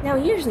 darling. Now,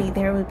 usually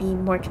there would be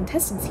more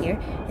contestants here,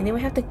 and they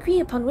would have to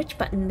agree upon which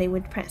button they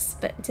would press,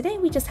 but today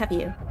we just have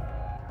you.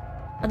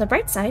 On the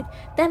bright side,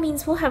 that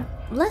means we'll have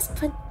less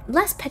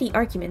petty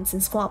arguments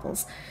and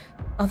squabbles,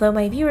 although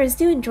my viewers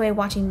do enjoy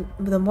watching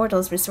the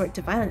mortals resort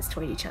to violence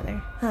toward each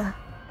other.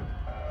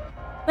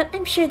 But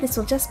I'm sure this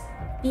will just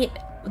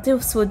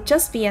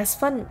be as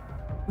fun.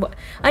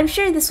 I'm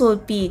sure this will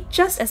be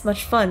just as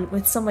much fun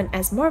with someone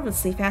as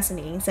marvelously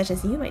fascinating such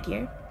as you, my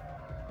dear.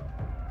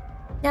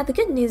 Now the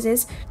good news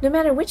is, no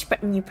matter which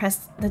button you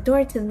press, the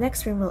door to the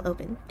next room will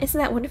open. Isn't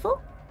that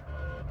wonderful?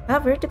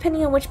 However,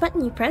 depending on which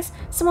button you press,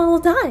 someone will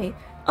die.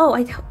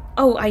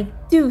 I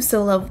do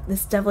so love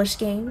this devilish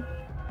game.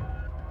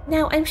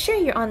 Now, I'm sure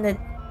you're on the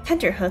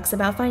tenterhooks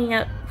about finding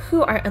out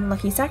who our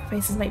unlucky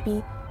sacrifices might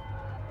be.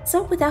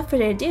 So, without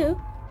further ado,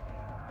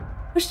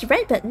 push the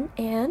red button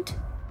and...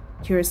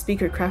 Hear a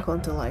speaker crackle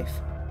into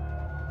life.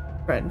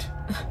 Friend.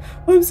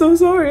 I'm so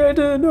sorry, I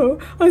didn't know.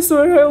 I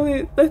swear I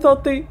only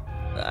thought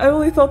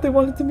they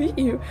wanted to meet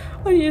you.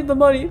 I needed the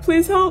money.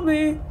 Please help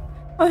me.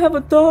 I have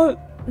a thought.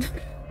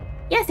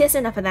 Yes,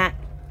 enough of that.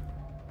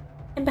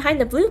 And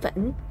behind the blue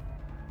button...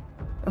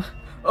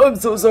 I'm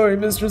so sorry,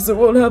 mistress. It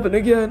won't happen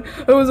again.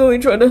 I was only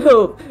trying to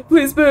help.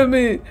 Please spare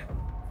me.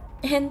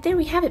 And there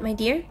we have it, my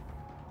dear.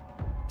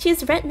 Choose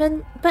the red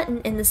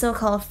button and the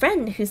so-called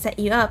friend who set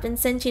you up and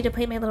sent you to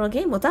play my little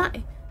game will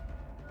die.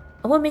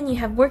 A woman you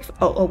have worked for—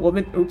 Oh, a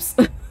woman? Oops.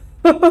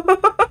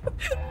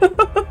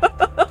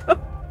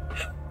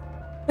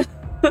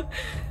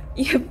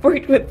 You have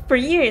worked with for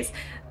years.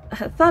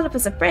 Thought of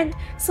as a friend,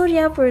 sold you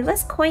out for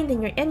less coin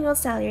than your annual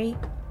salary.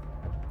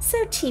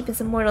 So cheap is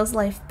a mortal's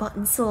life bought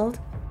and sold.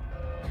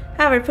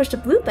 However, push the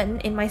blue button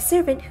and my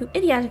servant who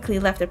idiotically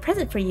left a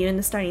present for you in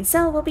the starting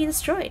cell will be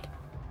destroyed.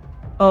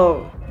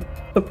 Oh,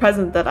 the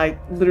present that I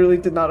literally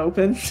did not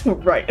open?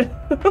 Right.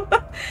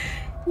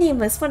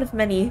 Nameless, one of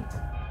many.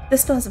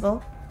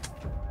 Disposable.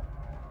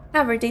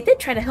 However, they did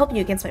try to help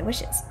you against my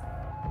wishes.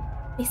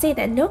 They say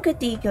that no good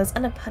deed goes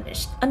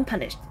unpunished.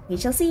 We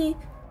shall see.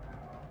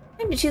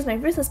 Time to choose my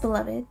ruthless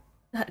beloved.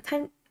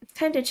 Time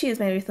to choose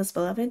my ruthless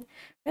beloved.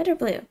 Red or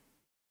blue?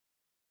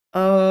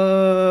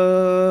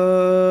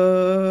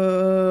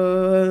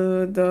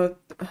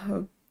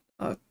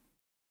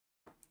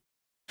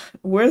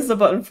 Where's the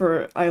button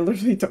for I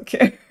literally don't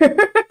care?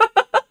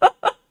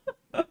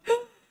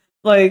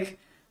 Like,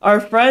 our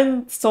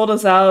friend sold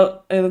us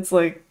out, and it's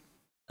like,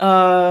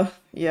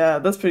 yeah,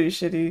 that's pretty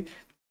shitty.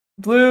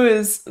 Blue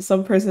is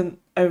some person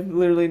I've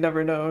literally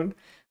never known,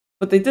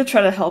 but they did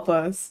try to help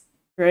us,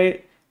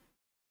 right?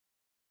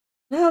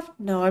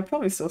 No, I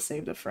probably still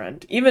saved a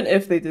friend. Even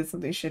if they did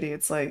something shitty,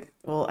 it's like,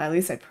 well, at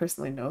least I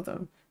personally know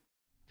them.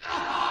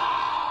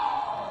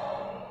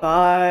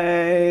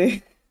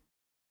 Bye.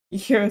 You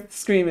hear a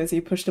scream as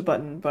you push the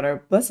button, but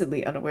are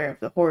blessedly unaware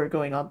of the horror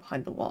going on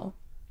behind the wall.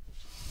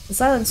 The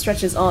silence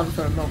stretches on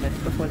for a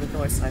moment before the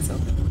door slides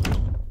open.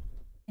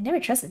 I never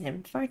trusted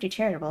him. Far too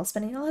charitable,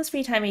 spending all his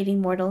free time aiding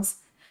mortals.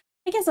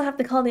 I guess I'll have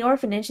to call the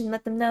orphanage and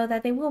let them know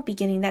that they won't be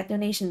getting that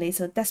donation they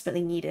so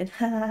desperately needed.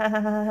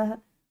 Huh?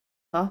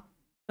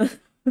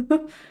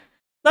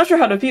 Not sure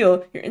how to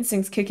feel. Your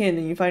instincts kick in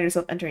and you find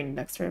yourself entering the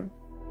next room.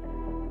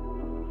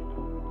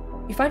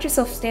 You find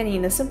yourself standing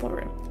in a simple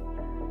room.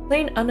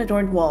 Plain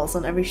unadorned walls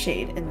on every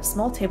shade and a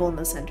small table in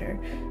the center,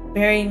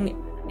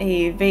 bearing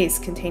a vase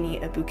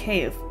containing a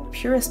bouquet of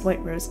purest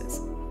white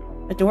roses.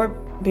 A door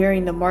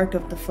bearing the mark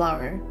of the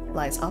flower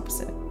lies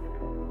opposite.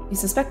 You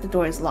suspect the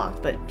door is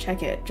locked, but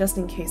check it just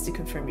in case to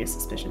confirm your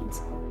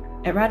suspicions.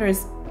 It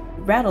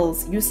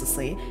rattles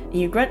uselessly, and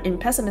you grunt in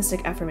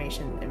pessimistic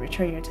affirmation and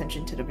return your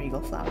attention to the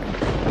regal flower.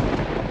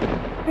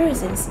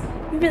 Roses.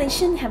 You really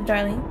shouldn't have,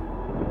 darling.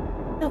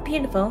 How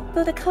beautiful,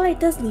 though the color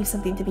does leave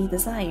something to be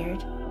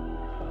desired.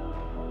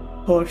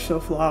 Hush the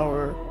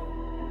flower.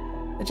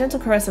 The gentle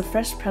caress of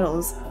fresh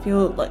petals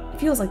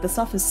feels like the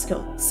softest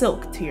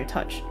silk to your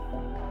touch.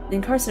 The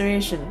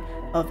incarceration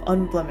of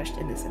unblemished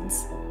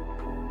innocence.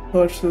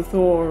 Hush the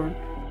thorn.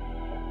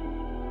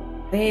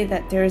 They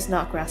that dares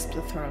not grasp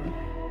the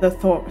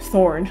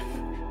thorn,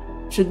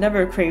 should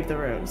never crave the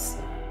rose.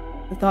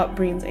 The thought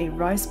brings a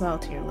wry smile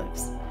to your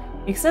lips.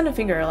 You extend a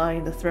finger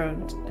allowing the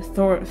thorn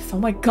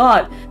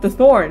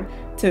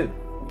to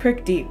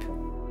prick deep.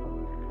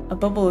 A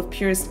bubble of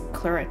purest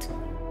claret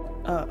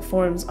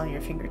forms on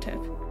your fingertip.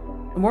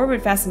 A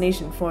morbid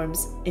fascination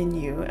forms in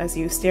you as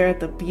you stare at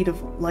the bead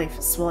of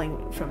life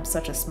swelling from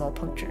such a small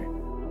puncture.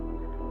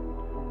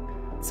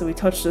 So we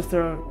touch the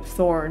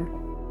thorn,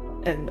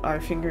 and our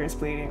finger is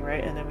bleeding,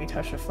 right? And then we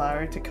touch the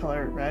flower to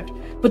color it red.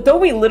 But don't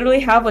we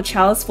literally have a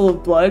chalice full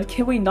of blood?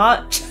 Can we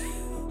not?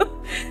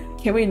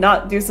 Can we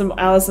not do some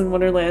Alice in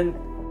Wonderland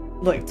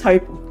like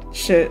type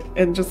shit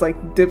and just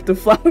like dip the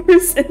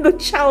flowers in the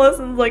chalice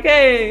and like,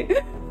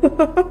 hey!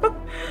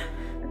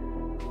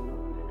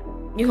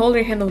 You hold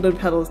your hand over the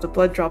petals, the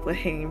blood droplet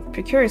hanging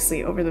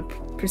precariously over the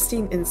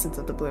pristine innocence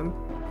of the bloom.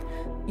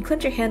 You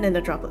clench your hand and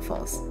the droplet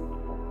falls.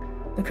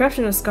 The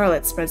corruption of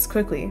scarlet spreads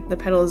quickly, the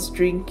petals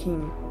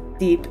drinking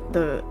deep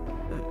the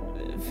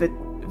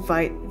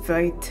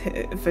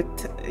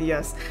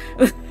yes.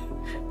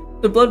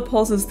 The blood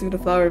pulses through the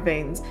flower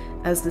veins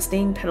as the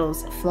stained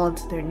petals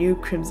flaunt their new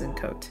crimson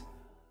coat.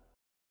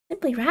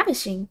 Simply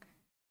ravishing.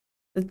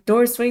 The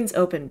door swings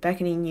open,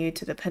 beckoning you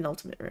to the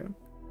penultimate room.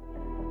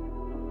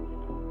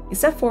 You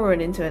step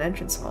forward into an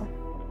entrance hall.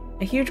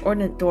 A huge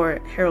ornate door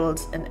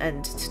heralds an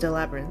end to the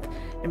labyrinth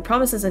and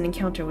promises an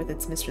encounter with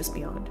its mistress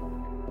beyond.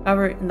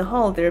 However, in the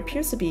hall there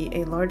appears to be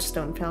a large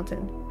stone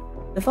fountain.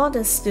 The font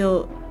is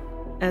still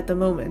at the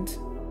moment,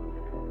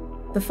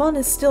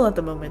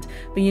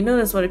 but you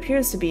notice what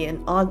appears to be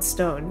an odd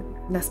stone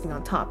nesting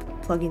on top,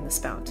 plugging the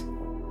spout.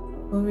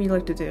 What would you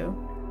like to do?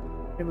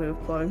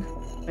 Remove plug,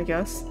 I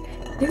guess.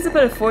 It takes a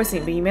bit of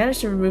forcing, but you manage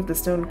to remove the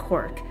stone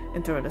cork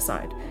and throw it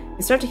aside.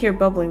 You start to hear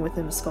bubbling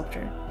within the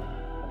sculpture.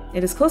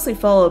 It is closely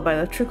followed by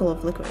the trickle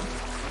of liquid.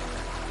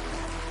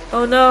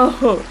 Oh no!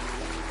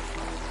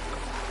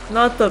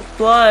 Not the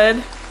blood!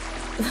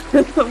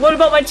 What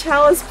about my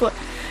chalice blood?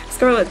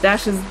 Scarlet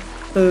dashes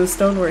the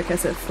stonework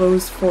as it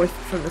flows forth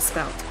from the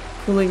spout,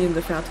 cooling in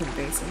the fountain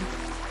basin.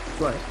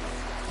 Blood.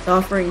 The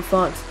offering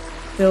font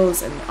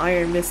fills and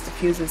iron mist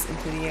diffuses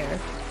into the air,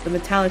 the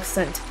metallic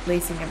scent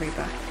lacing every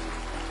breath.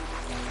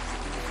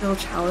 Fill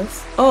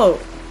chalice? Oh!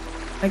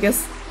 I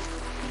guess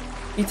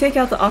you take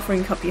out the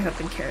offering cup you have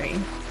been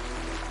carrying.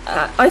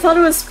 I thought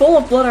it was full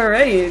of blood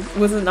already,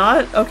 was it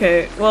not?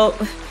 Okay, well,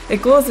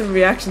 it glows in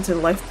reaction to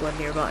the lifeblood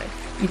nearby.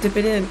 You dip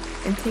it in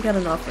and take out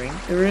an offering.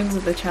 The runes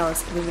of the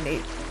chalice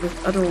illuminate with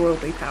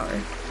otherworldly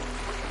power.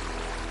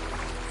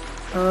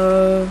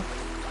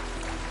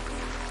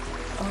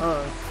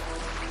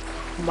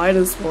 Might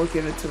as well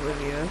give it to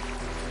Lydia.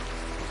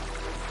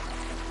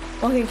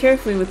 Walking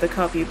carefully with the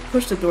cup, you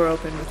push the door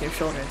open with your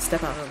shoulder and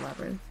step out of the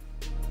labyrinth.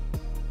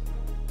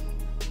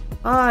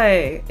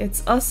 Hi,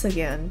 it's us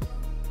again.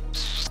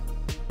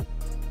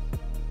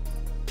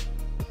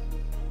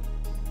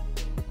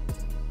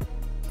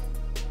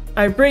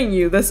 I bring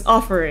you this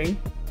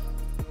offering.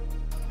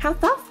 How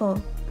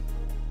thoughtful.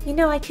 You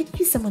know, I could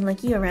use someone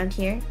like you around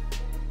here.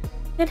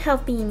 Could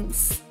help being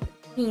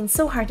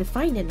so hard to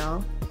find and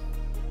all.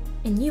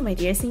 And you, my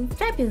dear, seem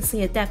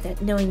fabulously adept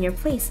at knowing your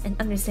place and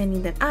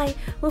understanding that I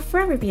will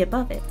forever be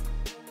above it.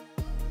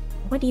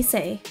 What do you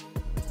say?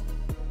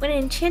 What an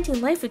enchanting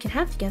life we could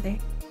have together.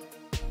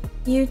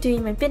 You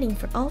doing my bidding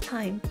for all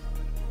time.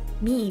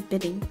 Me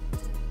bidding.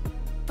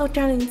 Oh,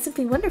 darling,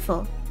 simply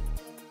wonderful.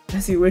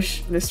 As you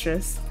wish,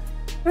 mistress.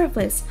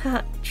 Marvelous,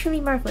 ha, truly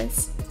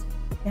marvelous.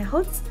 Now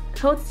hold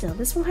still,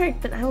 this will hurt,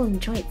 but I will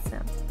enjoy it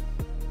now.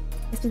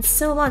 It's been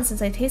so long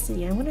since I tasted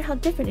you, I wonder how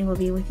different it will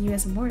be with you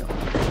as a mortal.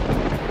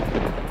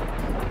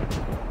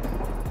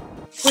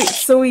 Wait,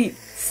 so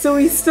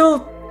we still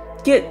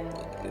get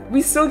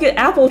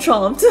apple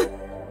chomped.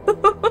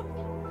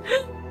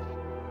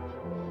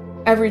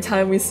 Every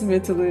time we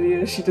submit to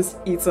Lydia, she just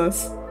eats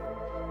us.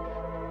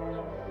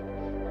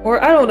 Or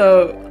I don't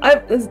know.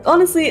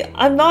 Honestly,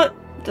 I'm not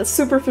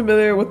super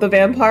familiar with the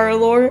vampire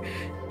lore.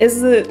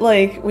 Isn't it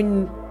like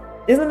when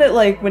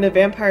a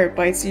vampire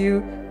bites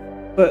you,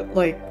 but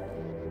like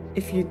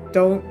if you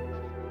don't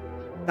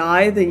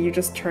die, then you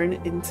just turn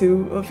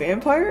into a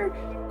vampire?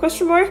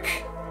 Question mark.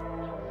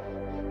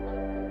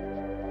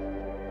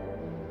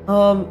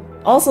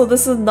 Also,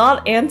 this does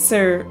not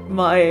answer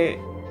my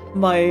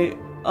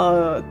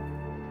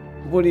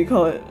what do you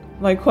call it?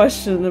 My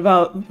question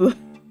about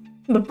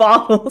the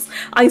bottles.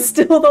 I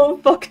still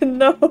don't fucking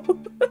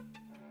know.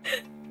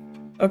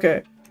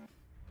 Okay.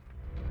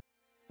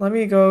 Let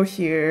me go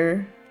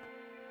here.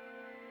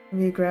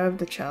 Let me grab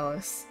the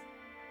chalice.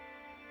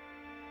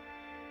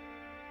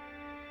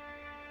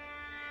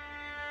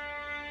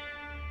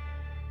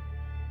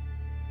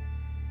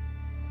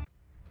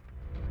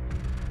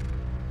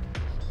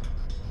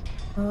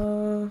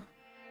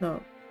 No.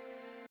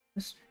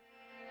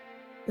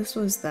 This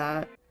was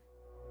that.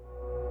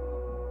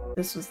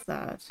 This was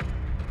that.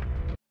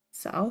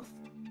 South?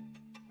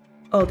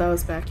 Oh, that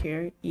was back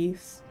here.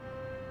 East.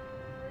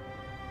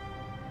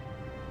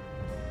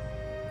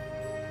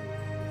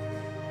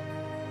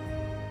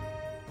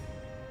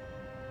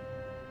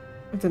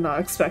 I did not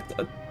expect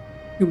a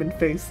human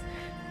face.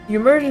 You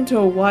emerge into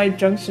a wide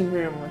junction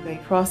room with a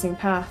crossing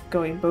path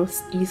going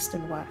both east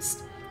and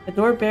west. A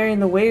door bearing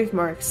the wave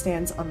mark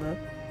stands on the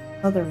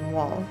southern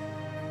wall.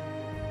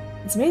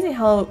 It's amazing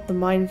how the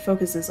mind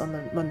focuses on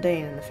the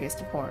mundane in the face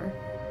of horror.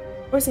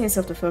 Forcing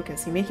yourself to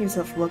focus, you make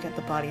yourself look at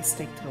the body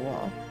staked to the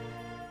wall.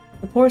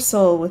 The poor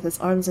soul, with its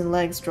arms and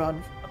legs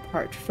drawn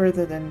apart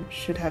further than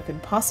should have been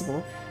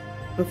possible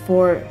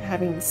before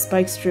having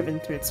spikes driven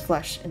through its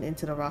flesh and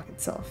into the rock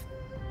itself.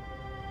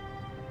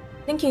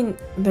 Thinking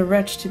the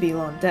wretch to be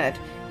long dead,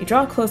 you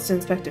draw close to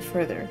inspect it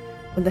further,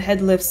 when the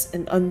head lifts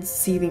and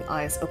unseeing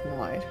eyes open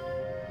wide.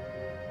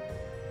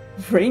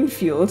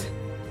 Rainfield?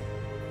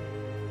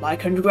 My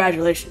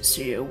congratulations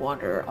to you,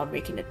 Wanderer, on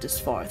making it this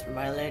far through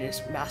my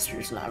latest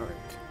Master's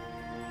Labyrinth.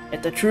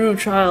 Yet the true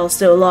trial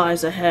still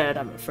lies ahead,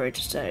 I'm afraid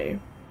to say.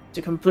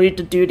 To complete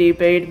the duty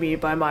bade me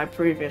by my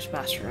previous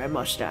master, I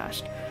must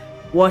ask,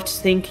 what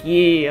think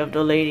ye of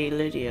the Lady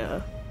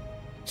Lydia?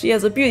 She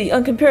has a beauty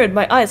uncompared.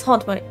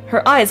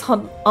 Her eyes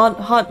haunt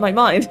my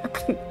mind.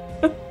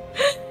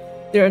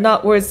 There are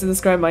not words to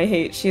describe my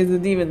hate. She is a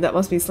demon that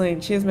must be slain.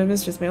 She is my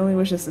mistress. My only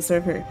wish is to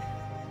serve her.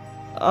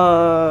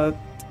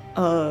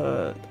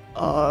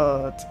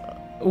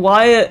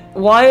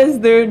 Why is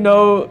there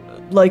no,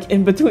 like,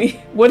 in between?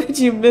 What did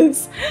you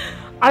miss?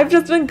 I've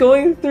just been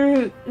going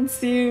through and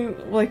seeing,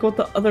 like, what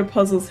the other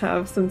puzzles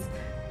have, since,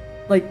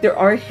 like, there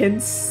are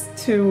hints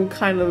to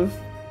kind of,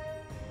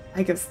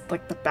 I guess,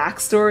 like, the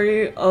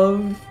backstory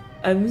of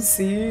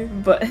MC,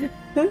 but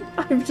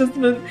I've just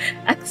been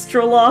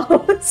extra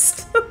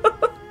lost.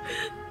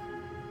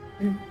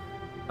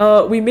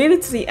 We made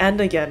it to the end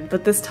again,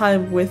 but this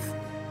time with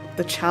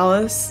the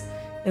chalice,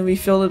 and we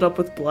filled it up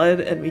with blood,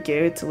 and we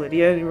gave it to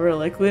Lydia, and we were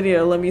like,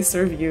 Lydia, let me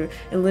serve you.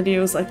 And Lydia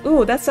was like,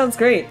 ooh, that sounds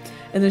great.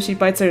 And then she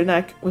bites her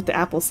neck with the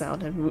apple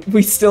sound, and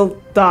we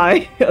still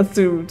die,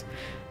 assumed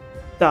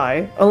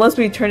die. Unless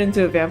we turn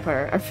into a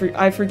vampire.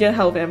 I forget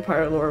how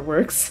vampire lore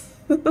works.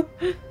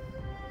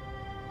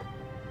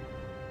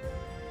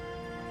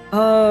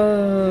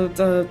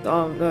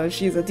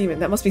 She's a demon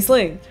that must be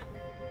slain.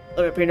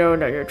 Let it be known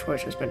that your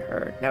choice has been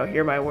heard. Now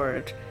hear my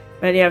words.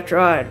 Many have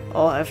tried,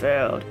 all have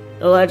failed.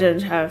 The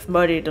legends have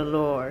muddied the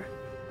lore.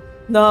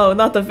 No,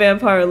 not the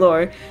vampire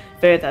lore.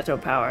 Faith has no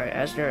power,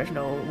 as there is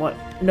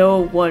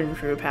no one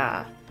true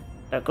path.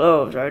 The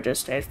globes are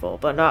distasteful,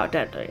 but not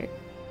deadly.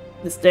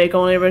 Mistake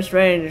only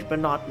restrains, but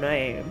not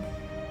named.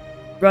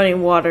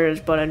 Running water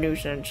is but a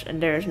nuisance,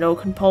 and there is no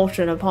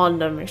compulsion upon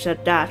them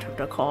except that of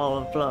the call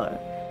of blood.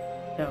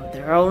 No,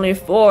 there are only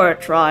 4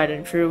 tried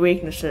and true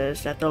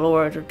weaknesses that the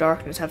lords of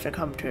darkness have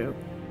succumbed to.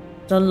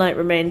 Sunlight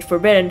remains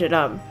forbidden to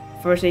them,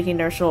 forsaking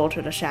their soul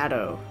to the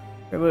shadow.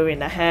 Removing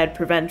the head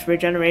prevents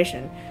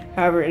regeneration,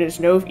 however it is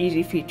no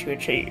easy feat to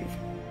achieve.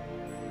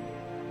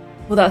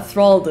 Well, that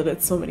thrall did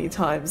it so many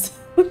times.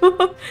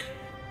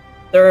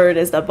 Third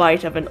is the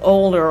bite of an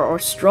older or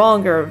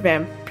stronger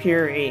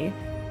vampire.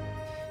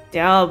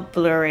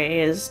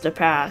 Diablerie is the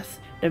path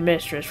the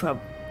mistress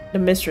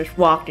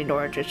walked in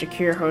order to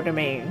secure her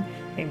domain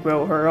and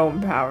grow her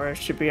own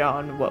powers to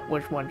beyond what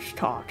was once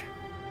taught.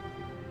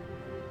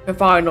 The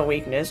final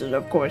weakness is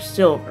of course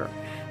silver,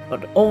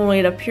 but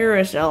only the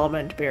purest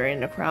element bearing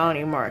the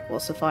crowning mark will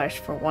suffice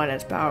for one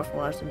as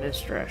powerful as the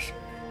mistress.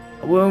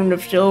 A wound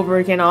of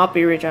silver cannot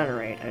be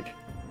regenerated.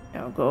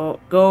 Now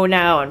go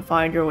now and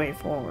find your way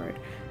forward.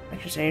 I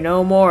can say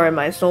no more, and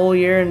my soul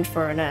yearns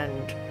for an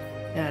end.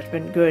 It has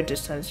been good to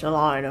sense the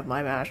line of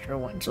my master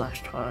once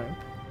last time.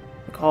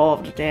 The call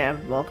of the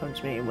damned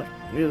welcomes me with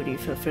duty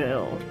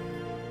fulfilled.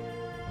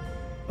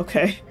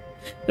 Okay.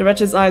 The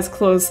wretch's eyes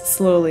close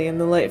slowly and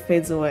the light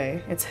fades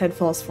away. Its head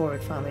falls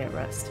forward, finally at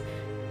rest.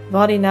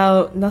 Body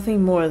now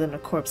nothing more than a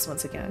corpse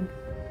once again.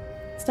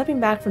 Stepping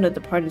back from the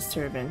departed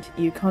servant,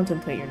 you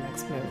contemplate your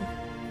next move.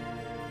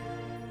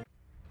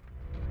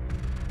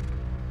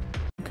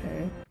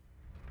 Okay.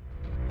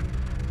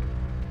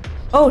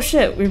 Oh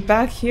shit, we're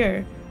back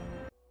here.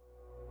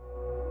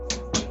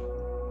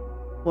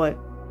 What?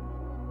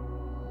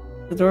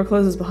 The door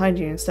closes behind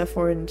you and step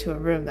forward into a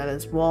room that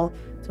is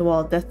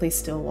wall-to-wall deathly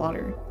still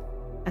water.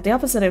 At the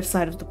opposite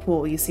side of the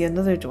pool, you see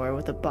another door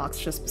with a box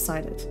just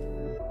beside it.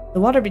 The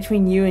water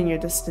between you and your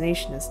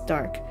destination is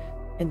dark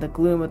in the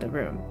gloom of the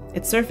room.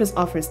 Its surface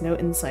offers no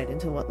insight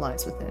into what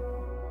lies within.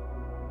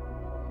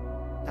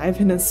 Dive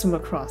in and swim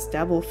across,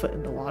 dabble a foot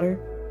in the water.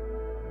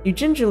 You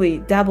gingerly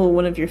dabble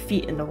one of your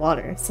feet in the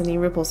water, sending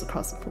ripples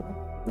across the pool.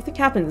 Nothing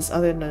happens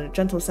other than a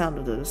gentle sound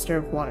of the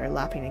disturbed water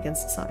lapping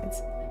against the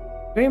sides.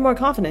 Very more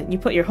confident, you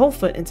put your whole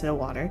foot into the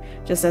water,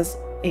 just as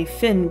a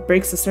fin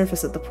breaks the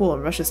surface of the pool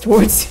and rushes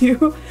towards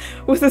you.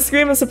 With a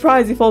scream of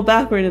surprise, you fall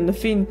backward and the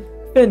fin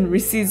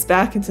recedes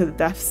back into the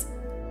depths.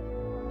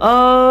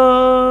 I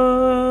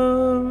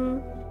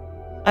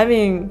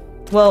mean,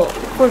 well,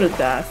 for the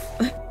death.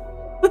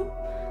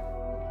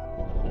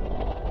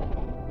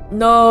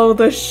 No,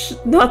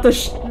 nah!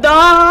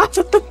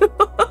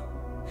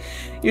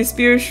 Your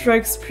spear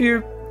strikes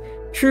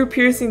true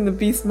piercing the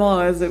beast's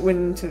maw as it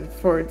went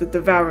for the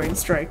devouring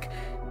strike.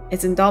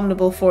 Its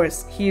indomitable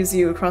force heaves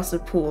you across the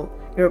pool,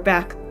 your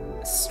back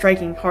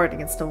striking hard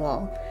against the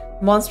wall.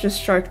 Monstrous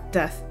shark's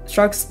death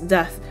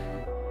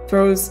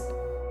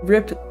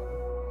rip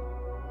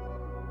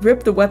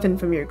the weapon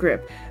from your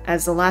grip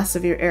as the last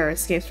of your air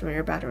escapes from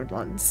your battered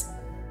lungs.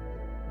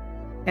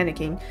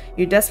 Panicking,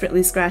 you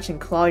desperately scratch and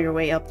claw your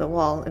way up the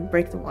wall and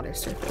break the water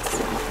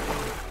surface.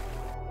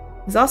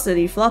 Exhausted,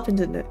 you flop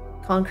into the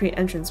concrete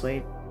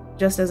entranceway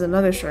just as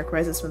another shark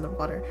rises from the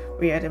water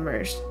where you had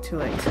emerged. Too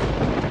late.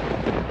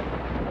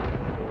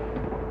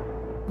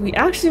 We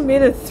actually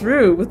made it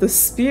through with a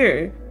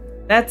spear.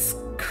 That's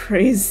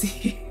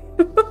crazy.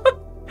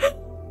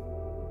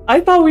 I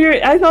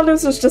thought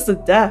this was just a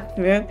death,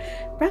 man.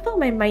 Bravo,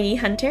 my mighty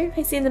hunter.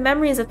 I see the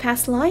memories of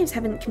past lives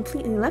haven't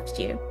completely left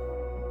you.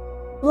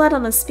 Blood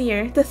on a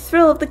spear, the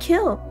thrill of the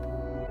kill.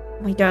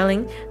 My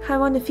darling, how I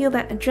want to feel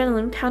that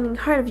adrenaline pounding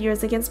heart of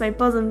yours against my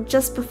bosom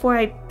just before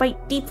I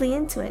bite deeply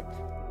into it.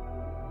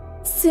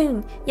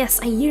 Soon, yes,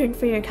 I yearn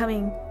for your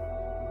coming.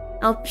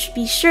 I'll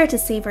be sure to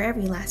savor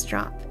every last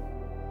drop.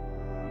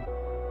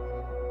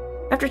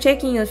 After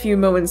taking a few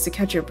moments to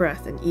catch your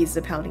breath and ease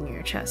the pounding in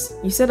your chest,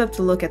 you set up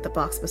to look at the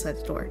box beside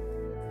the door.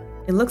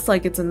 It looks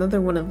like it's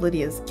another one of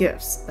Lydia's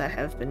gifts that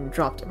have been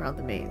dropped around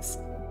the maze.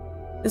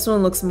 This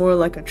one looks more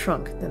like a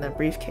trunk than a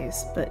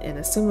briefcase, but in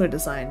a similar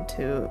design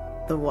to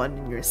the one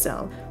in your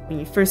cell when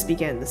you first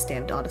began this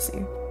damned odyssey.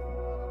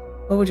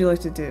 What would you like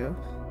to do?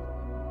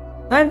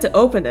 Time to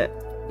open it!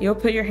 You'll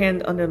put your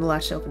hand under the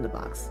latch to open the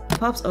box. It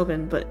pops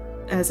open, but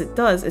as it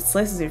does, it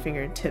slices your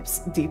fingertips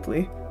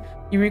deeply.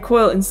 You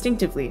recoil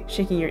instinctively,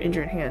 shaking your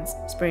injured hands,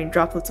 spraying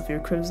droplets of your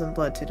crimson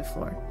blood to the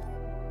floor.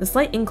 The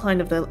slight incline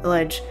of the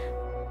ledge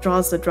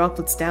draws the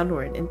droplets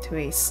downward into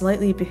a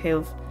slightly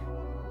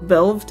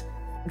valved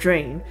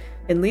drain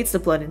and leads the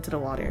blood into the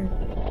water.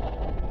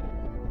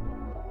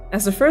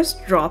 As the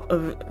first drop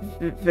of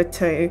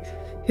vitae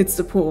hits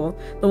the pool,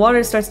 the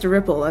water starts to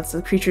ripple as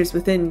the creatures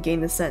within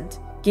gain your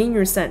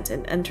scent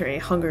and enter a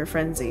hunger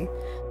frenzy.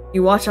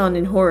 You watch on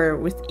in horror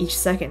with each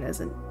second as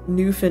a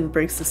new fin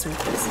breaks the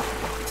surface,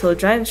 until a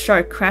giant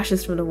shark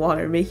crashes from the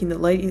water, making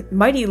the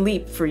mighty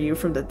leap for you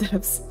from the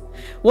depths.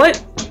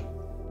 What?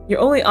 Your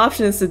only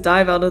option is to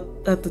dive out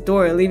at the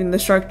door, leaving the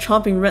shark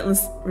chomping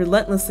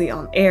relentlessly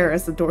on air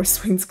as the door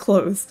swings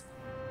closed.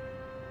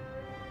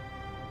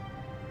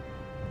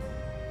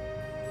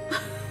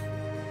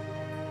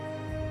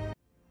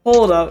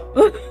 Hold up.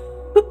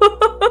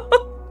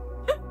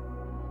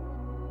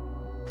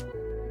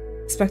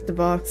 Inspect the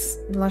box.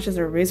 The lashes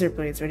are razor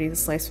blades ready to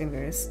slice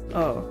fingers.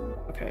 Oh,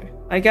 okay.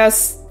 I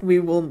guess we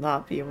will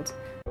not be able to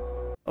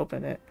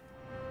open it.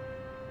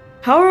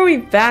 How are we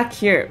back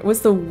here?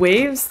 Was the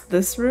waves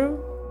this room?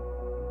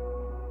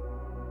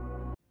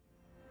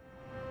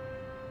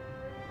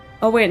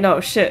 Oh wait, no,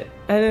 shit.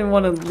 I didn't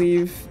want to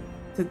leave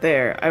to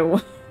there. I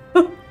want...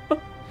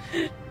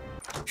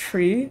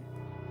 Tree?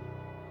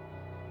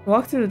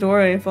 Walk through the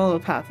door and follow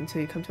the path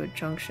until you come to a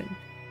junction.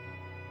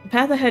 The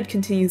path ahead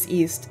continues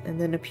east and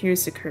then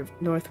appears to curve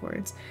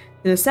northwards.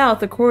 To the south,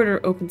 the corridor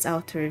opens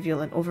out to reveal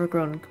an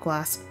overgrown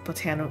glass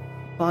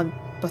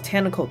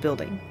botanical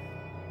building.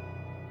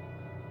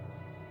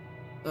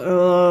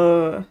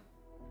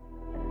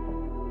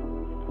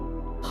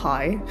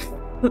 Hi.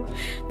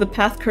 The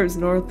path curves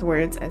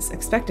northwards as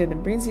expected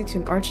and brings you to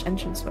an arched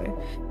entranceway.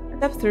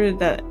 Step through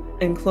that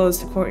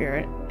enclosed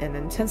courtyard, and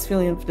an intense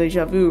feeling of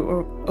deja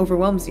vu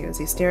overwhelms you as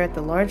you stare at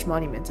the large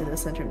monument in the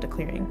center of the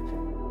clearing.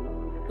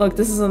 Look,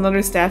 this is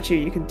another statue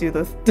you can do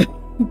the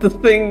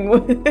thing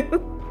with.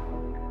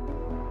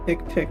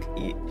 Pick,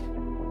 eat.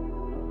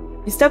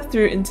 You step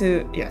through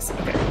into... Yes,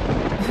 okay.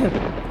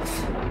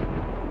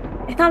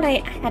 I thought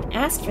I had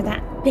asked for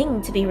that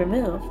thing to be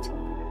removed.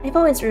 I've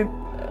always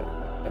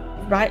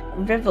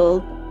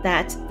reveled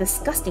that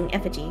disgusting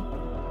effigy.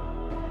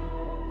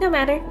 No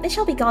matter, it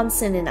shall be gone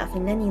soon enough,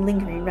 and any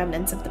lingering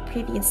remnants of the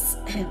previous...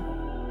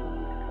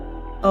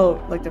 Oh,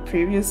 like the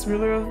previous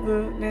ruler of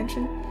the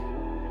mansion?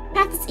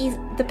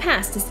 The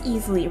past is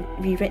easily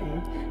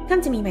rewritten.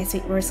 Come to me, my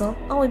sweet morsel.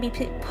 All will be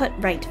put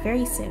right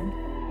very soon.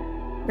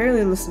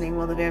 Barely listening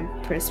while the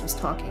vampiress was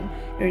talking,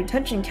 your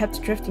attention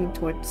kept drifting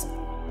towards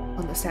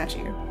on the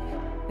statue.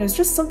 There was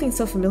just something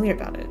so familiar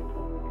about it.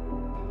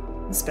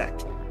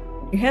 Inspect.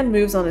 Your hand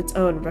moves on its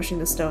own, brushing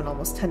the stone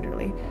almost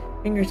tenderly,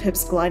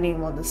 fingertips gliding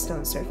along the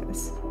stone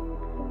surface.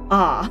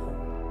 Ah.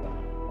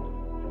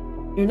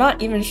 You're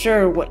not even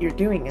sure what you're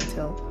doing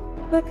until...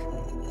 Look.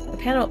 The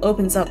panel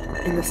opens up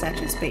in the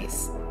statue's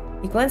base.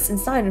 You glance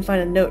inside and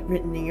find a note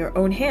written in your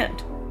own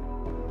hand.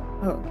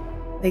 Oh.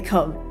 They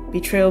come.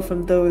 Betrayal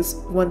from those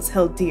once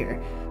held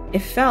dear.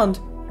 If found,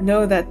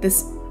 know that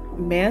this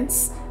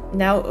manse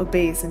now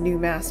obeys a new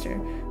master,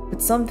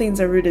 but some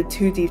things are rooted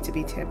too deep to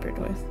be tampered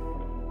with.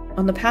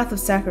 On the path of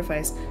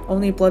sacrifice,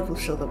 only blood will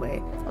show the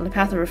way. On the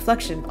path of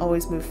reflection,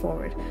 always move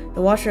forward.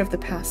 The watcher of the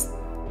past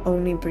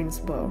only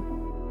brings woe.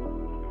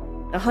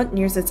 The hunt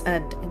nears its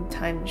end, and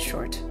time is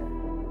short.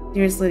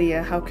 Dearest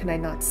Lydia, how can I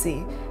not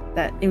see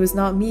that it was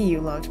not me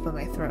you loved but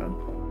my throne?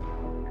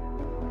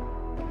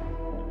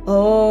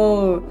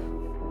 Oh,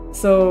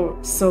 so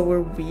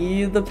were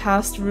we the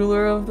past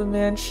ruler of the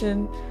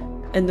mansion?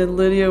 And then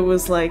Lydia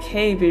was like,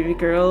 hey baby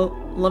girl,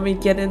 let me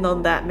get in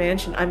on that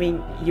mansion. I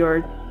mean,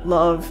 your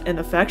love and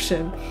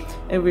affection.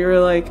 And we were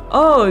like,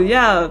 oh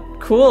yeah,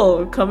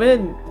 cool, come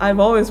in. I've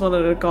always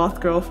wanted a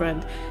goth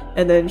girlfriend.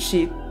 And then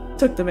she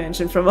took the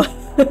mansion from us.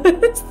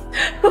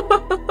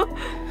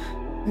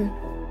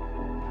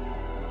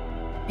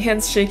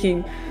 Hands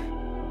shaking,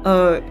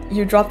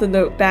 you drop the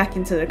note back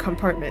into the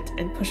compartment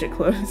and push it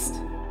closed.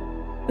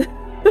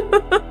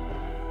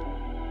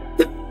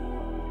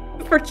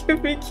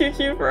 Forgive me,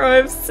 Kiki, for I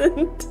have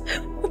sinned.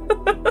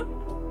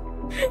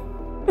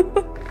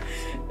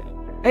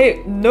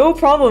 Hey, no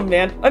problem,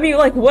 man. I mean,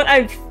 like, what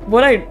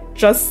I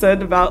just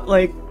said about,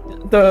 like,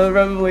 the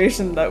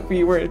revelation that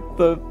we were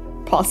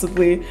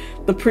possibly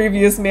the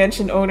previous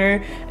mansion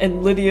owner,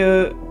 and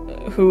Lydia,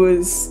 who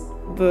was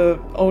the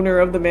owner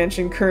of the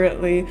mansion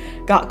currently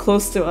got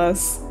close to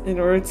us in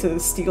order to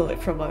steal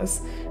it from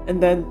us,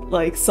 and then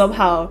like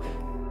somehow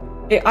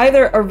it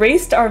either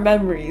erased our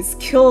memories,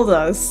 killed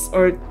us,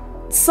 or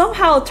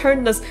somehow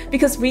turned us,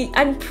 because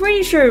I'm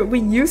pretty sure we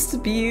used to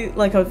be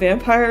like a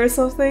vampire or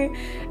something,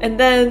 and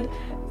then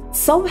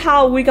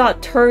somehow we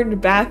got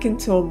turned back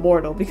into a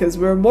mortal because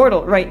we're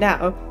mortal right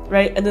now,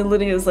 right? And then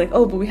Lydia is like,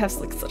 oh, but we have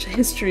like such a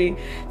history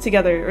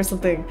together or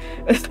something.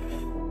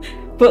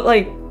 But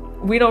like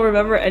we don't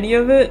remember any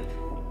of it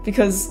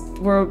because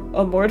we're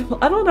immortal.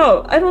 I don't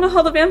know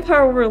how the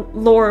vampire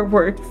lore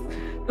works.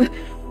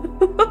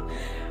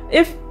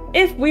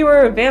 If we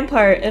were a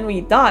vampire and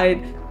we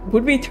died,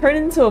 would we turn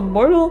into a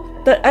mortal?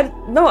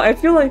 No, I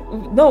feel like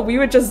no, we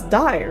would just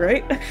die,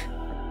 right?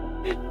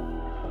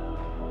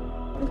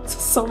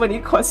 So many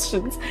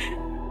questions.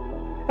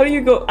 How do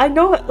you go? I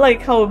know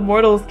like how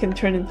immortals can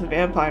turn into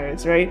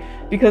vampires, right?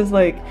 Because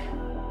like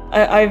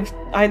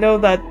I know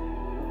that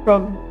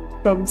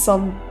from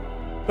some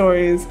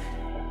stories,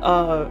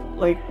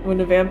 like when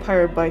a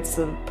vampire bites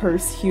a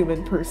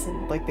human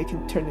person, like they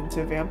can turn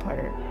into a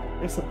vampire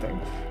or something.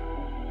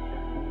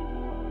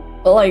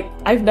 But like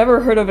I've never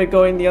heard of it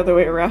going the other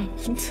way around.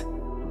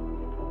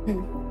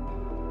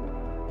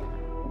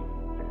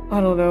 I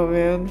don't know,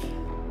 man.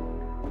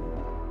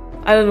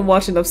 I didn't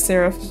watch enough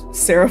Seraph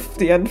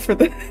the End for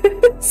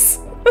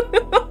this.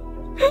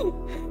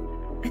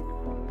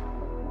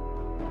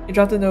 You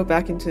drop the note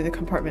back into the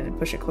compartment and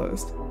push it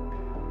closed.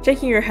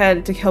 Shaking your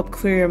head to help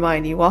clear your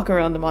mind, you walk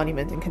around the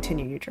monument and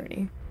continue your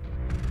journey.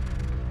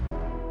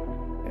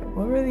 Okay,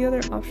 what were the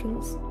other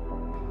options?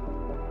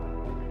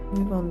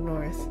 Move on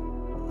north.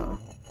 Oh.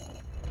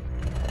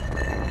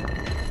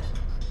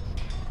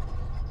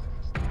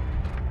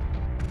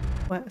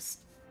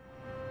 West.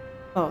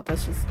 Oh,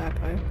 that's just that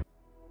way.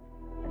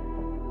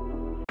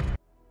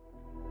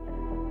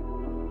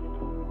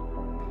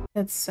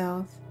 Head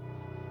south.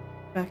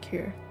 Back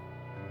here.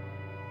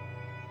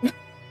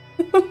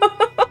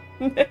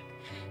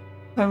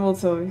 Time will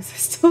tell me because I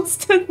still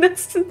stood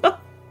next to them.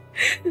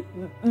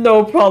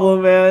 No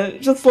problem,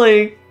 man. Just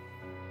like...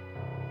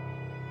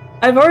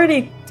 I've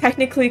already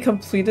technically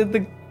completed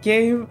the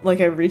game,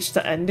 like I reached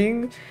the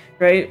ending,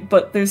 right?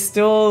 But there's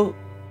still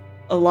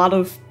a lot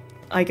of,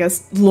 I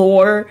guess,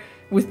 lore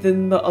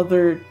within the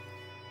other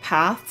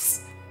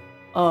paths.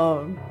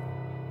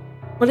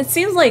 But it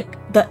seems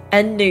like the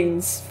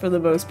endings, for the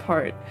most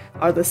part,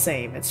 are the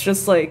same. It's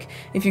just like,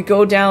 if you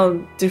go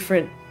down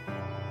different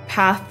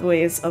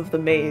pathways of the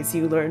maze,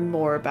 you learn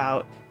more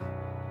about,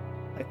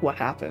 like, what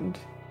happened.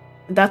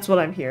 And that's what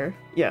I'm here.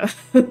 Yeah.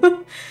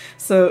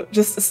 So,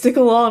 just stick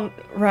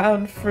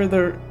around for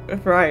the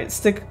ride.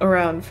 Stick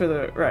around for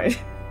the ride.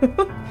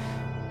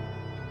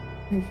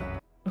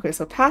 Okay,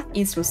 so path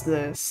east was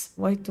this.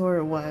 White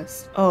door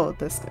west. Oh,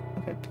 this thing.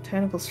 Okay,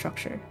 botanical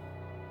structure.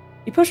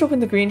 You push open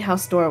the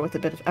greenhouse door with a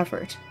bit of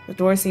effort. The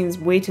door seems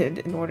weighted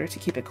in order to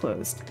keep it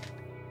closed.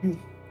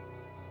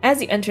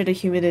 As you enter, the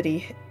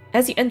humidity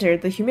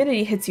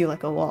hits you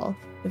like a wall.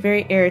 The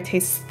very air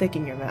tastes thick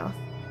in your mouth.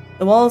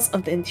 The walls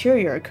of the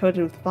interior are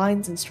coated with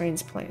vines and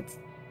strange plants.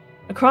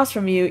 Across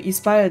from you, you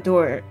spy a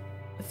door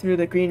through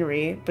the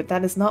greenery, but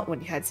that is not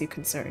what has you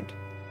concerned.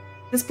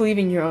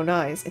 Disbelieving your own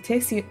eyes, it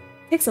takes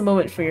a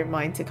moment for your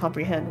mind to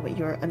comprehend what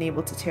you are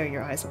unable to tear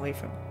your eyes away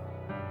from.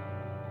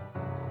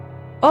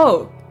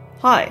 Oh!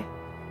 Hi.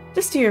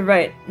 Just to your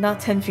right, not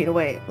 10 feet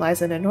away,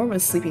 lies an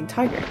enormous sleeping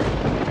tiger.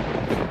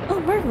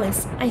 Oh,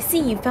 marvelous! I see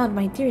you found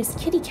my dearest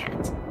kitty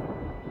cat.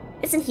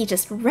 Isn't he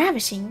just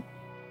ravishing?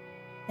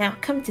 Now,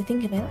 come to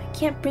think of it, I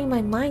can't bring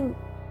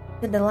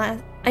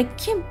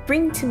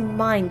to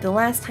mind the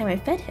last time I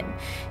fed him.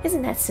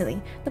 Isn't that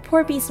silly? The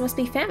poor beast must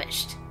be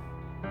famished.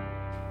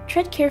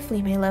 Tread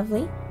carefully, my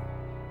lovely.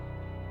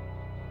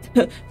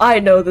 I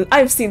know that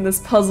I've seen this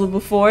puzzle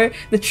before.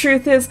 The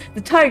truth is,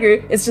 the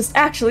tiger is just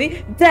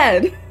actually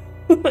dead.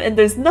 And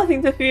there's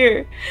nothing to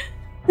fear.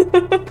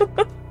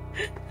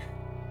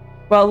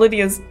 While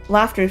Lydia's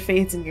laughter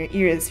fades in your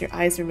ears, your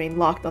eyes remain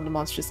locked on the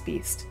monstrous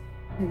beast.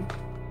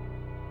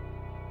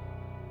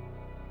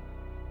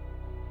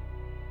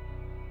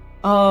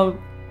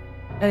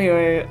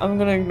 Anyway, I'm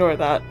gonna ignore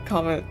that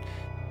comment.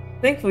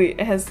 Thankfully,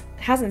 it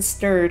hasn't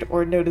stirred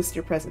or noticed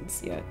your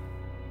presence yet.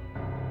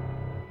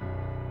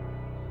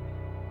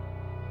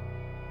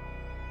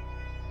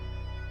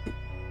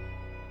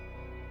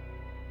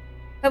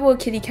 Hello,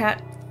 kitty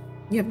cat.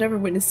 You have never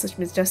witnessed such a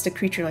majestic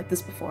creature like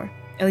this before.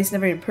 At least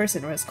never in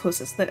person or as close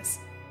as this.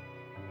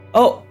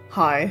 Oh,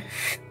 hi.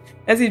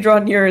 As you draw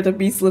nearer, the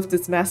beast lifts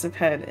its massive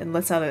head and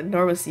lets out an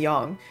enormous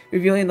yawn,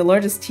 revealing the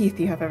largest teeth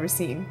you have ever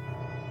seen.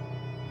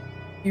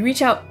 You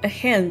reach out a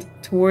hand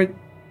toward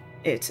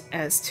it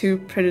as two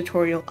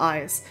predatory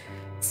eyes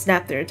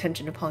snap their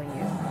attention upon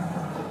you.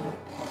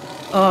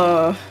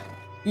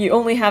 You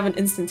only have an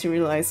instant to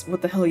realize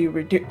what the hell you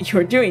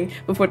are doing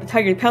before the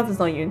tiger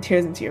pounces on you and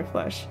tears into your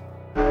flesh.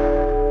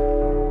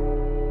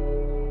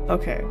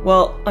 Okay,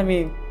 well, I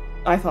mean,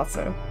 I thought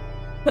so.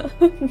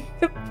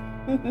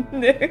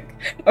 Nick,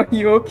 are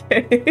you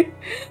okay?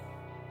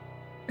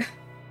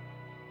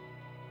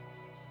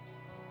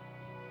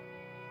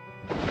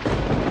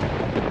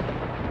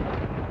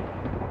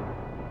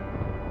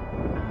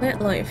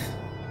 life.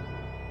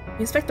 You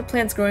inspect the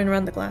plants growing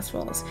around the glass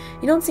walls.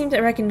 You don't seem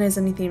to recognize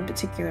anything in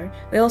particular.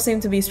 They all seem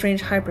to be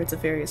strange hybrids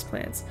of various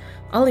plants.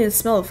 Oddly, the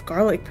smell of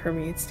garlic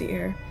permeates the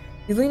air.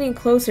 You lean in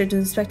closer to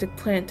inspect a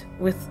plant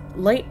with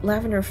light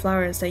lavender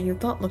flowers that you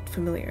thought looked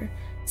familiar.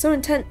 So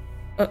intent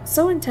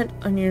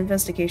on your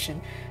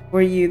investigation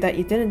were you that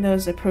you didn't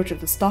notice the approach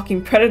of the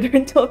stalking predator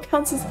until it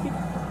pounces you.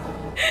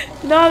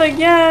 Not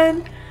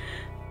again!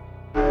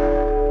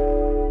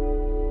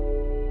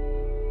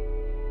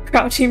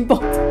 Crouching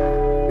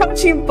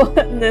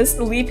botanist,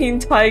 leaping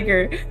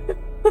tiger.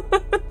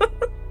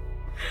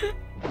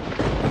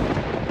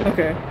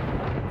 Okay.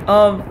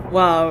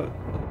 Wow.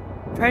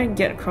 Try and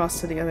get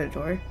across to the other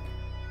door.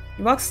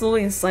 You walk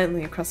slowly and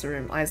silently across the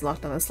room, eyes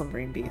locked on the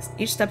slumbering beast.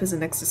 Each step is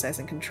an exercise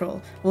in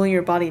control, willing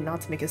your body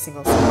not to make a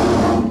single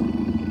sound.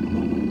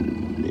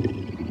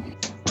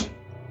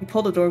 You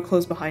pull the door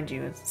closed behind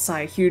you and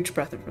sigh a huge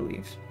breath of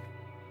relief.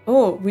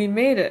 Oh, we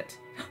made it!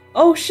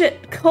 Oh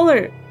shit!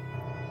 Color!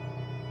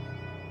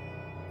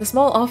 The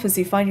small office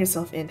you find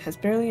yourself in has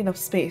barely enough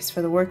space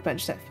for the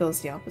workbench that fills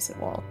the opposite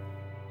wall.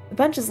 The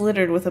bench is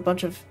littered with a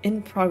bunch of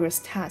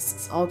in-progress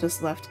tasks, all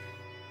just left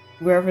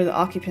wherever the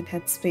occupant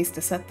had space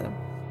to set them.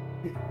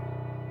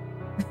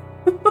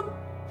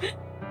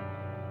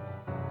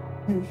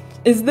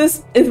 Is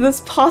this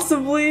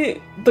possibly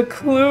the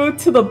clue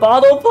to the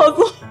bottle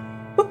puzzle?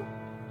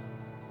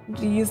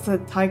 You use the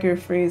tiger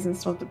phrase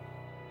instead of the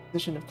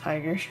position of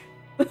tiger.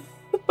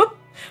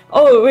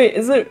 Oh wait,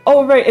 is it?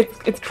 Oh right,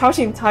 it's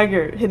crouching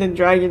tiger, hidden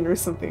dragon or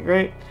something,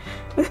 right?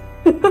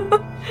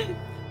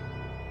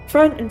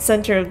 Front and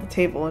center of the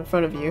table in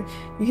front of you,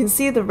 you can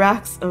see the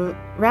rack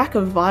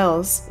of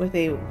vials with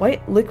a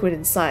white liquid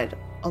inside,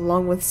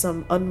 along with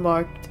some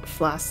unmarked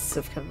flasks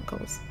of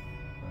chemicals.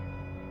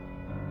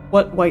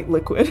 What white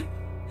liquid?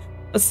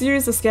 A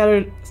series of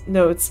scattered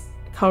notes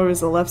covers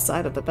the left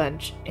side of the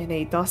bench, and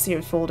a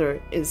dossier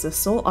folder is the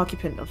sole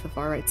occupant of the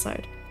far right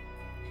side.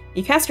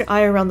 You cast your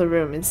eye around the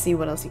room and see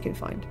what else you can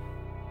find.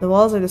 The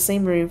walls are the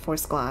same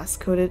reinforced glass,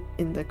 coated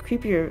in the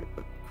creeper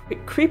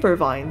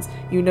vines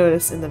you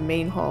notice in the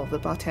main hall of the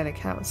Botanic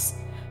House.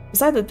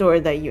 Beside the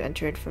door that you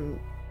entered from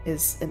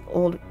is an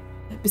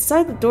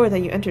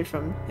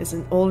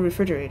old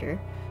refrigerator.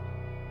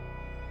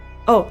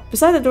 Oh,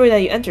 beside the door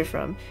that you entered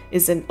from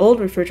is an old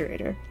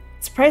refrigerator.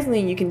 Surprisingly,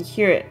 you can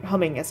hear it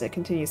humming as it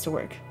continues to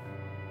work.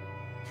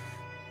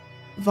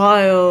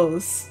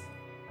 Vials.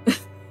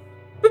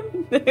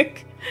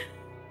 Nick.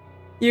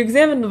 You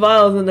examine the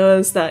vials and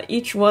notice that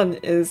each one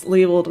is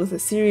labeled with a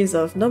series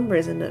of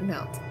numbers and an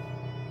amount.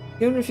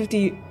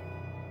 250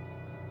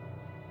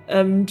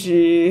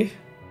 mg,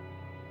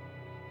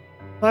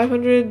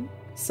 500,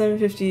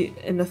 750,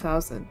 and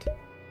 1,000.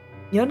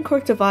 You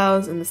uncork the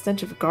vials and the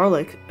stench of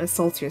garlic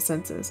assaults your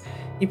senses.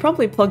 You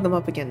promptly plug them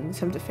up again and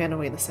attempt to fan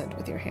away the scent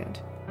with your hand.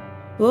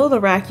 Below the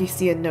rack you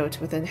see a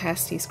note with a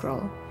hasty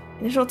scrawl.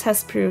 Initial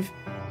tests prove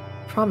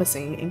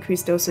promising,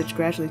 increased dosage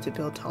gradually to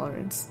build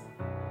tolerance.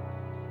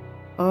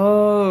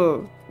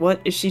 Oh, what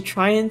is she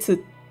trying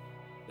to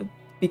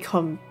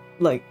become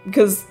like?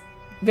 Because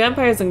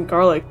vampires and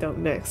garlic don't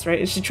mix, right?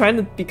 Is she trying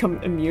to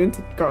become immune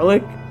to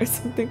garlic or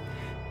something?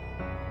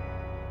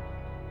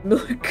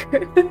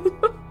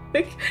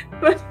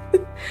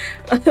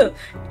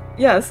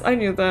 Yes, I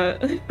knew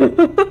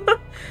that.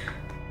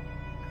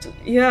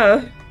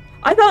 Yeah.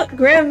 I thought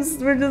grams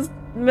were just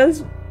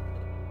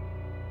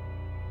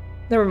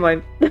Never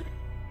mind.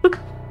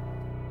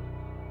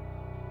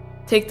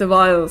 Take the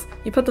vials.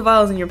 You put the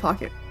vials in your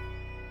pocket.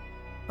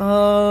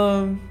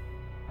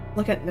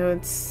 Look at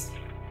notes.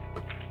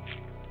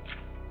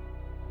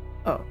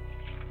 Oh.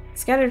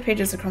 Scattered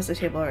pages across the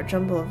table are a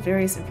jumble of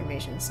various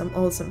information, some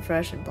old, some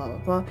fresh, and blah blah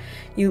blah.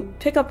 You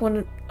pick up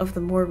one of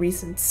the more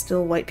recent,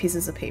 still white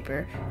pieces of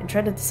paper and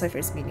try to decipher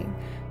its meaning.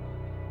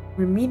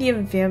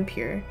 Remedium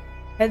Vampire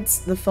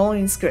heads the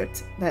following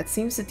script that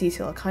seems to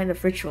detail a kind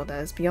of ritual that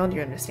is beyond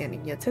your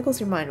understanding, yet tickles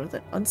your mind with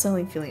an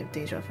unsettling feeling of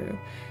deja vu.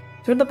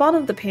 Toward the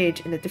bottom of the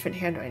page, in a different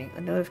handwriting,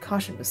 a note of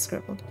caution was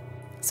scribbled.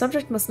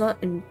 Subject must not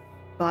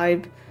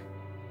imbibe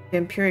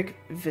vampiric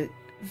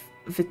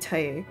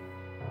vitae,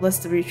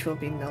 lest the ritual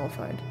be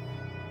nullified.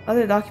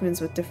 Other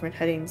documents with different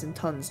headings and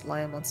tons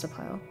lie amongst a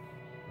pile.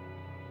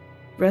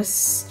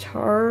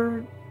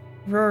 Restaurer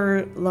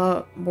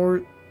la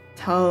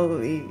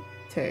mortalite.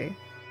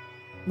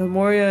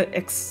 Memoria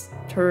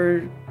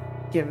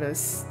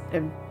exturgimus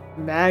and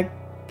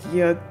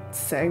magia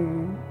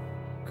sangui.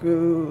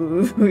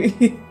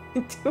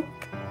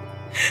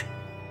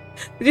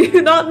 Do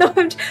you not know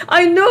MG?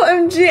 I know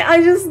MG,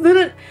 I just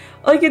didn't,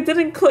 like, it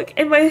didn't click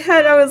in my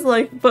head. I was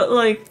like, but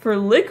like, for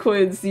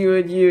liquids you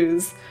would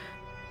use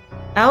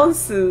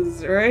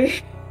ounces,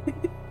 right?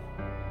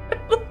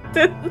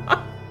 Did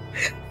not.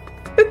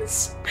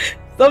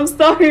 I'm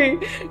sorry,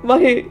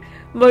 my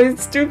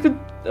stupid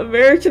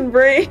American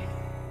brain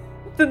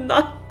did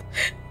not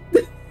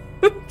get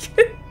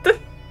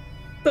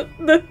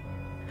the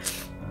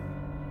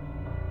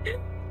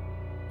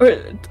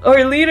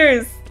or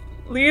leaders,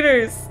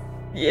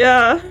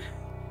 yeah,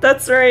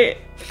 that's right,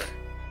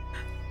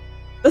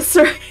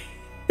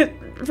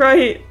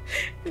 Right.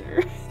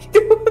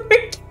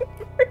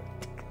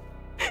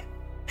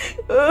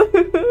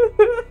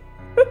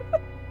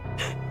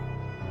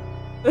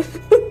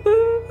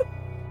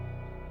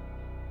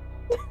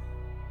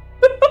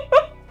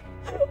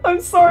 I'm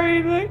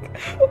sorry, Nick.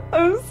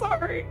 I'm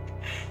sorry.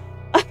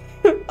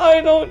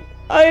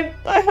 I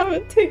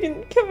haven't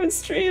taken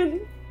chemistry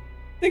in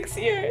 6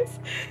 years.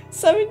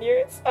 7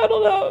 years? I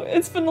don't know.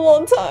 It's been a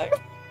long time.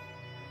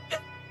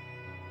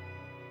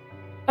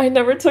 I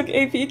never took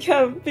AP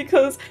Chem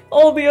because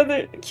all the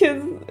other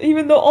kids,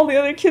 even though all the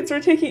other kids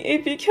were taking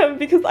AP Chem,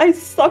 because I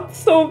sucked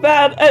so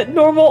bad at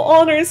normal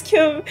honors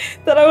Chem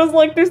that I was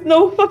like, there's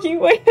no fucking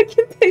way I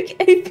can take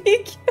AP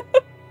Chem.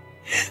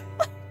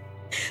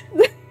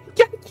 I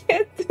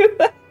can't do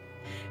that.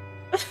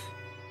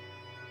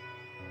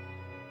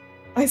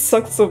 I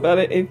sucked so bad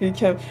at AP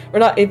Chem, or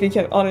not AP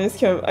Chem, honors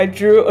Chem. I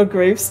drew a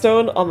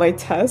gravestone on my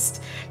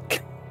test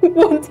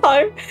one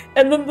time,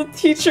 and then the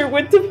teacher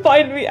went to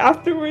find me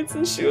afterwards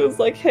and she was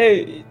like,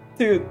 hey,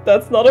 dude,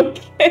 that's not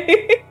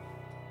okay.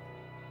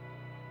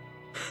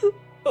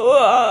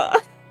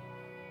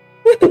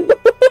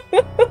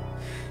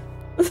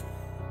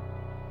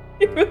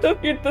 Even though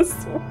you're this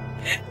one.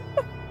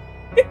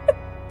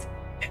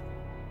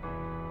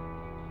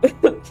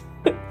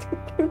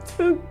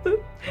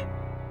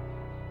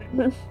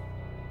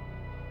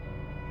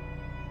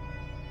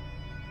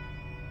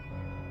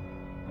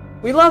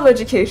 We love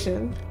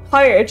education.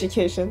 Higher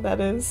education, that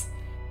is.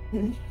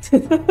 Given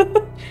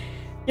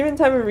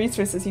time and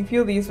resources, you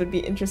feel these would be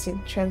interesting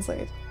to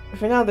translate. But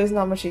for now, there's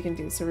not much you can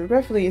do, so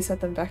regretfully you set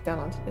them back down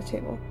onto the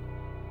table.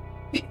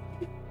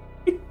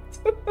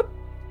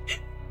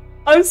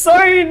 I'm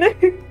sorry,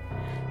 Nick!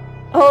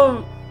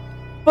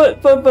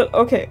 But,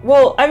 okay.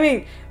 Well, I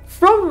mean,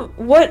 from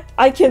what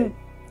I can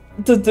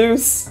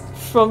deduce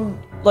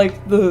from, like,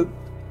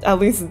 at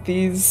least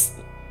these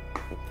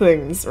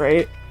things,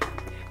 right?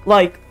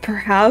 Like,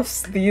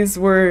 perhaps these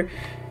were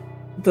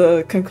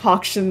the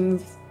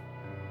concoctions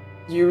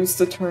used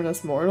to turn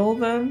us mortal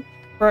then?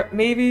 Or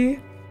maybe?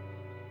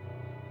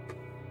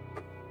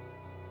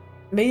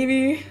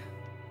 Maybe?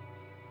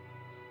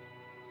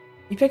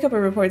 You pick up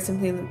a report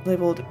simply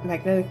labeled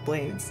magnetic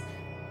blades.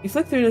 You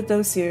flick through the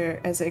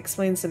dossier as it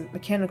explains the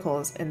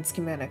mechanicals and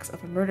schematics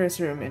of a murderous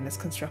room and its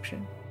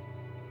construction.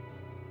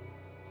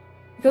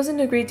 It goes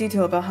into great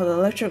detail about how the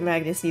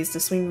electromagnets used to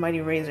swing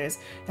mighty razors,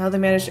 and how they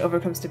managed to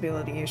overcome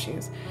stability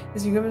issues.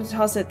 As you go to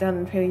toss it down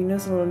and pay, you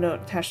notice a little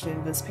note attached to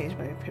this page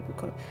by a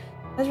paperclip.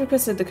 As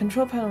requested, the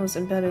control panel was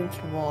embedded into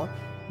the wall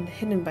and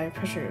hidden by a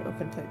pressure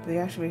open plate. The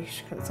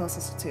actuation code is also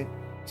set to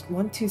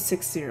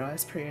 1260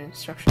 as per your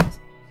instructions.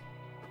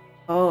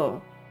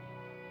 Oh.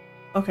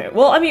 Okay,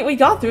 well, I mean, we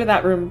got through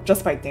that room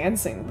just by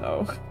dancing,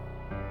 though.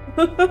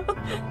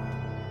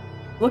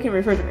 Look in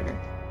refrigerator.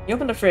 You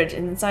open the fridge,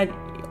 and inside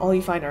all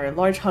you find are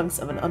large hunks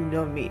of an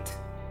unknown meat.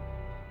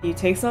 You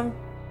take some?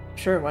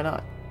 Sure, why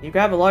not? You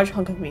grab a large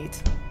hunk of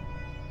meat.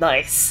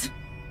 Nice.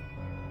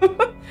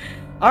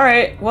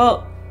 Alright,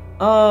 well,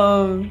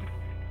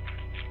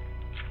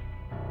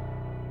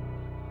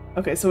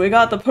 okay, so we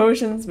got the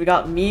potions, we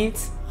got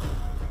meat.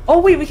 Oh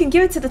wait, we can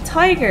give it to the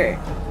tiger!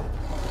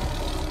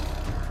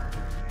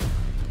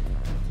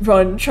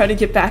 Run, try to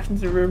get back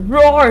into the room.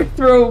 Roar!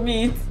 Throw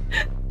meat!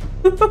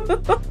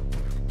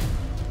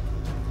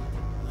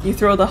 You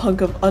throw the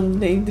hunk of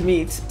unnamed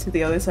meat to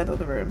the other side of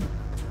the room.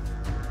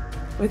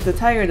 With the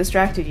tiger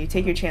distracted, you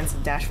take your chance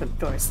and dash for the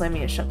door,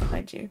 slamming it shut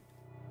behind you.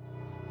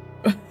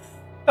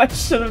 I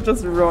should have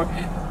just roared.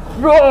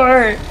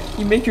 Roar!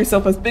 You make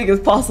yourself as big as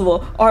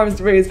possible,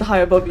 arms raised high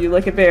above you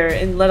like a bear,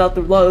 and let out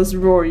the loudest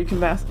roar you can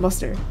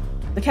muster.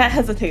 The cat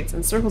hesitates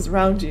and circles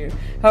around you.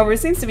 However, it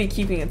seems to be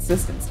keeping its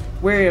distance,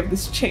 wary of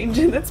this change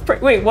in its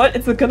wait, what?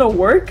 Is it gonna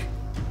work?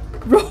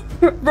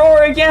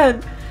 Roar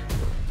again!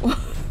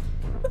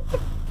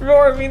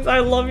 Roar means I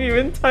love you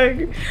in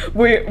tiger.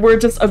 We're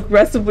just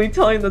aggressively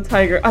telling the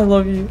tiger, I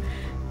love you.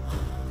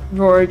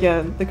 Roar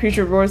again. The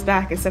creature roars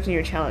back, accepting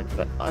your challenge,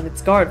 but on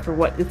its guard for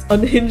what its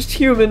unhinged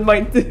human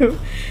might do.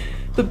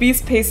 The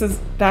beast paces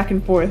back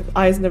and forth,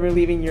 eyes never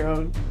leaving your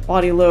own,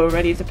 body low,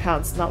 ready to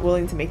pounce, not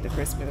willing to make the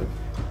first move.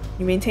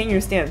 You maintain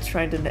your stance,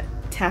 trying to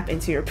tap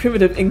into your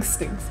primitive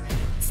instincts,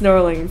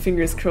 snarling,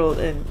 fingers curled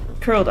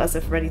as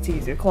if ready to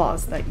use your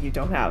claws that you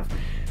don't have.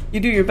 You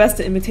do your best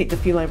to imitate the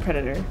feline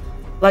predator.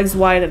 Legs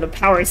wide in a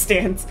power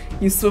stance,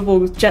 you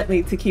swivel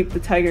gently to keep the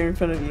tiger in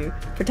front of you,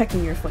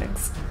 protecting your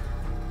flanks.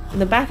 In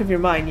the back of your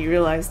mind, you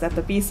realize that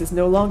the beast is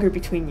no longer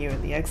between you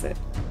and the exit.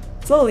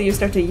 Slowly, you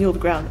start to yield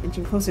ground,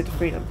 inching closer to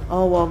freedom,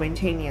 all while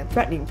maintaining a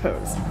threatening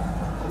pose.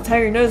 The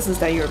tiger notices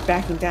that you are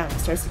backing down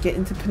and starts to get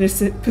into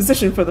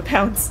position for the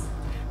pounce.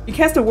 You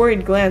cast a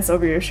worried glance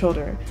over your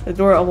shoulder, the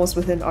door almost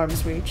within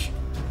arm's reach.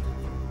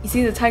 You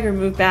see the tiger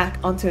move back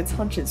onto its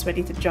haunches,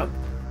 ready to jump.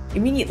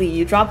 Immediately,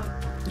 you drop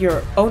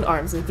your own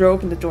arms and throw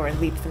open the door and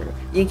leap through,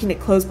 yanking it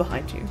closed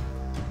behind you.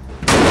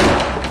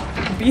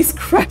 The beast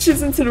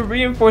crashes into the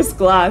reinforced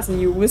glass and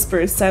you whisper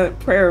a silent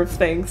prayer of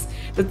thanks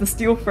that the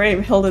steel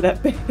frame held it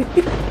at bay.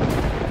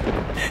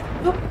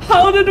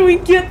 How did we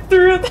get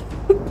through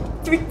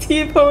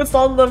T-posed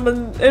on them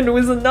and it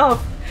was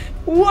enough.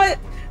 What?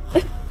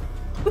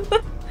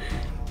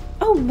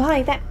 Oh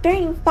my, that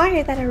burning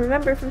fire that I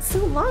remember from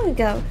so long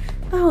ago.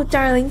 Oh,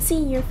 darling,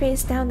 seeing your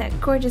face down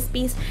that gorgeous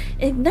beast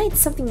ignites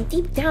something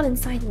deep down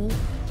inside me.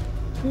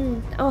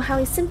 Oh, how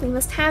I simply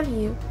must have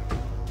you.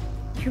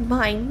 You're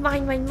mine,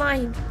 mine, mine,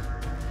 mine.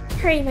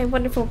 Hurry, my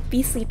wonderful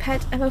beastly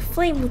pet, I'm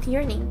aflame with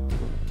yearning.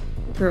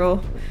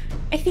 Girl.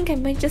 I think I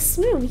might just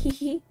swoon, hee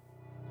hee.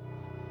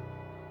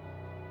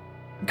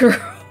 Girl.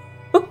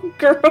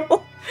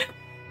 Girl.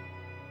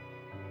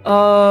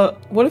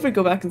 What if we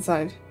go back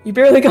inside? You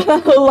barely got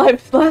out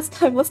alive last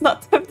time, let's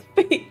not tempt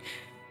fate.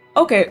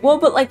 Okay, well,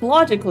 but like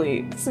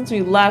logically, since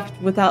we left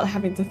without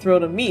having to throw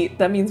the meat,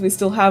 that means we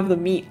still have the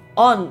meat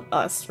on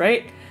us,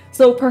 right?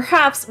 So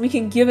perhaps we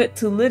can give it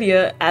to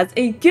Lydia as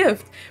a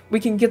gift. We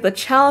can get the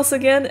chalice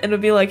again and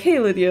it'll be like, hey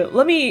Lydia,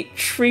 let me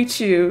treat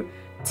you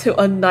to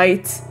a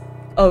night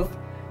of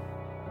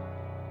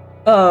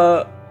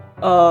a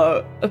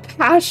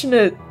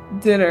passionate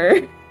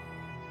dinner.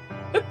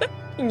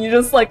 And you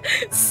just like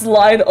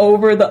slide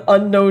over the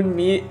unknown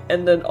meat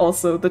and then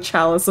also the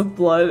chalice of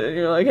blood and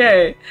you're like,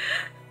 hey.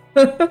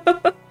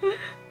 I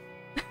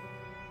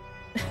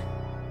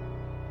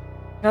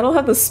don't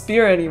have the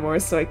spear anymore,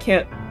 so I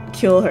can't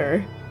kill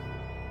her.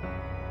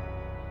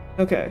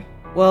 Okay,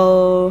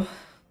 well...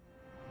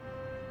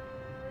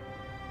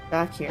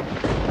 back here.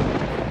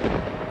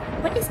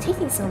 What is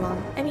taking so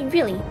long? I mean,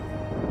 really?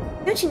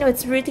 Don't you know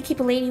it's rude to keep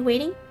a lady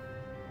waiting?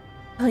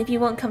 Well, if you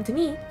won't come to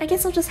me, I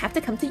guess I'll just have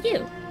to come to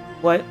you.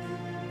 What?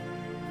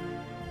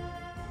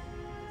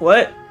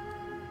 What?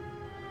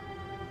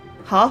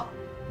 Huh?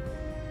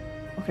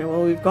 Okay,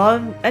 well we've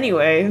gone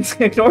anyway,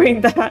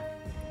 ignoring that.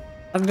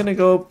 I'm gonna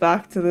go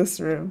back to this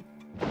room.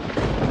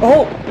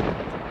 Oh!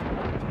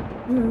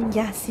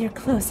 Yes, you're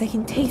close, I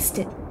can taste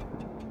it.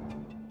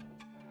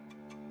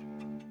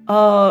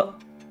 I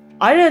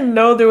didn't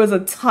know there was a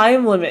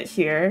time limit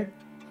here.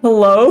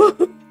 Hello?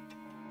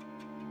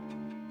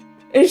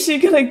 Is she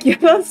gonna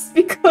get us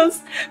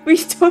because we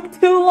took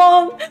too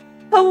long?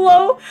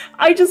 Hello?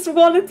 I just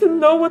wanted to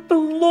know what the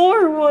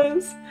lore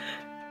was.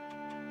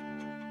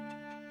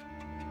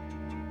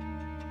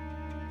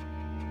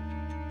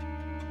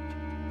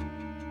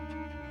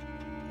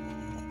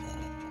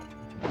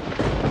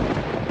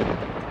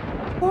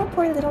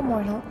 Poor little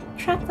mortal,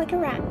 trapped like a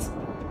rat.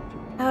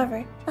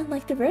 However,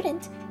 unlike the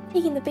rodent,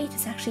 taking the bait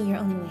is actually your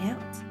only way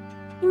out.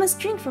 You must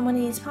drink from one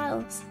of these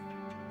piles.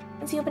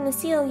 Once you open the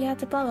seal, you have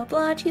to blah blah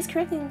blah, choose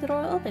correctly the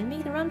door open,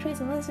 make the wrong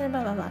choice and listen,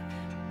 blah blah blah.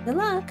 Good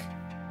luck!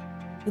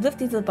 You lift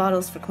these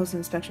bottles for closer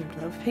inspection,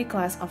 but the opaque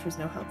glass offers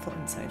no helpful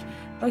insight.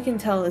 All I can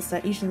tell is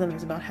that each of them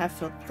is about half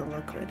filled with the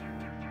liquid.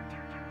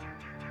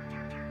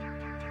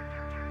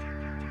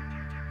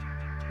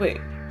 Wait,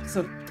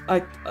 so I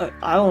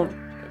don't...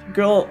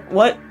 Girl,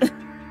 what?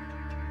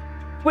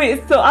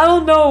 Wait, so I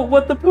don't know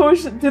what the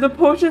potion... Do the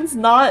potions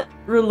not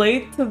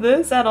relate to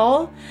this at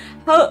all?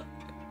 How...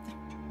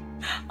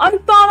 I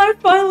thought I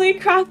finally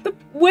cracked the...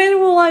 When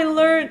will I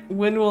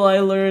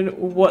learn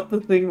what the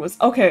thing was?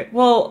 Okay,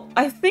 well,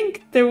 I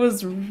think there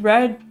was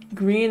red,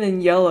 green,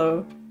 and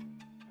yellow.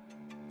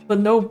 But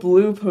no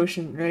blue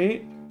potion,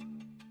 right?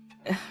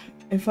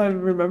 If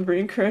I'm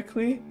remembering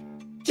correctly.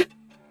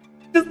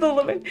 Just the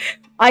limit.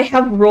 I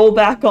have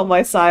rollback on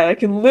my side. I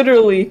can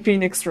literally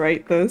Phoenix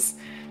Wright this.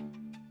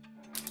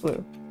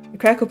 Blue. You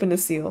crack open the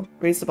seal,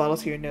 raise the bottle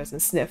to your nose,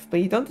 and sniff,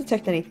 but you don't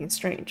detect anything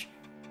strange.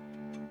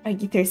 Are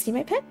you thirsty,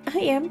 my pet? I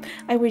am.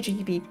 I wager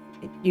you'd be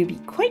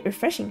quite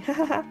refreshing. Ha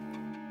ha ha.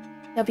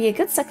 That'll be a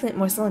good succulent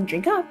morsel and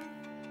drink up.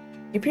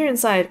 You peer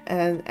inside,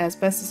 and as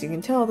best as you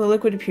can tell, the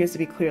liquid appears to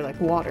be clear like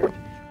water.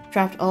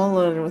 Trapped all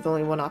alone and with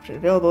only one option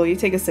available, you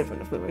take a sip from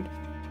the fluid.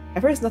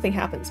 At first nothing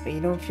happens, but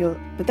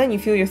then you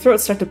feel your throat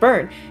start to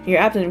burn, and your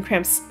abdomen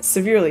cramps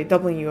severely,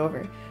 doubling you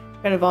over.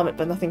 Try to vomit,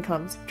 but nothing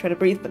comes. Try to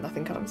breathe, but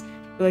nothing comes. You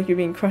feel like you're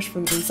being crushed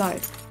from the inside.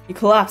 You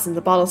collapse, and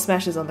the bottle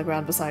smashes on the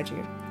ground beside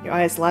you. Your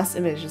eye's last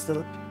image is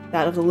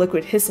that of the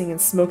liquid hissing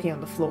and smoking on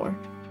the floor.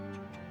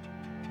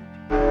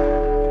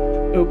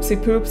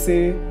 Oopsie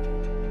poopsie.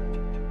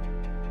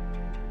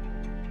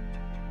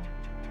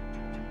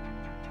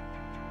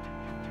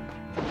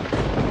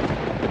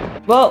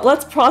 Well,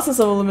 let's process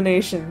of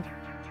elimination.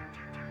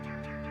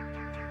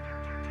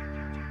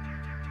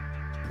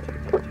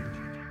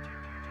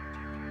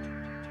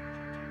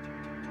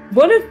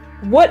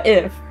 What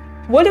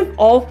if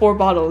all 4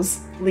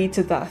 bottles lead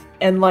to death?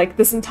 And like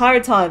this entire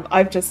time,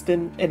 I've just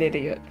been an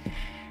idiot.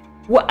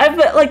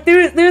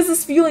 There's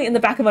this feeling in the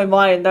back of my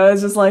mind that I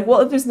was just like,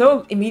 well, if there's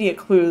no immediate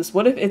clues,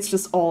 what if it's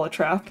just all a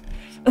trap?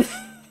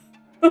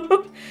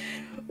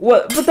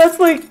 What? But that's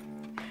like...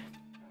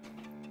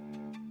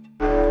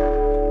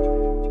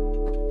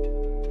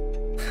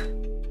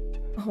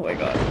 Oh my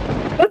god.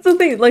 That's the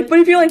thing, like, but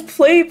if you like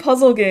play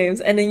puzzle games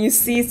and then you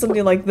see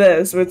something like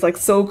this, where it's like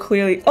so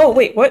clearly- Oh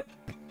wait, what?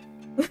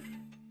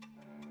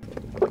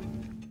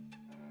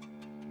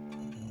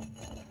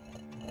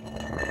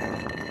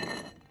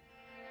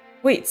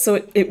 Wait,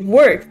 so it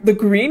worked? The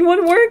green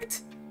one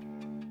worked?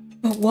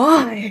 But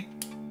why?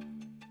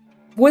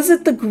 Was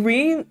it the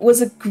green?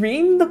 Was it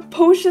green, the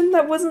potion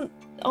that wasn't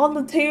on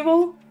the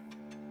table?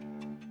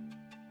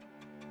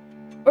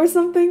 Or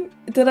something?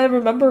 Did I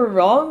remember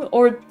wrong?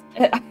 Or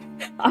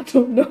I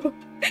don't know.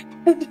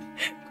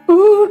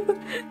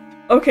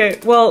 Okay,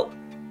 well...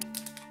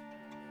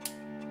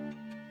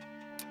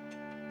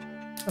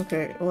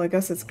 Okay, well I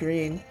guess it's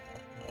green.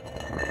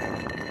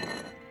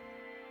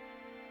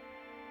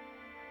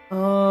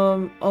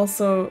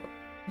 Also,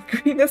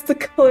 green is the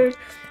color.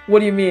 What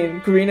do you mean?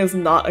 Green is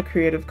not a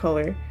creative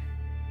color.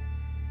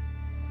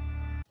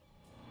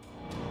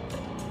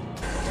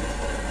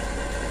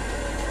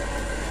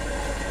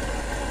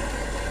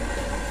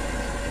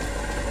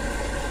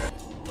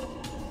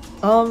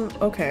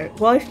 Okay.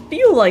 Well, I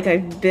feel like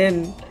I've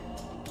been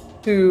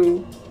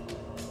to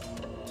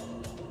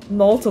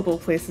multiple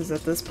places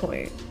at this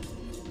point.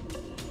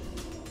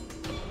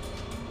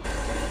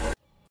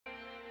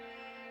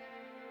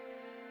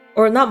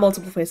 Or not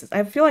multiple places.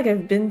 I feel like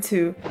I've been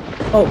to...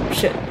 Oh,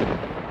 shit.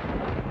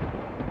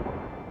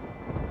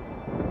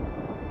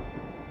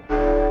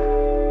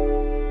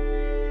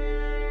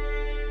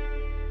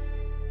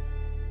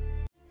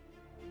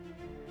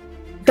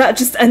 That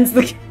just ends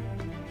the...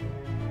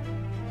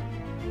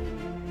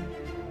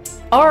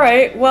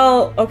 Alright,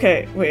 well,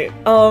 okay, wait,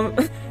 I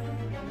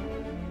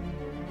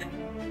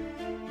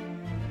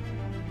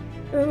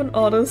have an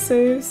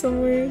autosave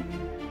somewhere.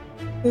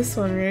 This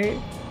one, right?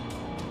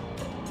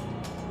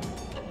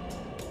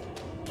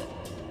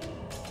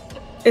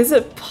 Is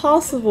it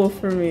possible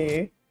for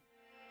me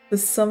to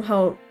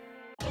somehow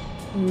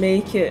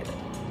make it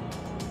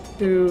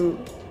to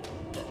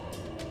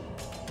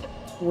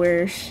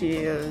where she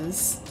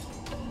is,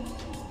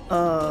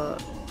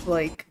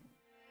 like,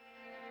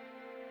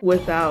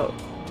 without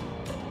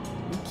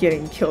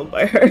getting killed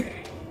by her?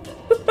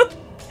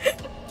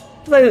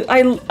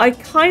 I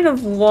kind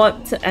of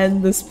want to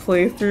end this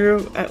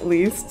playthrough, at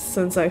least,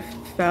 since I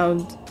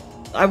found...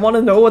 I want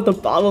to know what the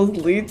bottles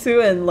lead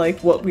to and, like,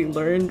 what we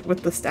learned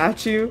with the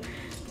statue.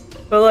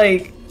 But,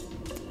 like,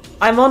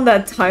 I'm on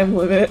that time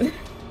limit.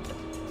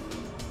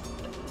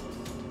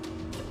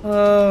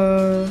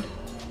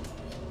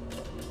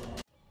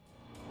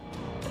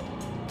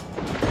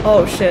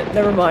 Oh shit,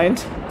 never mind.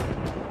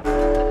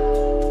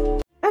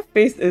 That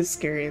face is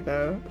scary,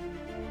 though.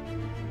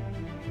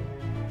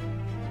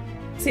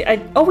 See,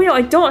 oh wait, no,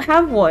 I don't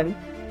have one!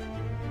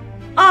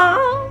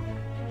 Ah!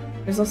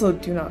 There's also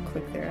do not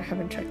click there, I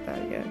haven't checked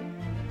that yet.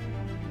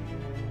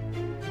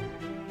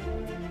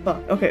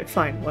 Fuck, okay,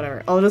 fine,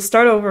 whatever. I'll just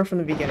start over from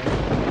the beginning.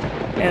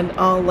 And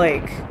I'll,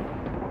 like,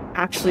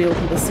 actually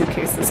open the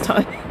suitcase this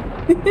time.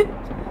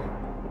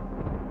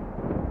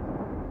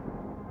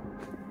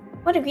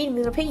 What a greedy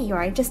little piggy you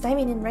are, just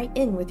diving in right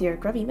in with your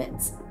grubby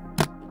mitts.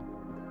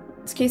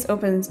 This case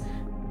opens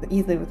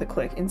easily with a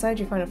click. Inside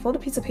you find a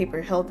folded piece of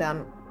paper held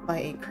down by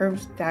a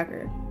curved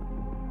dagger.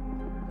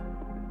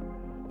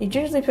 You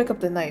gingerly pick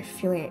up the knife,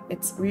 feeling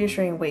its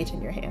reassuring weight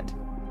in your hand.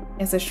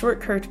 It's a short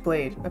curved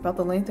blade, about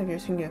the length of your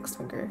index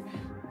finger.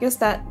 Guess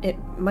that it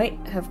might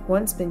have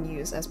once been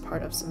used as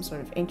part of some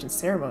sort of ancient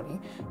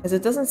ceremony, as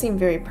it doesn't seem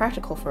very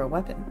practical for a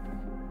weapon.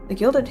 The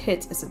gilded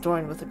hilt is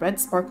adorned with red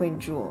sparkling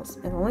jewels,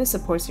 and only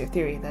supports your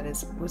theory that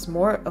it was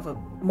more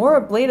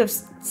a blade of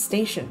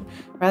station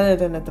rather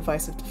than a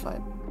device of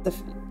defense.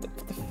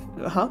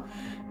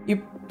 You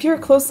peer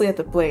closely at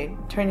the blade,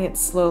 turning it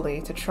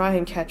slowly to try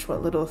and catch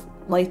what little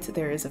light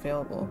there is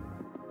available.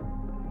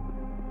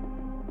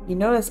 You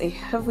notice a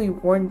heavily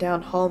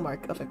worn-down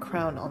hallmark of a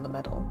crown on the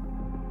metal.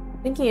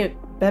 Thinking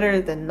it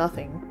better than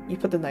nothing, you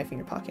put the knife in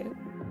your pocket.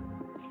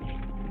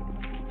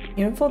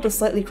 You unfold a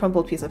slightly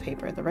crumpled piece of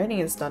paper. The writing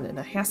is done in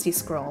a hasty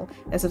scrawl,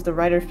 as if the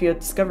writer feared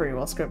discovery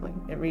while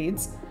scribbling. It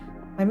reads,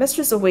 "My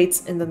mistress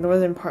awaits in the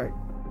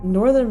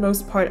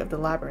northernmost part of the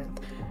labyrinth.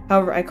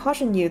 However, I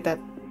caution you that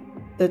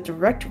the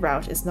direct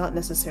route is not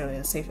necessarily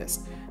the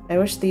safest. I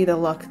wish thee the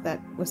luck that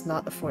was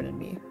not afforded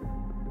me."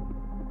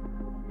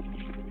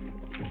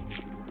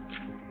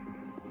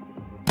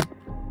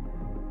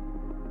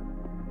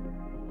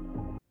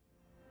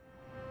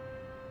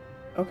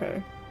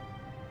 Okay.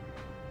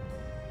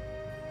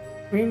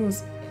 Green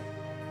was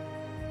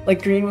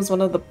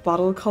one of the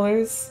bottle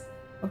colors?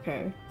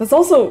 Okay. That's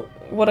also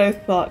what I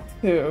thought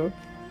too.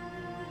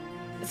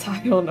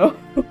 I don't know.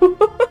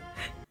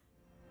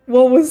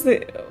 What was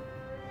the...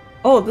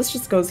 Oh, this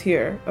just goes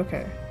here.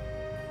 Okay.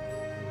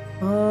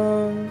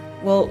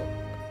 Well...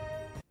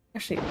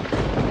 Actually...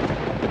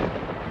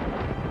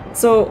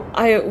 So,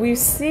 we've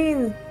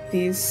seen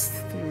these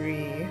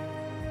three.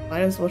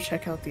 Might as well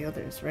check out the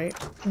others, right?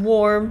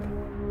 Warm.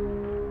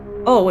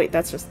 Oh, wait,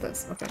 that's just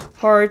this. Okay.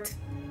 Heart.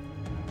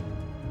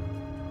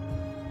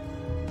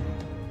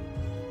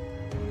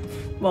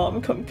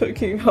 Mom, come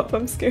picking up.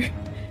 I'm scared.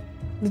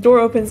 The door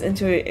opens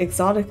into an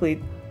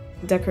exotically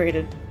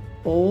decorated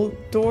bowl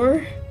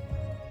door.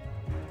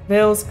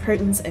 Veils,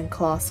 curtains, and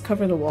cloths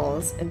cover the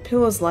walls, and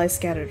pillows lie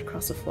scattered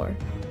across the floor.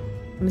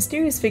 A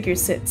mysterious figure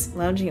sits,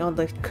 lounging on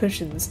the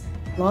cushions.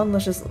 Long,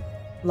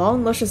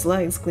 luscious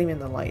legs gleam in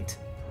the light.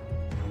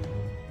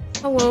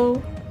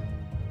 Hello.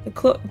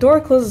 The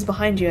door closes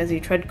behind you as you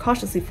tread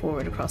cautiously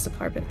forward across the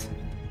carpet.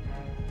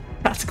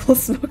 Tactical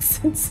smoke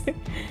sensor.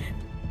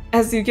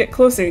 As you get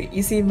closer,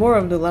 you see more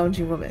of the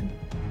lounging woman.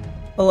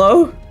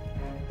 Hello?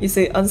 You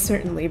say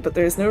uncertainly, but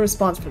there is no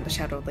response from the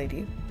shadowed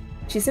lady.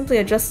 She simply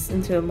adjusts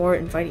into a more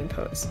inviting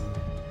pose.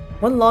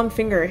 One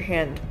long-fingered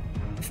hand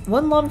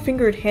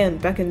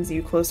beckons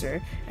you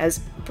closer as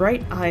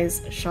bright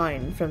eyes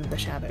shine from the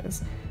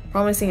shadows,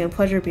 promising a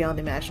pleasure beyond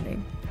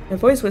imagining. A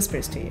voice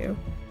whispers to you,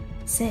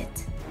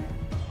 "Sit."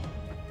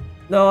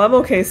 No, I'm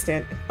okay,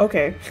 Stan.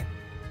 Okay.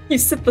 You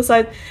sit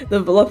beside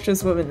the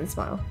voluptuous woman and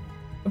smile.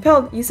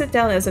 Compelled, you sit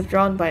down as if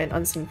drawn by an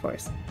unseen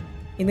force.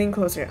 You lean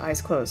closer,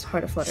 eyes closed,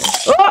 heart aflutter.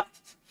 Ah!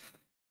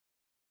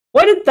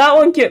 Why did that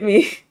one get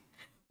me?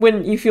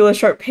 When you feel a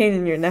sharp pain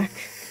in your neck.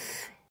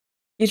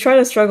 You try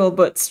to struggle,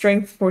 but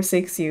strength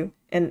forsakes you,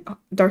 and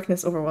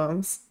darkness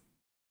overwhelms.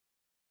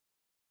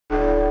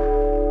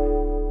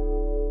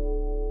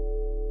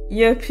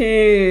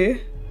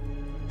 Yippee!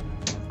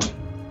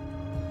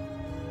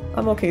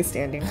 I'm okay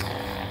standing.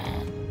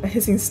 A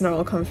hissing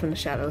snarl comes from the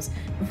shadows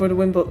before the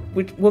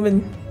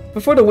woman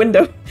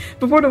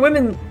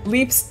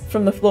leaps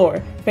from the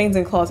floor, fangs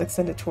and claws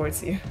extended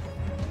towards you.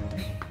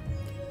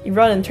 You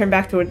run and turn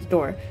back toward the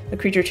door. The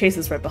creature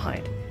chases right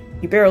behind.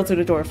 You barrel through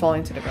the door,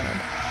 falling to the ground.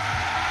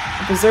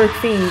 A berserk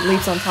fiend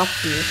leaps on top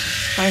of you,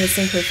 trying to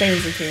sink her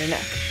fangs into your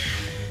neck.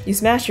 You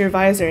smash your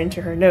visor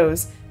into her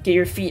nose, get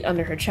your feet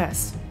under her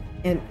chest,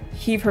 and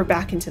heave her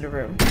back into the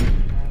room.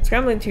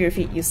 Scrambling to your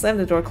feet, you slam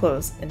the door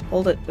closed and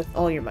hold it with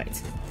all your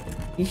might.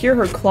 You hear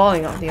her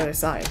clawing on the other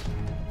side.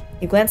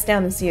 You glance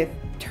down and see a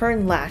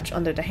turn latch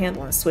under the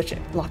handle and switch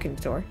it, locking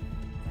the door.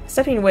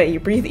 Stepping away, you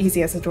breathe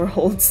easy as the door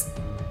holds.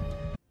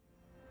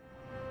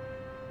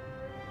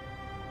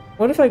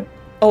 What if I...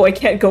 Oh, I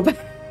can't go back.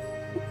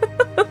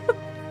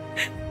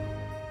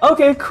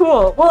 Okay,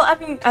 cool. Well, I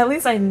mean, at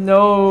least I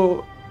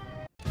know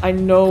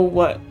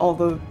what all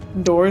the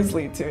doors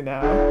lead to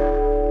now.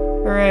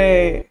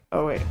 Hooray.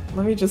 Oh wait,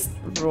 let me just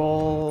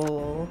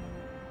roll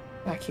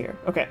back here.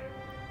 Okay.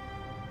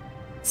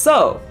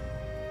 So,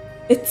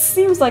 it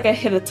seems like I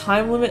hit a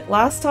time limit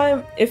last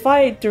time. If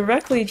I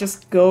directly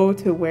just go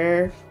to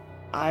where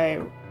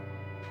I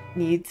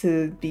need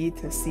to be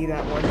to see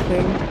that one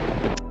thing.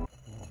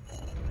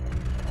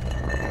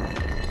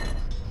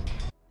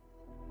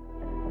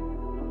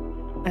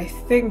 I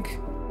think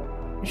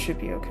it should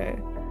be okay.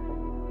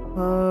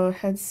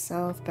 Head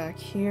south back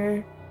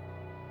here.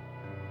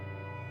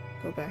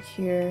 Go back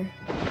here.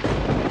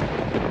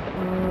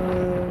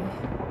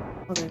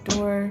 Other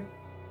door.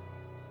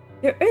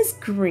 There is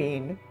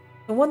green.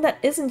 The one that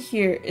isn't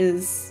here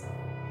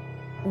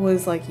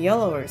was like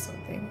yellow or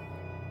something.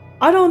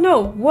 I don't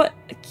know.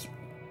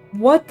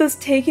 What does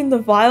taking the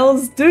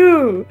vials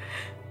do?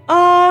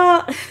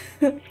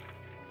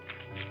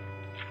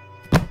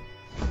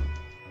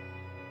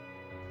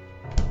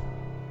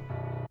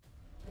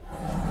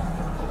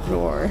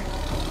 Roar.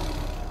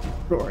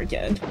 Roar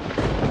again.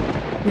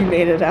 We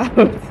made it out.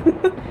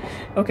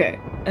 Okay,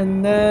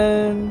 and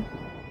then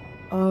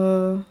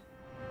go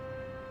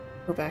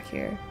back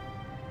here.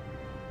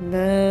 And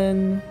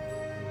then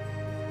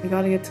we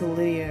gotta get to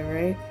Lydia,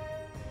 right?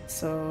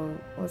 So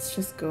let's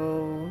just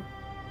go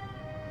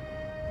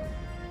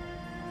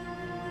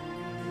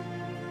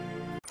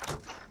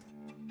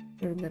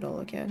through the middle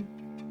again.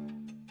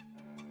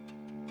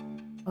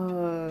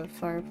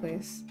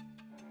 Fireplace.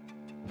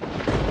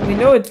 We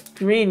know it's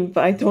green,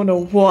 but I don't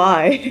know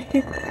why.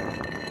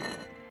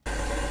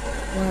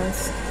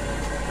 West,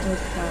 wood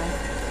path,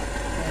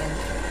 and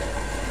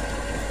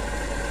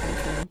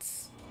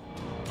entrance.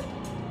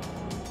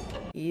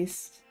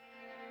 East.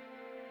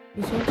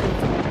 You should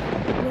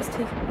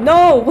take.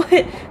 No!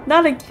 What?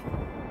 Not a.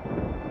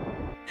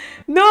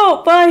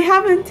 No! But I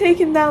haven't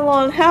taken that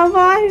long, have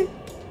I?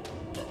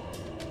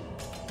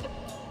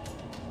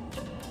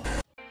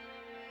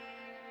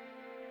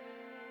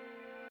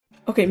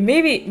 Okay,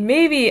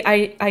 maybe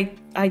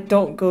I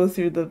don't go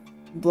through the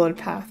blood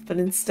path, but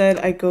instead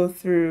I go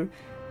through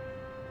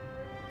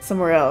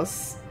somewhere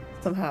else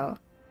somehow.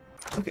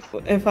 Okay,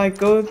 if I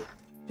go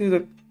through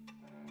the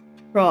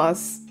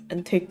cross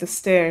and take the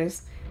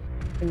stairs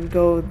and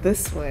go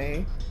this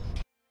way.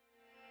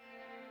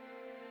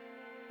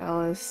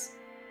 Alice.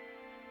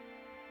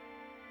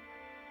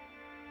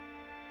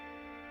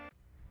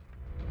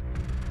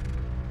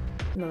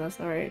 No, that's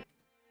not right.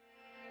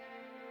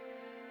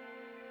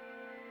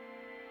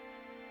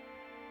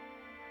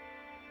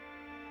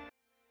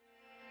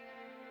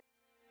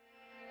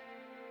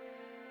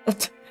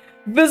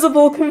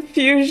 Visible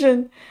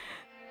confusion.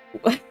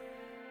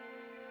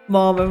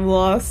 Mom, I'm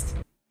lost.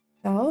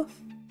 South?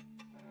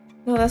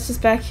 No, that's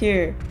just back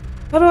here.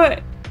 How do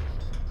I...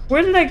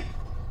 Where did I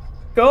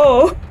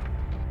go?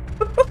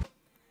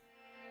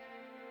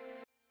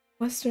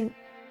 Western...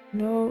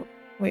 No...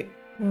 Wait.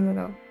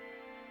 No.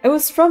 It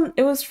was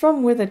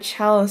from where the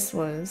chalice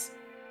was.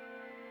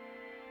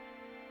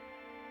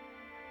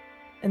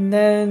 And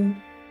then...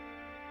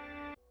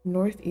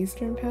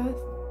 Northeastern path?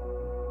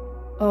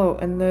 Oh,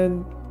 and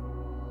then...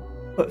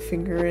 Put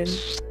finger in.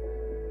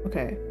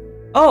 Okay.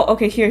 Oh,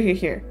 okay,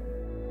 here.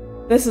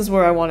 This is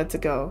where I wanted to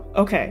go.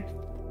 Okay.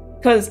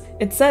 Because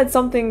it said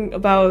something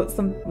about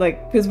some,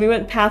 like, because we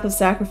went Path of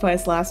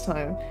Sacrifice last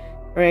time,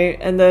 right?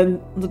 And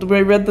then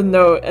we read the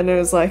note and it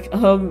was like,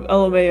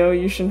 LMAO,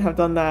 you shouldn't have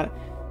done that.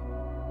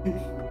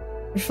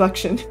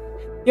 Reflection.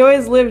 You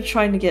always lived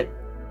trying to get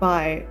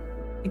by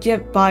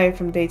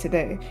from day to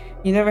day.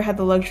 You never had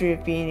the luxury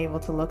of being able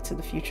to look to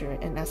the future,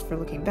 and as for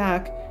looking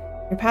back,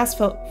 your past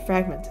felt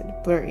fragmented,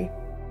 blurry,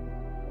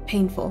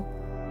 painful.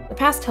 The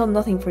past held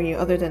nothing for you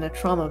other than a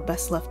trauma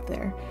best left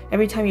there.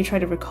 Every time you try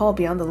to recall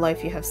beyond the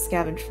life you have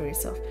scavenged for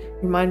yourself,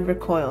 your mind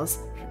recoils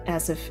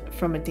as if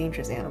from a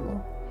dangerous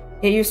animal.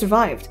 Yet you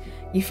survived.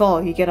 You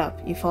fall, you get up,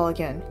 you fall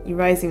again, you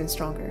rise even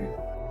stronger.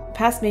 The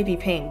past may be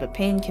pain, but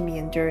pain can be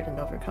endured and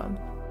overcome.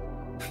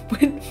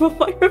 When will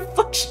my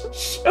reflection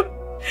show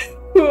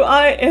who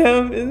I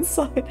am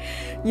inside?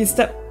 You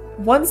step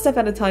one step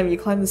at a time, you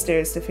climb the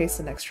stairs to face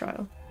the next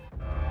trial.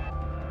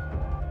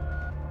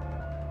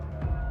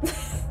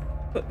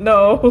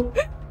 No.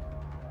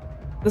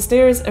 The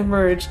stairs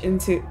emerge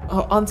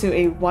onto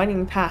a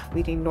winding path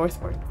leading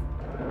northward.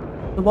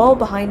 The wall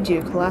behind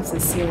you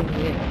collapses, sealing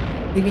you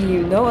in, leaving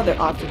you no other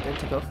option than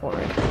to go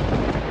forward.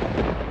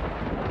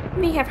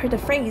 You may have heard the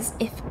phrase,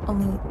 if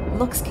only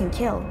looks can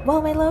kill.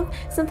 Well, my love,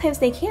 sometimes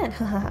they can,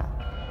 hahaha.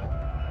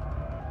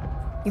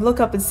 You look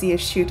up and see a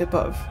chute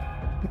above,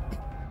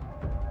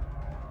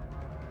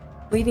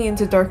 leading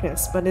into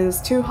darkness, but it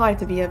is too high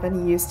to be of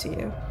any use to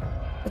you.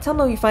 The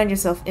tunnel you find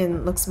yourself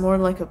in looks more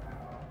like a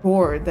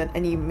bore than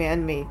any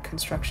man-made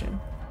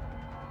construction.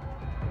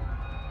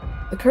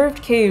 The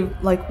curved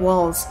cave-like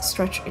walls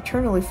stretch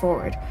eternally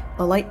forward,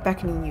 a light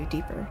beckoning you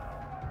deeper.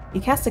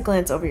 You cast a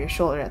glance over your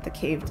shoulder at the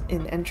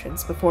caved-in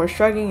entrance before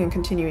shrugging and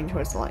continuing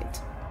towards the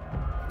light.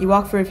 You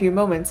walk for a few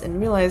moments and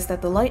realize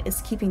that the light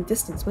is keeping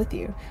distance with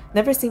you,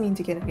 never seeming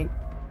to get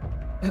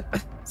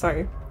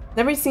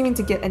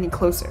any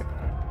closer.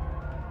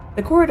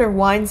 The corridor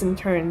winds and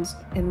turns,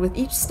 and with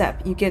each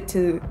step you get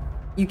the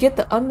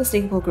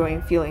unmistakable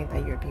growing feeling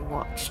that you're being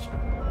watched.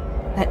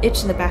 That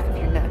itch in the back of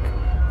your neck,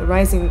 the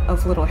rising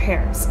of little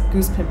hairs,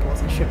 goose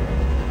pimples, and shiver.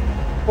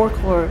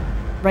 Folklore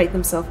write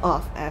themselves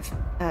off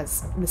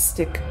as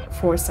mystic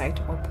foresight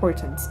or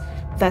portents.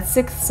 That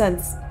sixth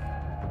sense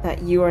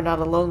that you are not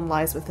alone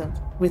lies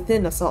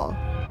within us all.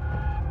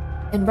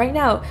 And right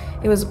now,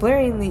 it was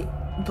blaring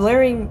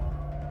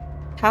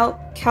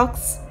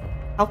calxins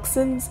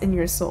in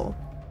your soul.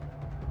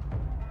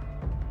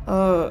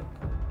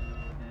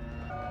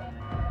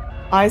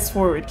 Eyes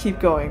forward, keep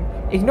going.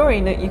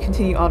 Ignoring it, you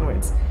continue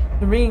onwards.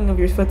 The ringing of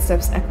your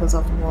footsteps echoes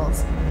off the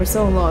walls. For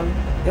so long,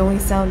 the only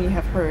sound you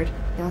have heard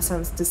now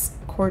sounds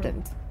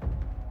discordant.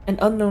 An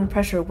unknown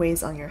pressure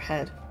weighs on your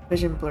head,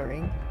 vision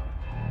blurring.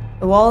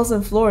 The walls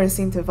and floors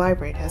seem to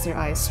vibrate as your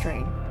eyes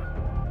strain.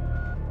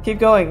 Keep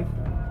going.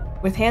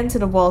 With hand to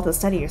the wall to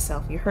steady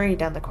yourself, you hurry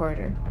down the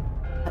corridor.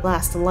 At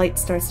last, the light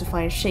starts to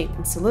find shape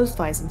and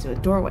solidifies into a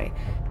doorway,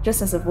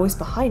 just as a voice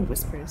behind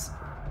whispers,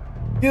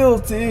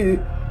 "Guilty!"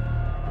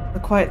 The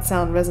quiet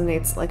sound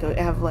resonates like an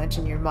avalanche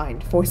in your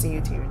mind, forcing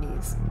you to your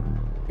knees.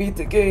 "Meet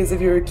the gaze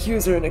of your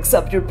accuser and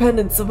accept your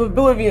penance of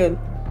oblivion!"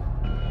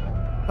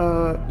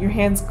 Your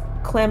hands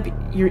clamp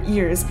your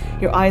ears,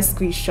 your eyes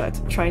squeeze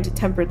shut, trying to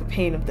temper the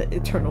pain of the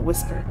eternal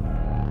whisper.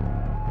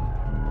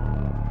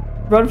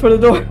 Run for the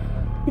door!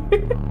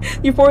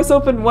 You force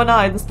open one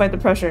eye despite the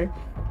pressure.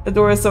 The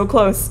door is so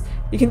close.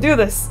 You can do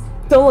this!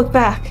 Don't look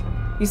back!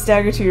 You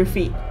stagger to your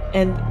feet,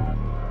 and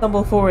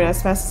stumble forward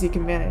as fast as you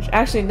can manage.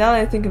 Actually, now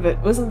that I think of it,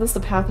 wasn't this the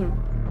path of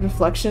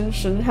reflection?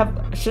 Shouldn't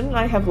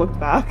I have looked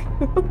back?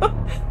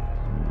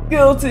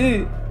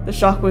 Guilty! The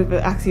shockwave of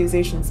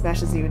accusation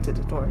smashes you into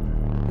the door.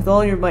 With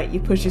all your might, you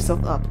push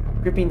yourself up.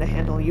 Gripping the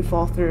handle, you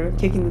fall through,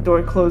 kicking the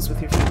door closed with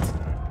your feet.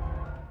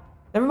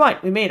 Never mind,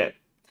 we made it.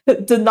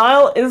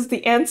 Denial is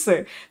the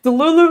answer.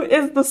 Delulu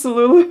is the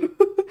Solulu.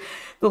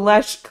 The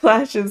latch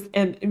clashes,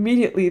 and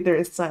immediately there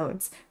is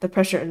silence. The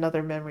pressure,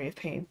 another memory of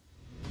pain.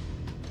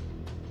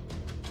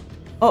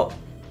 Oh.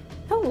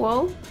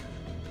 Hello.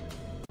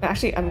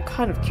 Actually, I'm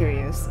kind of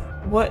curious.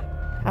 What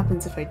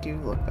happens if I do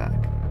look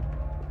back?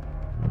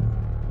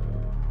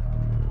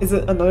 Is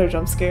it another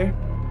jump scare?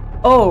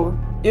 Oh,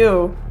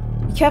 ew.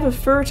 You have a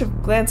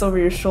furtive glance over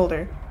your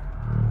shoulder.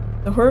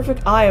 The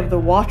horrific eye of the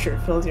Watcher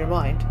fills your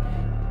mind.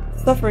 The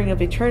suffering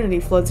of eternity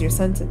floods your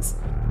senses.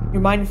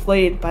 Your mind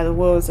flayed by the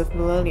woes of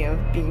millennia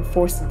being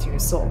forced into your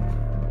soul.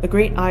 The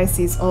great eye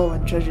sees all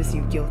and judges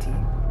you guilty.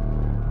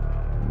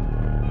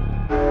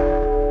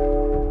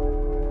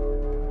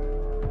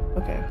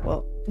 Okay,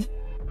 well.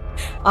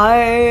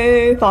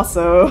 I thought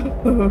so.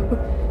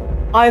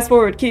 Eyes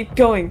forward, keep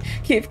going,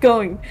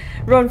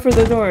 run for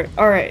the door.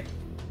 Alright.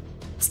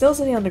 Still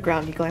sitting on the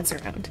ground, you glance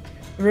around.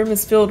 The room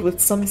is filled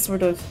with some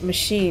sort of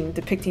machine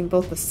depicting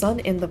both the sun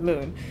and the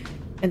moon,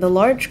 and a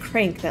large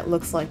crank that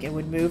looks like it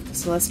would move the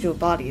celestial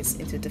bodies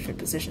into different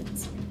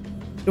positions.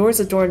 Doors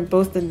adorn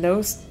both the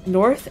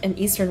north and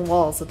eastern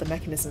walls of the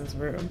mechanism's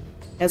room,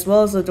 as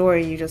well as the door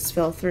you just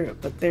fell through,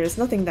 but there is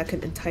nothing that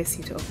could entice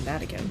you to open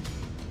that again.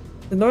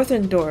 The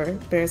northern door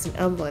bears an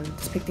emblem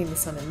depicting the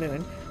sun and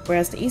moon,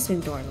 whereas the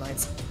eastern door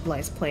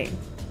lies plain.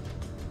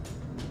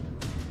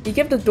 You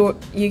give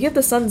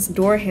the sun's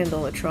door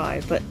handle a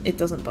try, but it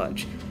doesn't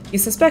budge. You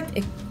suspect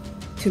it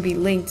to be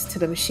linked to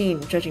the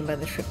machine, judging by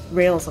the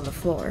rails on the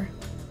floor.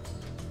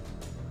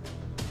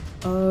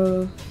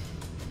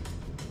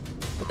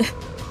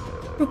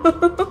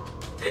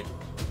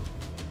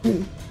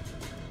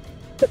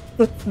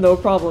 That's no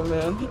problem,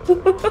 man.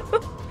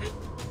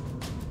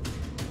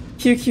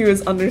 QQ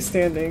is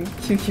understanding.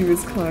 QQ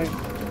is kind.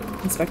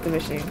 Inspect the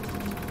machine.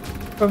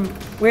 From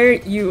where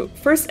you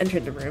first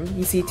entered the room,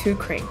 you see two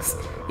cranks.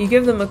 You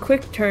give them a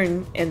quick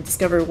turn and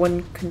discover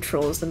one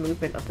controls the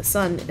movement of the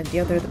sun and the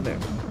other the moon.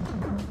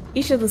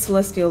 Each of the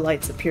celestial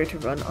lights appear to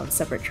run on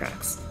separate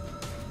tracks.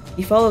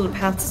 You follow the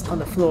paths on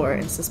the floor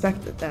and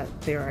suspect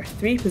that there are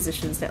three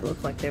positions that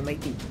look like they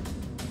might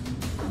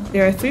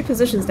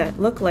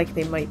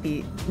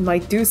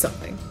do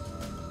something.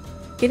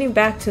 Getting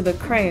back to the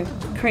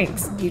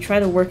cranks, you try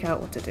to work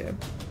out what to do.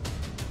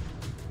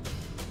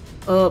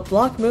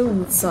 Block moon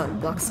with sun,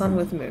 block sun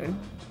with moon.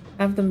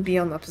 Have them be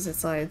on opposite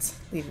sides.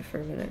 Leave it for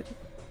a minute.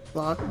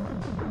 Block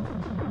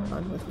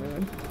sun with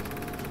moon.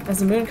 As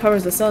the moon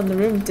covers the sun, the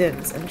room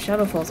dims, and a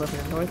shadow falls over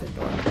the northern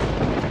door.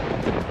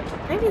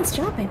 Nice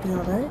job, my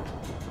beloved.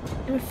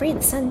 I'm afraid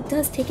the sun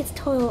does take its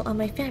toll on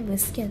my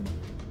fabulous skin.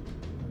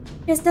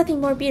 There's nothing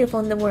more beautiful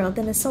in the world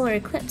than a solar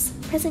eclipse.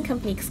 Present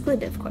company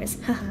excluded, of course.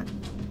 Haha.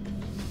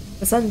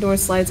 The sun door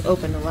slides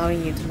open,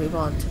 allowing you to move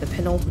on to the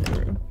penultimate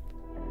room.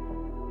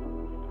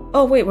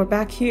 Oh wait, we're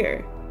back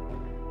here.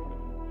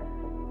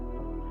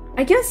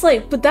 I guess,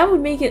 like, but that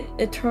would make it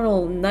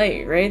eternal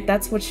night, right?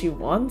 That's what she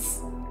wants?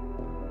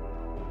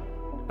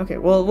 Okay,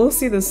 well, we'll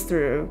see this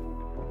through,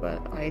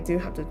 but I do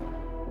have to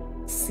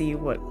see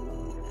what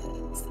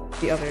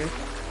the other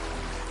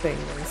thing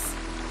is.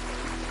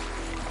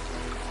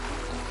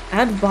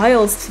 Add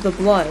vials to the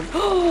blood.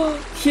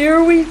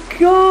 Here we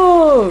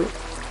go!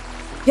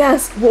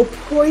 Yes, we'll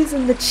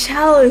poison the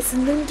chalice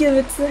and then give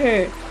it to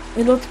her.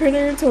 And it'll turn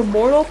her into a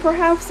mortal,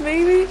 perhaps,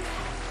 maybe?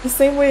 The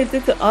same way it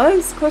did to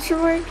us? Question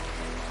mark?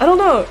 I don't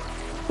know.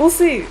 We'll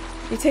see.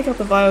 You take out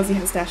the vials you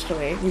have stashed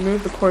away,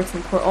 remove the corks,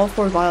 and pour all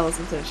 4 vials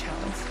into the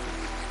chalice.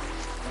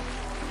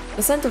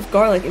 The scent of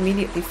garlic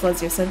immediately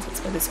floods your senses,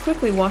 but is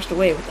quickly washed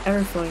away with the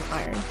ever-flowing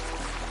iron.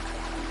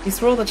 You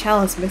swirl the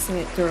chalice, mixing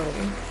it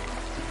thoroughly.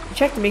 You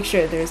check to make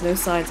sure there is no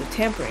signs of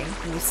tampering,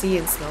 and you see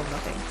and smell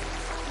nothing.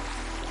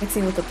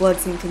 Mixing with the blood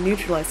seemed to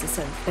neutralize the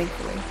scent,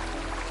 thankfully.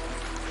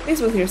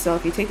 Pleased with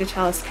yourself, you take the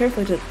chalice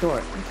carefully to the door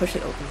and push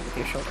it open with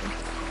your shoulder.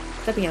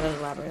 Stepping out of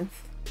the labyrinth.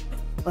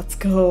 Let's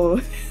go!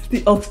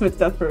 The ultimate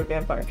death for a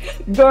vampire.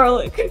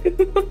 Garlic!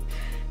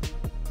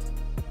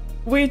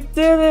 We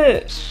did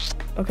it!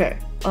 Okay,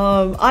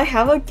 I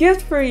have a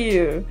gift for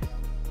you!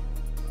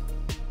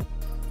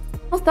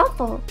 Oh,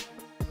 thoughtful.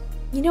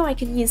 You know I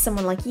could use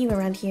someone like you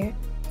around here.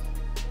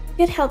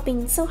 Good help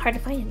being so hard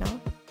to find and all.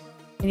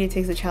 Lydia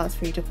takes a chalice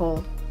for you to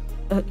hold.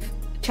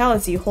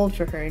 Chalice you hold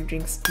for her and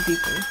drinks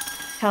deeply.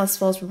 Chalice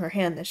falls from her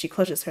hand as she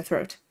clutches her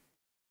throat.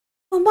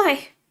 Oh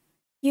my!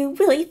 You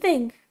really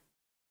think?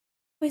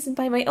 Poisoned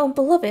by my own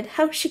beloved,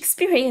 how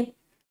Shakespearean!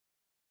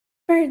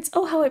 Burns,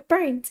 oh how it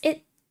burns!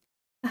 It...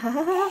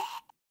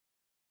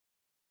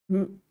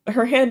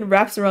 Her hand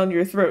wraps around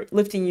your throat,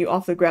 lifting you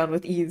off the ground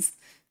with ease.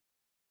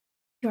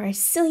 You are a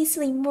silly,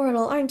 silly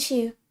mortal, aren't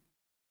you?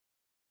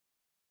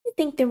 You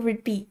think there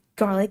would be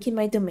garlic in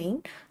my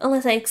domain,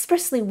 unless I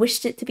expressly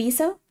wished it to be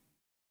so?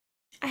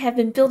 I have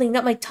been building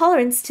up my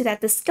tolerance to that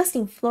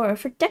disgusting flora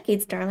for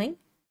decades, darling.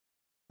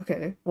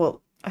 Okay,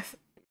 well,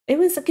 It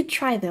was a good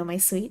try, though, my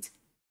sweet.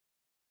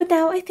 But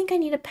now I think I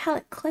need a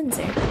palate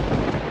cleanser.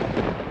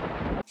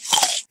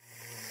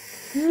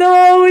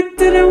 No, it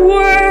didn't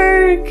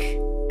work!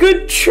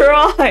 Good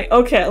try!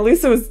 Okay, at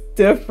least it was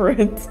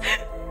different.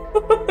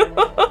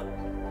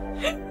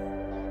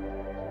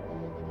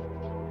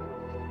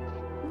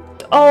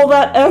 All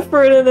that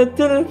effort and it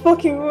didn't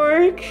fucking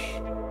work.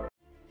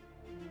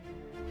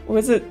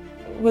 Was it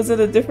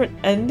a different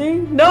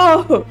ending?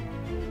 No!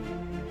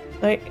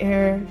 Night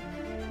air,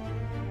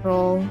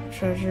 roll,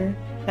 treasure.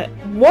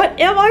 What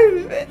am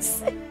I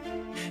missing?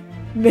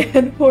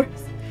 Man horse.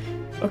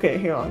 Okay,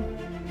 here on.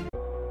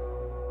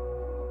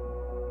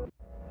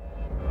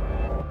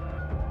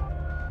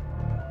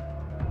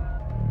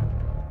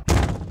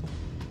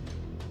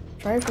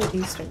 Try for the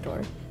eastern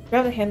door.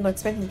 Grab the handle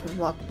expecting to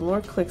lock, but the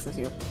door clicks as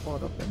you pull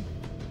it open.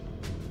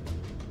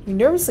 You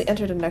nervously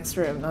enter the next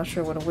room, not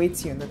sure what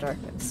awaits you in the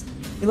darkness.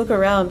 You look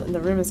around and the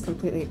room is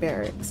completely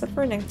bare, except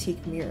for an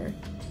antique mirror.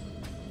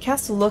 You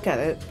cast a look at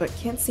it, but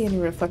can't see any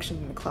reflection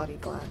in the cloudy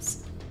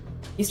glass.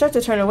 You start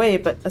to turn away,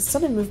 but a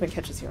sudden movement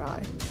catches your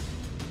eye.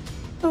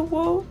 Oh,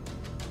 whoa!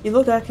 You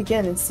look back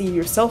again and see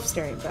yourself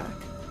staring back.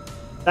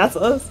 That's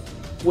us.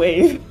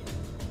 Wave.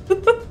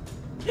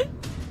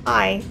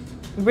 Hi.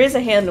 You raise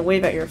a hand and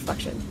wave at your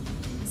reflection.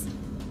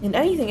 In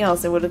anything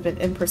else, it would have been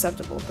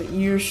imperceptible, but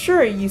you're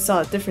sure you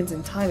saw a difference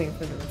in timing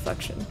for the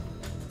reflection.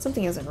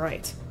 Something isn't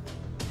right.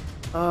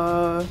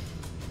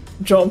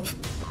 Jump.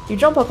 You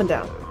jump up and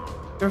down.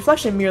 The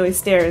reflection merely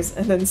stares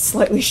and then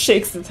slightly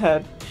shakes its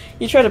head.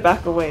 You try to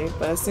back away,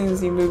 but as soon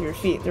as you move your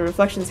feet, the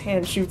reflection's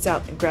hand shoots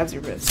out and grabs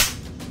your wrist.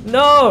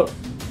 No!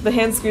 The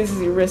hand squeezes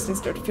your wrist and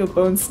you start to feel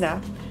bones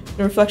snap.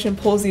 The reflection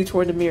pulls you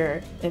toward the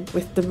mirror, and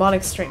with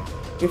demonic strength,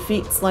 your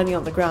feet sliding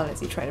on the ground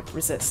as you try to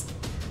resist.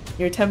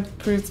 Your attempt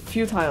proves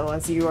futile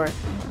as you are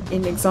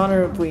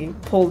inexorably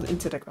pulled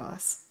into the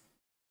glass.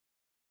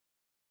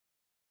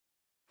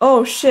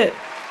 Oh shit!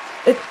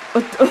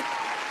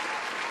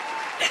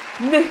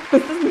 Nick,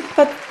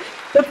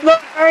 that's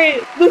not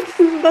right! This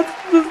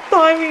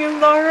timing is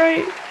not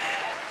right!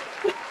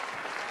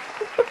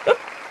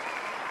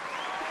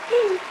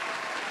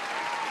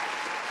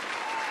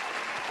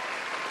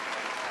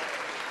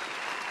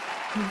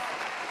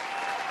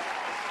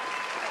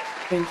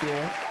 Thank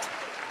you.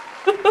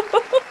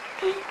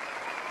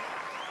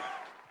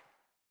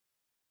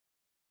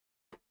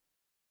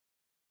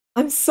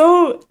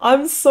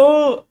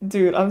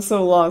 Dude, I'm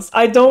so lost.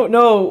 I don't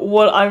know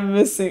what I'm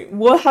missing.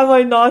 What have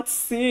I not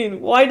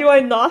seen? Why do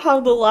I not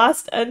have the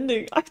last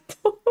ending? I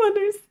don't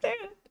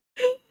understand.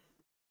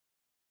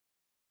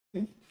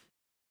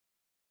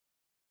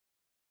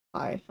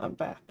 Hi, I'm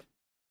back.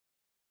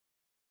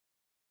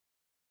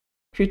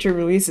 Creature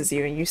releases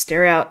you and you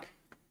stare out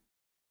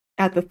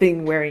at the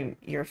thing wearing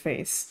your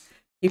face.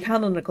 You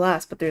pound on the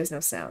glass, but there is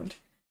no sound.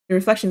 Your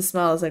reflection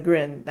smiles a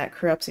grin that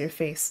corrupts your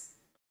face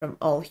from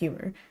all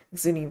humor,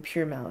 exuding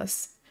pure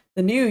malice.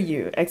 The new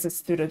you exits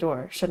through the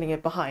door, shutting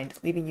it behind,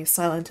 leaving you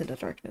silent in the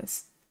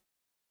darkness.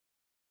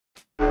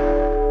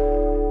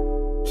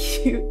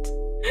 Cute.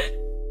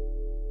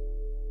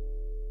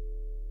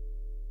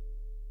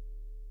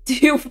 Do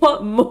you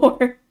want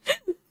more?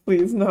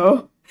 Please,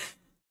 no.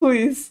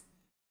 Please.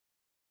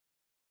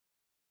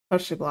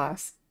 Touch the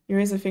glass. You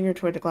raise a finger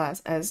toward the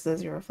glass, as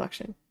does your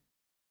reflection.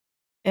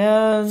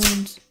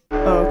 And...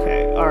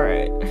 okay,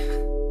 alright.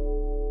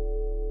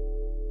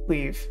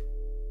 Leave.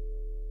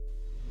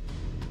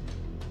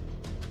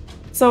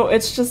 So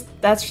it's just...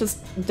 that's just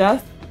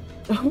death?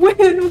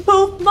 When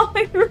will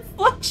my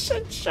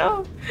reflection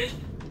show?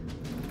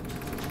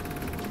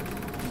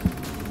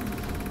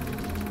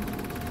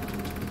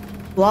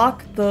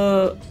 Block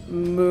the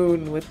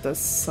moon with the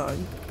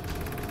sun.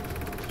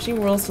 She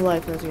whirls to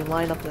life as you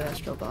line up the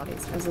astral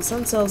bodies. As the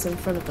sun settles in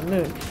front of the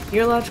moon, you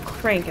hear a large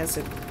crank as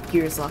the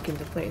gears lock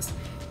into place.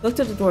 You look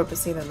to the door but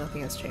see that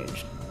nothing has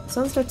changed. The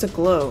sun starts to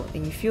glow,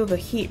 and you feel the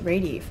heat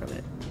radiate from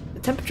it. The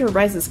temperature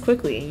rises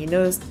quickly, and you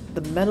notice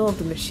the metal of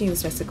the machine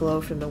starts to glow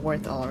from the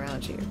warmth all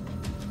around you.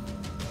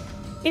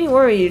 Getting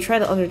worried, you try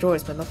the other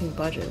doors, but nothing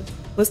budges.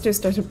 Blisters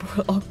start to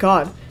boil. Oh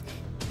god.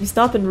 You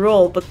stop and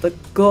roll, but the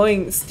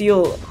glowing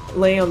steel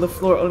laying on the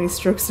floor only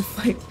strokes the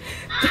flame.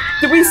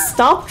 Did we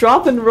stop,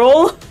 drop, and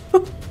roll?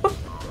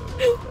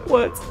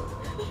 What?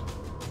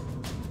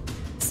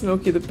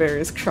 Smokey the Bear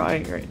is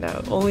crying right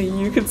now. Only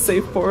you could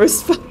save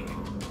forest fire.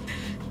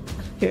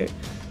 Okay.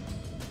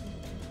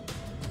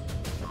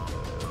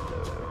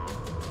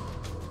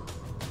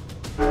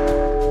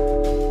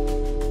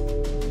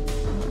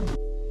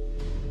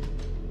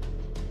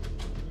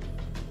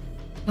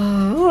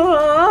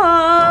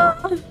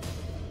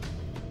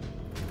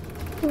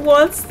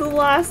 What's the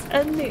last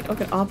ending?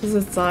 Okay,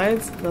 opposite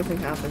sides? Nothing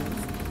happens.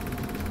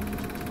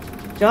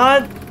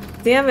 God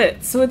damn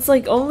it. So it's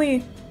like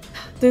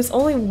there's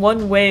only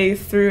one way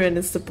through and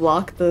it's to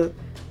block the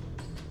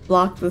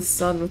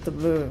sun with the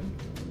moon,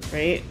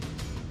 right?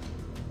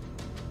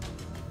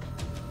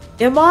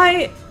 Am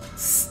I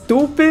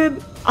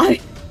stupid? I'm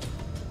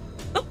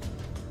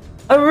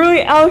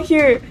really out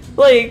here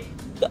what?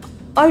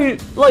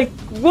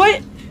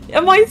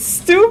 Am I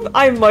stupid?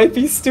 I might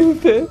be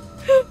stupid.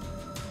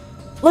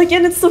 Like,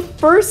 and it's the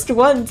first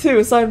one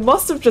too, so I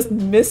must have just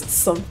missed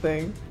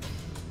something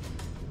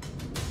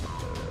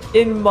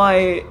in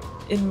my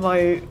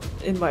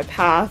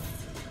path,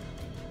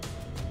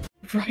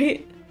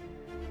 right?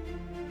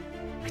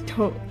 I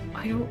don't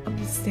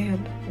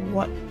understand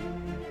what.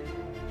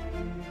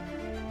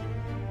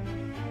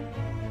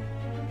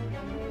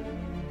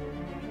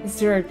 Is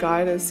there a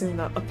guide to assume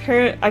that?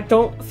 I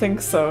don't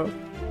think so.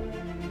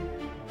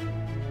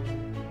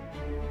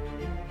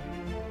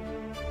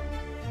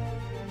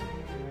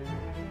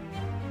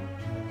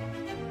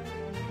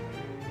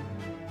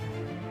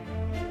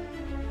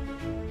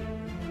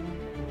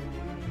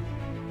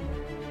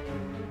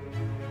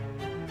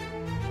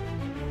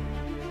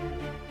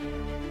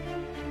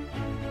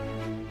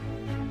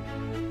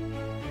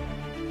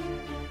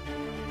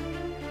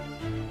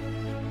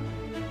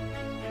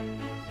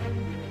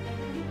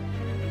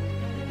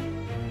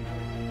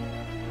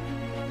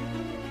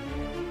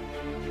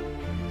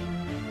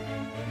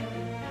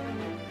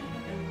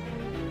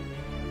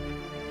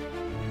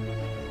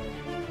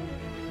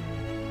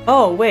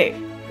 Oh, wait.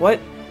 What?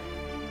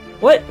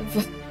 What?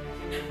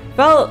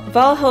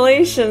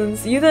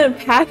 Valhalations, you didn't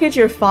package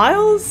your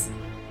files?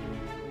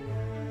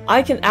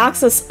 I can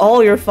access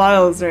all your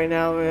files right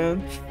now,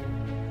 man.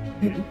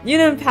 You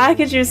didn't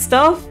package your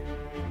stuff?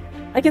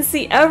 I can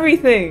see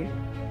everything!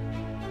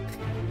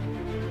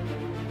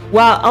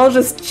 Wow, I'll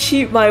just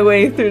cheat my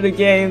way through the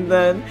game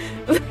then.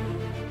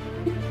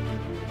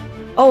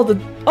 Oh,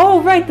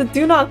 oh right, the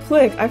do not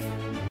click.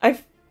 I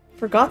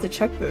forgot to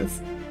check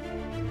this.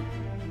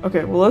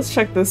 Okay, well let's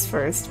check this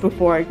first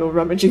before I go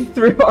rummaging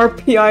through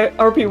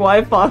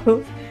RPY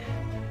files.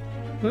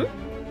 Well,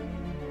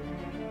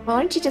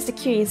 aren't you just a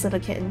curious little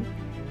kitten?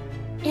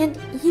 And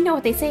you know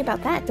what they say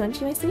about that, don't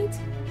you, my sweet?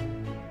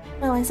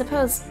 Well, I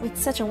suppose with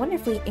such a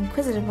wonderfully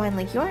inquisitive mind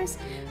like yours,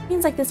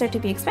 things like this are to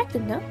be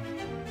expected, no?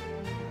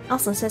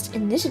 Also, such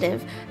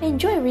initiative. I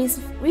enjoy a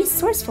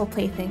resourceful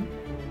plaything.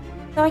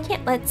 Though I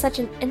can't let such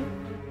an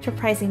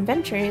enterprising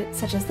venture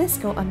such as this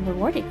go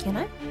unrewarded, can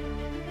I?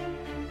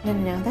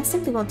 No, that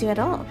simply won't do at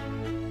all.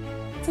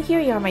 So here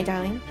you are, my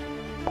darling.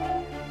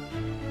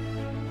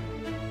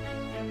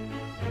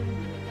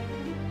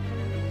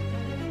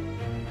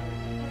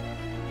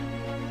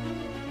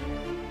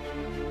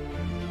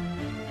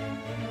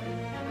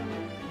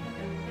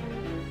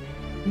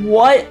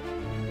 What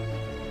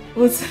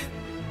was...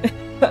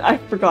 I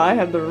forgot I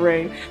had the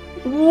ring.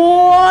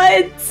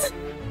 What?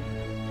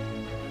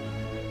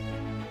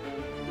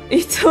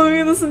 You told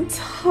me this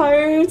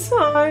entire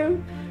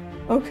time?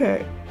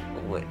 Okay.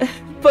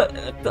 But...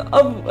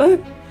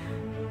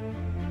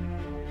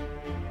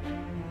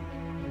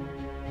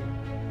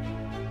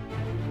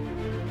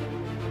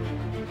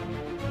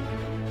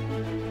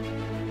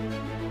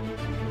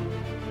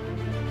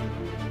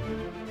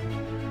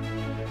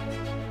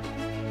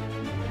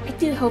 I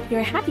do hope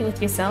you're happy with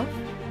yourself.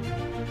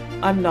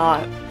 I'm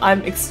not.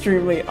 I'm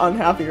extremely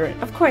unhappy right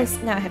now. Of course,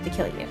 now I have to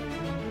kill you.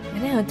 I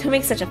know, don't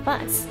make such a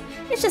fuss.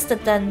 It's just a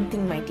done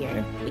thing, my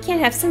dear. We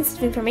can't have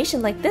sensitive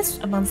information like this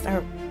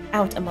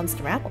out amongst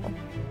the rabble.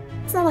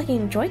 It's not like I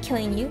enjoy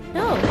killing you.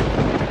 No,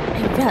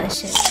 I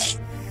relish it.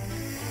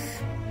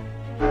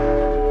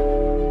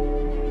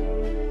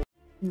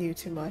 Knew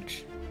too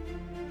much.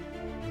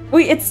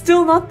 Wait, it's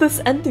still not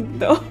this ending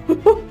though.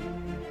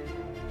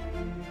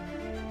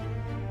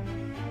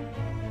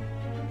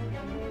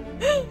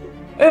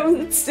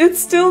 It's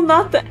still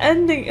not the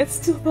ending. It's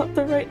still not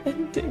the right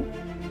ending.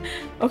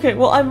 Okay,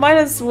 well I might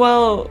as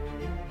well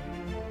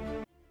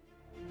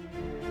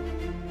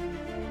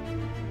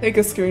take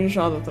a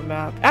screenshot of the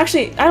map.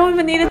 Actually, I don't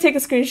even need to take a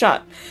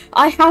screenshot.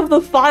 I have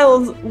the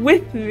files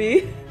with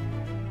me.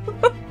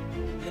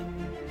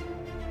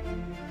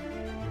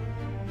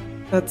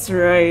 That's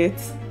right.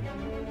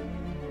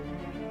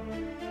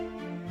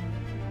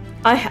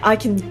 I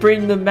can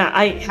bring the map.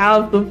 I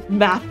have the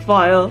map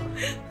file.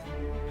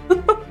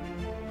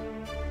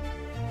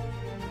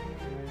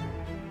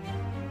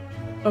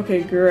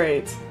 Okay,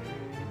 great.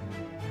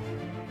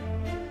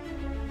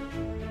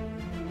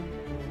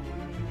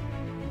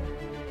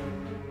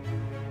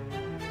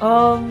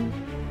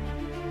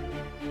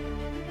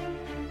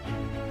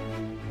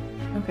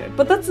 Okay,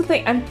 but that's the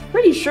thing. I'm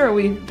pretty sure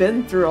we've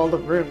been through all the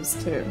rooms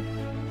too.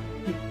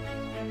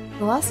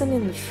 The last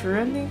ending, the true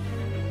ending?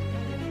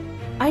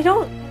 I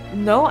don't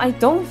know. I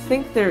don't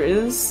think there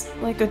is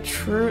like a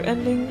true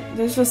ending.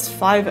 There's just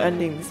 5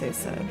 endings, they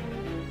said.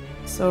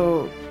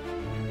 So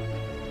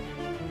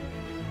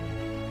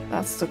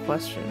that's the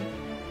question.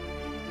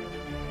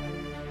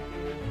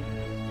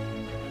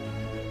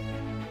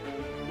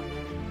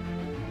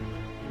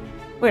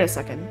 Wait a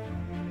second.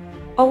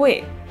 Oh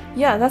wait,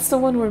 yeah, that's the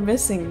one we're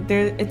missing.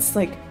 It's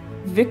like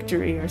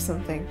victory or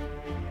something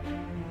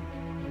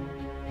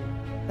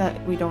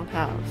that we don't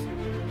have.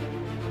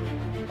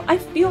 I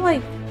feel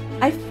like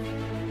why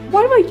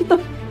do I get the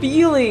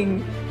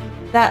feeling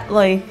that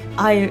like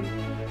I've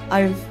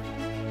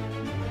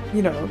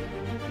you know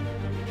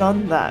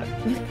done that?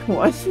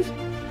 What?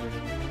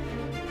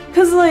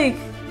 Cause like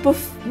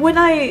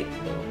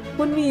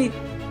when we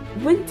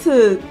went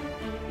to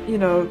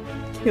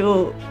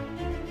kill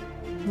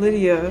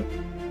Lydia,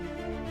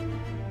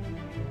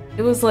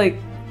 it was like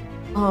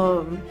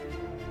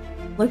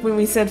when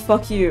we said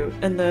fuck you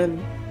and then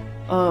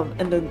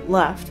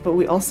left, but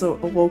we also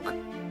awoke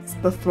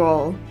the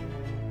thrall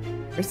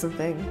or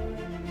something.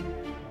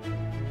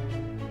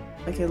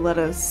 Like it let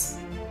us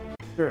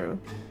through,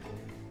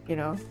 you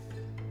know?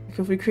 Like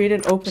if we create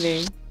an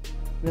opening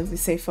and then we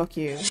say fuck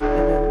you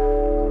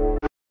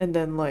and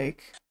then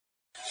like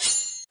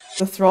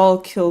the thrall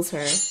kills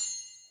her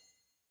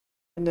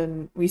and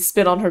then we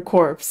spit on her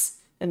corpse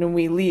and then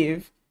we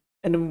leave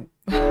and then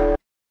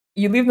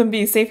you leave them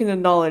be safe in the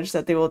knowledge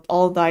that they will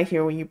all die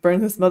here when you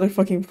burn this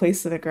motherfucking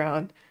place to the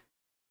ground.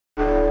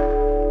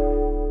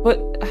 But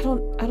I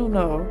don't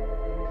know.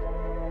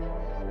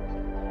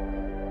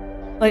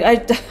 Like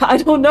I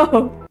don't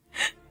know.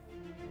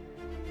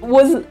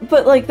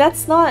 But like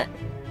that's not,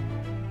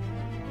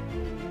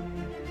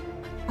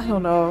 I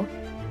don't know.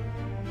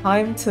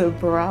 Time to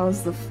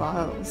browse the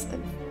files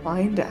and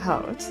find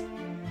out.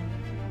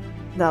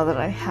 Now that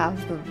I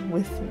have them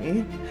with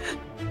me.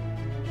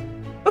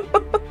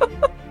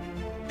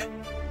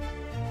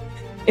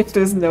 If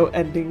there's no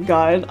ending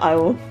guide, I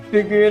will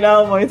figure it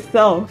out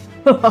myself.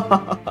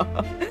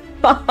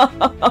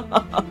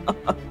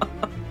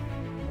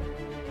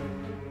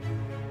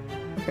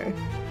 Okay.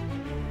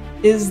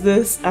 Is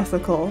this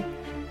ethical?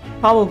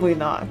 Probably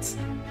not.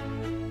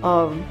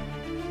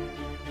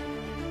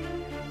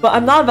 But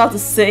I'm not about to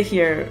sit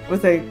here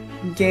with a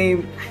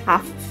game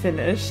half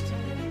finished.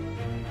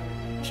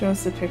 Show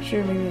us the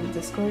picture, maybe in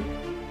Discord.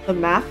 The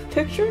map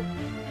picture?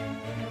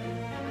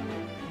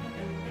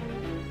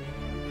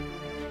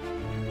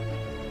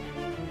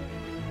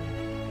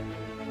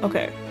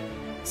 Okay,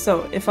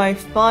 so if I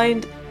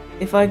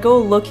go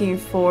looking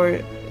for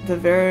the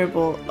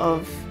variable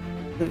of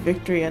the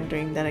victory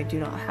ending that I do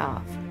not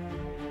have.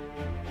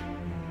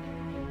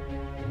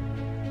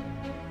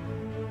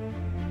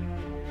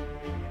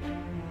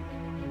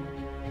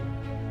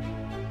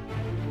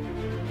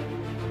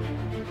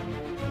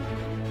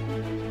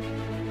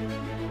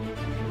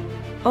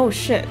 Oh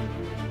shit.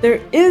 There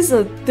is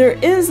a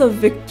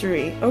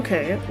victory.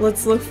 Okay,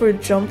 let's look for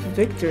jump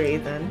victory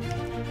then.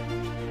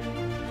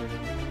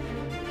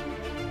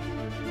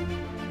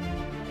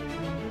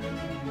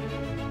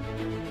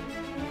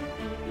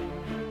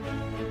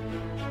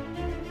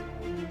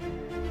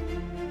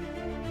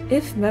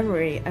 If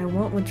memory, I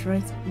want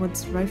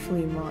what's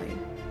rightfully mine.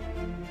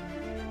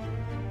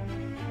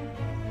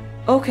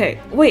 Okay,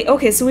 wait,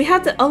 okay, so we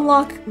have to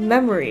unlock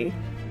memory.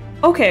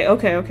 Okay,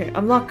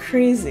 I'm not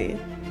crazy.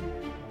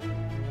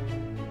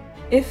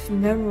 If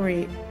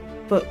memory,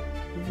 but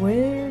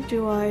where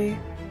do I...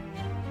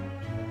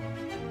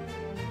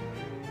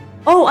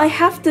 Oh, I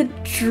have to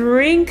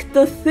drink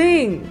the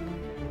thing!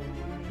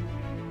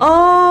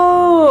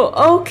 Oh,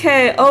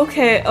 okay,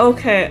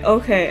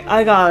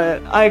 I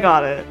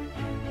got it.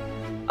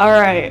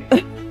 Alright.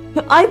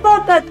 I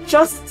thought that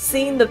just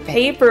seeing the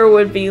paper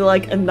would be,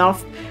 like,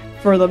 enough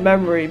for the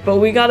memory, but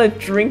we gotta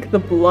drink the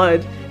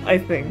blood, I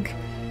think.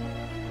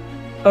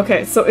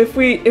 Okay, so if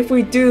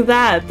we do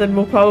that, then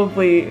we'll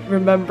probably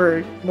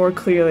remember more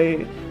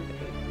clearly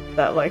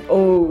that, like,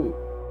 oh,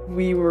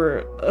 we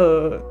were,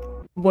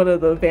 one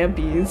of the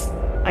vampies,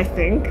 I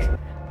think.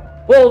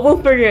 Well, we'll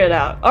figure it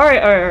out.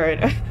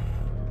 Alright.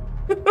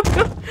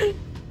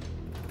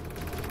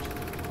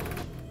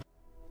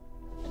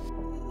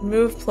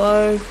 Remove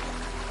plug.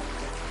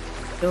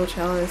 Fill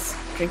chalice.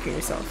 Drink it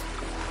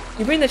yourself.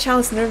 You bring the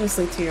chalice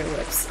nervously to your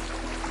lips.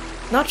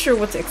 Not sure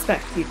what to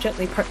expect, you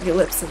gently part your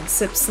lips and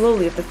sip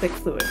slowly of the thick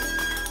fluid.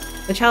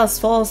 The chalice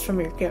falls from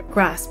your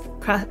grasp,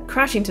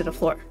 crashing to the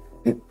floor.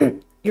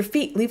 Your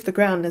feet leave the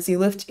ground as you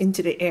lift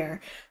into the air,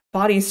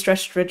 body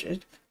stretched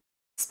rigid.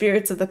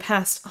 Spirits of the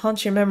past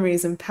haunt your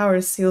memories and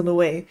powers sealed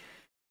away.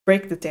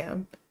 Break the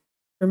dam.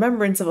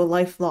 Remembrance of a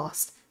life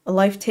lost, a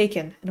life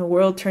taken, and a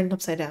world turned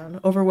upside down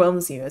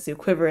overwhelms you as you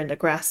quiver in the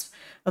grasp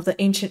of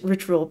the ancient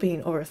ritual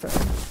being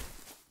overthrown.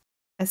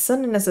 As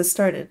sudden as it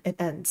started, it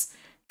ends,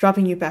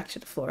 dropping you back to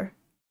the floor.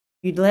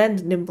 You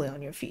land nimbly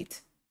on your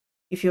feet.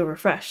 You feel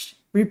refreshed,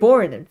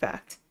 reborn in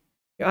fact.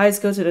 Your eyes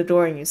go to the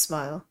door and you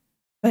smile.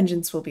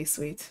 Vengeance will be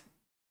sweet.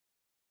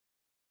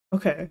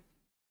 Okay.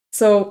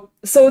 So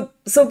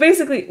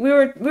basically we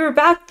were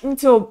back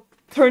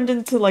turned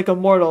into like a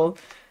mortal,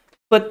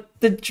 but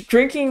the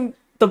drinking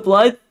the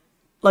blood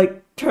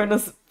like turned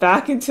us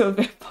back into a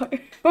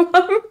vampire.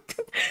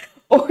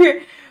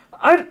 Or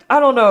I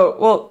don't know.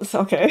 Well, it's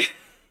okay.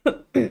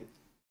 You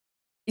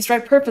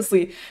strike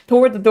purposely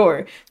toward the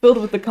door,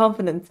 filled with the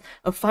confidence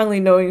of finally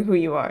knowing who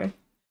you are.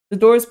 The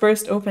doors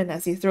burst open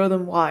as you throw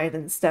them wide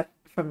and step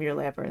from your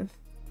labyrinth.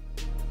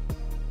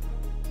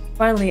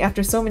 Finally,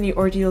 after so many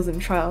ordeals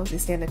and trials, you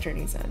stand at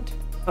journey's end.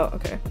 Oh,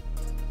 okay.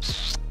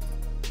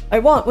 I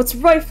want what's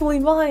rightfully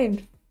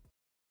mine!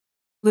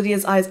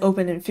 Lydia's eyes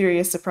open in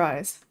furious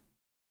surprise.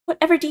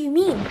 Whatever do you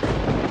mean?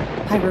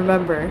 I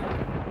remember.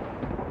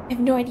 I have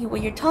no idea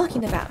what you're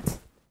talking about.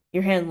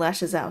 Your hand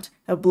lashes out,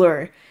 a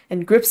blur,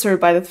 and grips her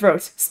by the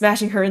throat,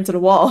 smashing her into the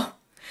wall.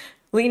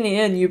 Leaning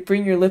in, you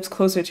bring your lips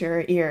closer to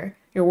her ear,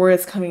 your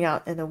words coming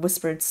out in a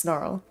whispered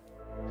snarl.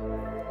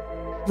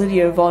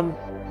 Lydia von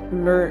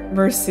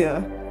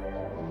Mercia,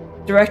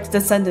 direct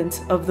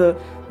descendant of the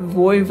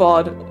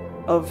voivode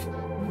of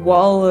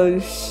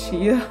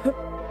Wallachia,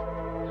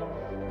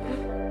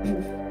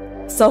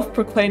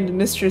 self-proclaimed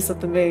mistress of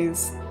the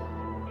maze.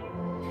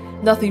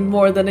 Nothing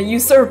more than a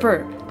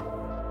usurper!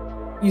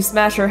 You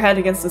smash her head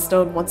against the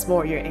stone once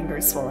more, your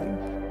anger swelling.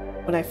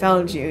 When I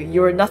found you,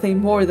 you were nothing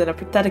more than a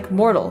pathetic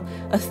mortal,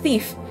 a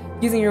thief,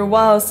 using your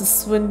wiles to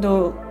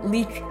swindle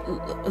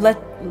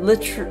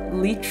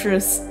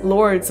lecherous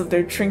lords of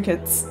their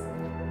trinkets.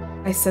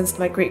 I sensed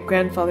my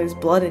great-grandfather's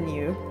blood in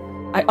you.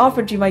 I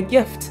offered you my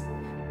gift,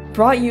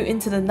 brought you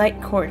into the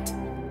night court.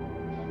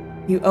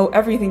 You owe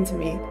everything to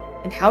me,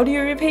 and how do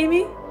you repay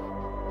me?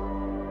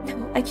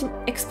 No, I can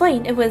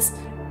explain. It was...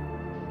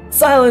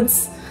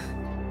 Silence!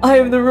 I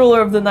am the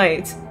ruler of the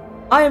night.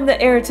 I am the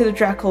heir to the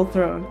Dracul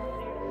throne.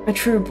 A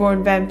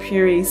true-born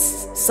vampire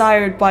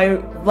sired by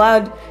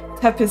Vlad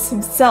Tepes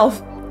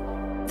himself.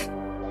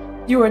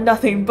 You are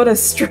nothing but a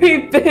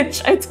stray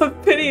bitch I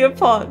took pity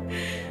upon.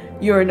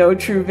 You are no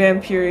true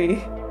vampire.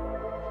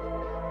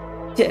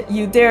 Yet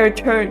you dare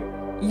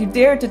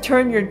to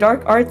turn your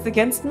dark arts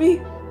against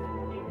me?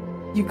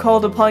 You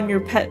called upon your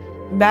pet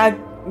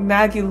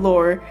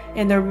Magilor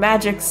and their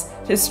magics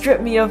to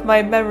strip me of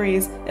my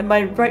memories and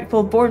my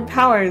rightful born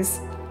powers.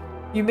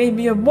 You made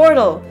me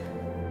immortal.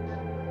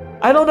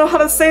 I don't know how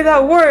to say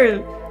that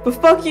word, but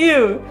fuck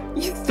you!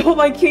 You stole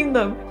my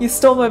kingdom, you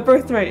stole my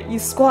birthright, you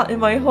squat in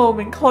my home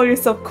and call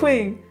yourself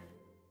queen!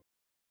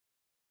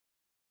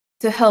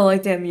 To hell I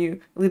damn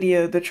you,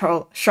 Lydia the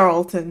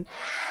charlatan.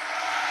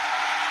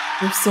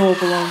 Your soul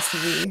belongs to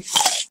me.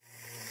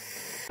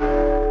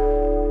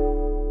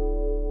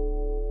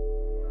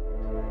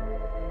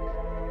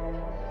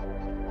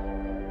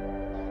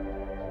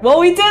 Well,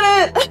 we did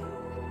it!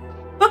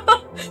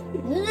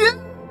 Yeah!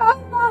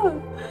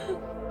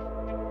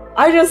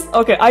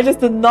 I just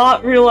did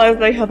not realize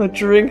I had to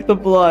drink the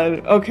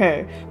blood.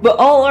 Okay, but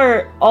all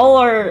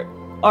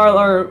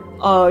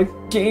our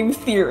game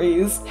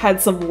theories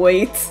had some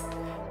weight.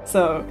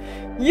 So,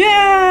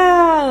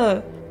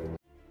 yeah!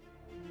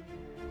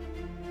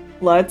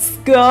 Let's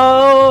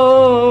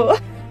go!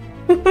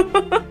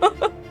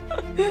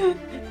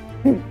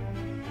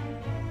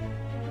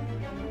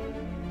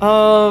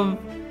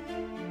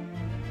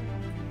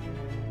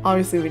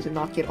 Obviously we did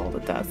not get all the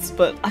deaths,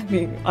 but I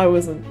mean, I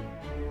wasn't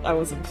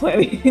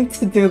planning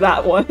to do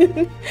that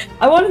one.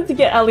 I wanted to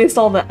get at least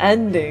all the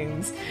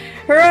endings.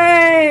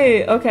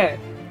 Hooray! Okay.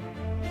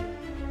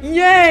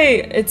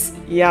 Yay! It's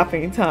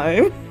yapping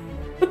time.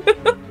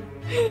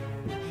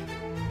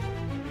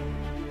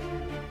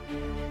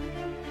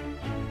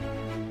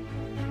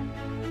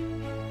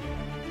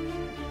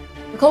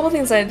 A couple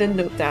things I didn't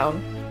note down.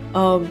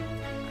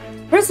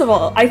 First of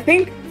all, I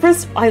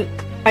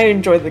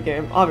enjoyed the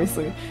game,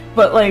 obviously,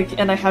 but like,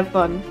 and I had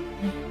fun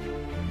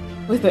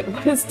with it.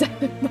 What is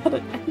that about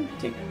an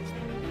ending?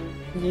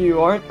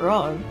 You aren't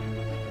wrong.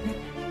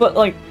 But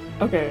like,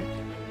 okay.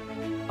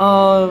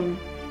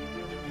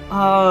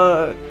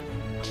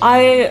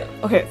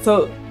 Okay,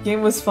 so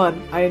game was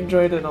fun. I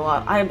enjoyed it a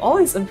lot. I'm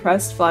always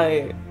impressed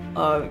by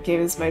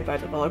games made by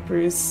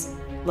developers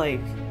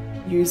like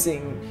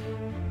using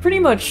pretty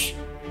much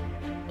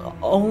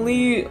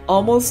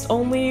almost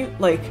only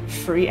like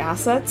free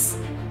assets.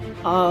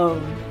 I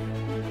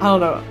don't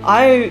know.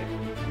 I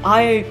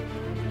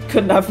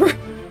could never.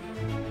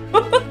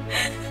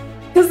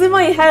 Because in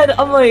my head,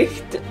 I'm like,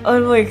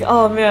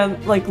 oh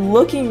man, like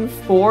looking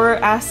for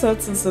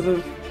assets instead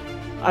of,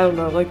 I don't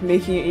know, like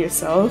making it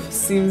yourself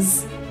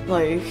seems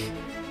like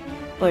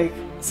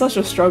such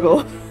a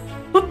struggle.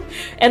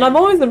 And I'm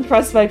always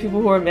impressed by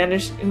people who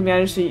manage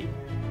to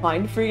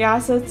find free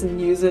assets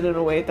and use it in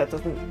a way that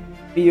doesn't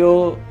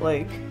feel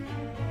like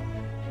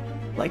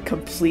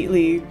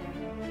completely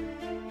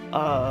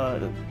what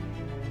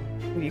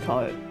do you call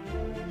it?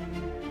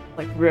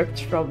 Like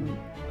ripped from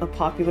a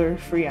popular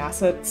free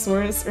asset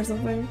source or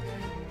something.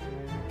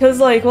 Because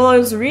like while I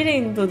was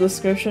reading the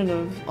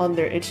description on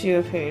their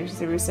itch.io page,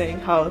 they were saying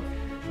how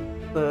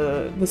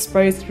the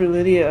sprites for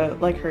Lydia,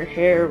 like her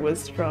hair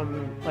was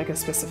from like a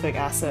specific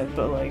asset,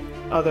 but like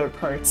other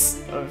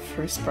parts of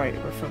her sprite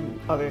were from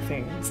other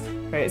things,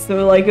 right?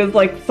 So like it was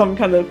like some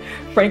kind of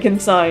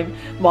Frankenstein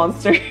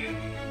monster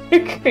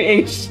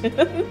creation.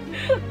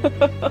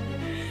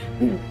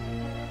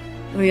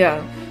 But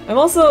yeah, I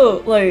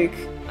also think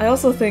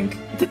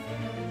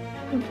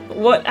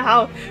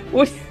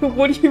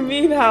what do you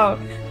mean how?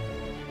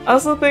 I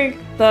also think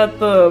that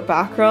the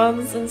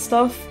backgrounds and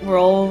stuff were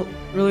all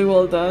really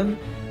well done.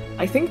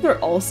 I think they're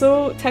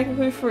also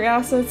technically free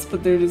assets,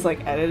 but they're just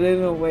like edited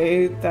in a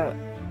way that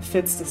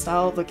fits the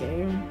style of the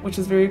game, which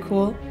is very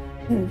cool.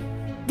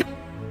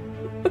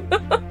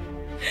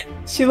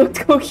 She looked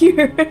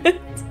coherent.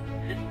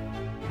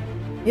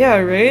 Yeah,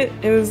 right?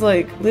 It was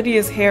like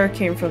Lydia's hair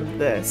came from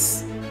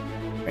this,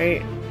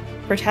 right?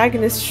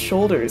 Protagonist's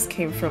shoulders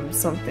came from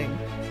something.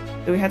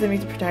 So we had to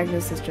make the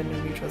protagonist as gender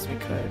neutral as we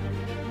could.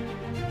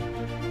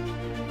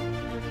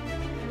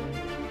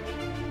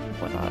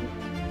 Whatnot.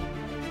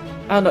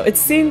 I don't know. It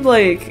seemed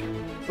like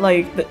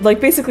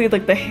basically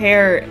like the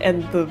hair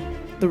and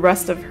the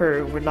rest of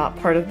her were not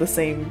part of the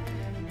same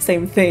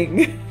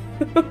thing.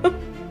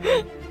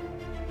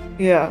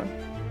 Yeah.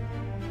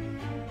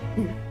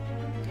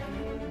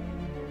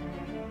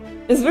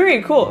 It's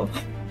very cool.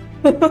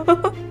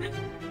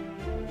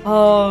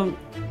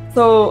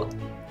 So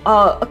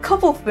a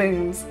couple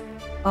things.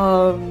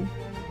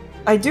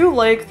 I do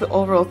like the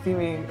overall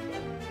theming.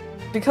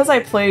 Because I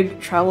played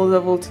Travel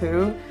Devil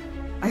 2,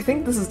 I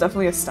think this is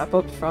definitely a step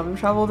up from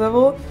Travel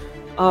Devil.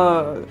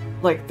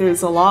 Like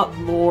there's a lot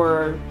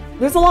more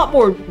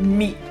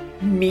meat.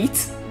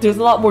 There's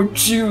a lot more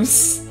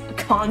juice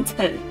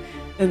content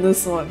in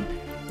this one.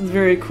 It's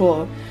very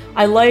cool.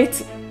 I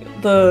liked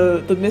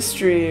the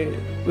mystery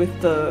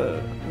with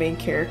the main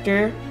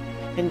character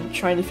and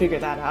trying to figure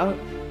that out.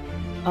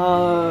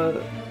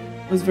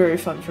 Was very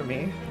fun for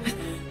me.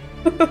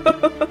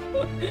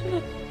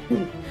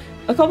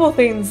 A couple of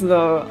things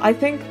though. I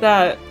think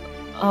that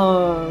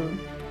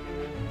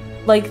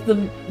like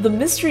the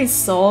mystery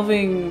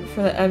solving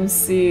for the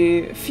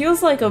MC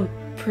feels like a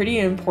pretty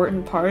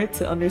important part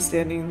to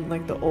understanding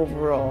like the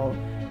overall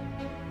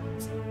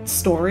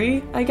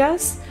story, I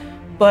guess.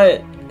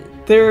 But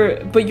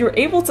you're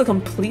able to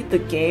complete the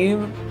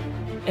game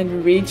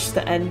and reach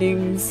the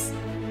endings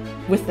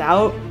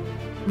without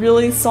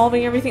really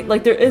solving everything.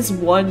 Like there is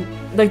one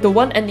like the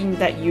one ending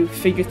that you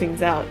figure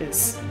things out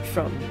is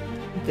from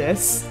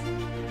this,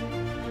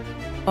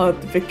 the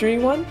victory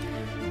one,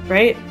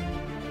 right?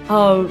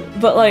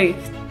 But like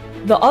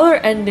the other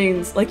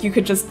endings, like you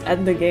could just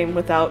end the game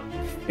without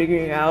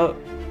figuring out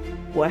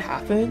what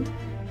happened,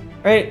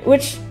 right?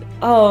 Which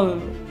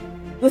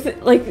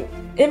like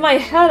in my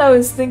head I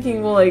was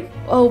thinking, well, like,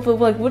 oh, but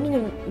like wouldn't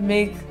it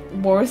make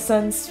more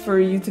sense for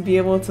you to be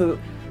able to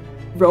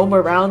roam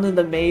around in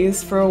the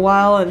maze for a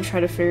while and try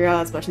to figure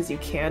out as much as you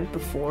can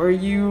before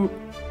you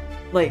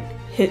like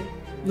hit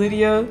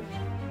Lydia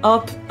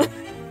up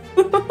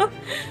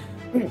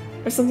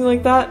or something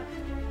like that,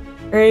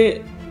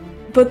 right?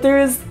 But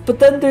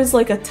then there's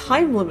like a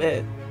time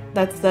limit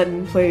that's then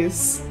in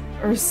place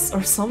or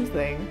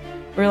something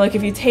where like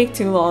if you take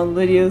too long,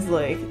 Lydia's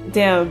like,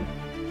 damn,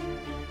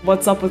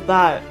 what's up with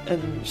that?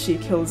 And she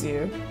kills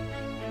you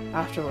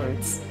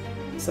afterwards.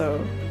 So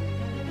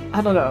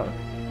I don't know.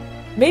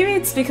 Maybe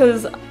it's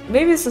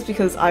just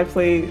because I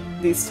play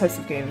these types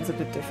of games a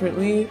bit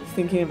differently,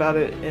 thinking about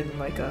it in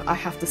like a I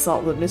have to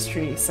solve the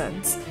mystery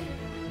sense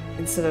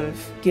instead of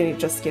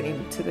just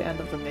getting to the end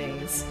of the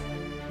maze.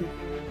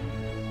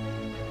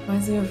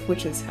 Reminds me of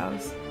Witch's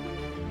House.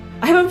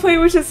 I haven't played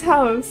Witch's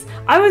House!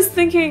 I was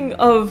thinking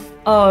of,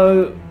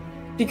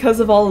 because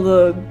of all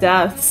the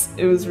deaths,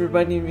 it was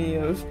reminding me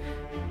of,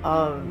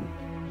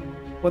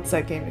 what's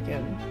that game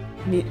again?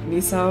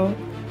 Misao?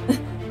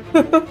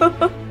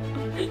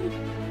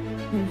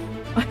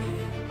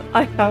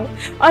 I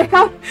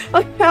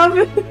have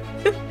it!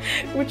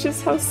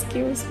 Witch's House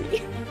scares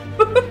me.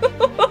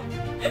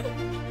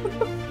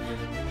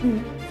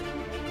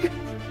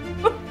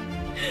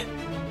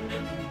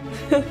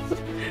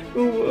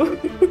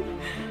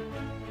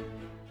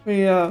 But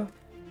yeah.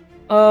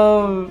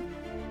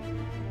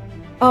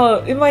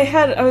 In my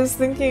head I was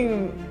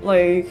thinking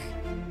like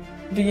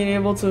being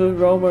able to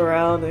roam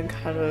around and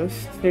kind of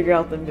figure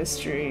out the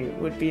mystery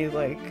would be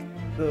like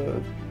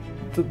the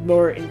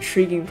more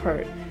intriguing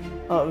part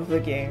of the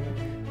game,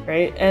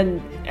 right?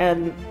 And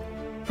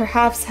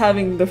perhaps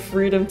having the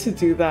freedom to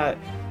do that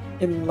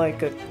in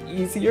like an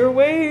easier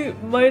way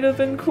might have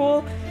been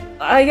cool.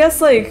 I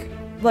guess like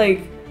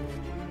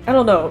I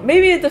don't know,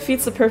 maybe it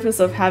defeats the purpose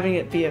of having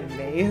it be a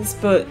maze,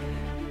 but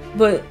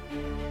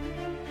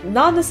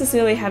not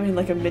necessarily having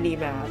like a mini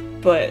map,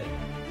 but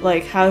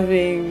like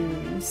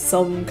having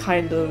some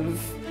kind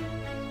of,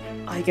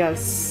 I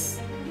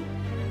guess,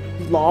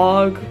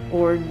 log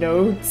or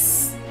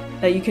notes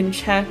that you can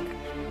check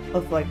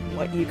of like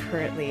what you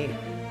currently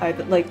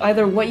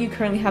either what you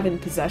currently have in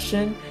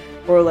possession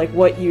or like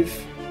what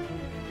you've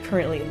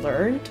currently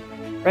learned,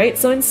 right?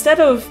 So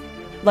instead of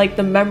like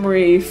the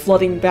memory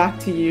flooding back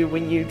to you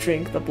when you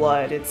drink the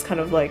blood, it's kind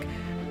of like,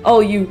 oh,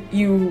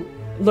 you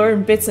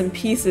learn bits and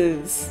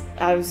pieces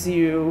as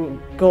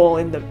you go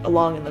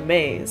along in the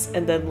maze,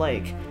 and then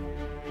like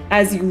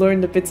as you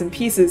learn the bits and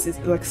pieces,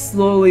 it like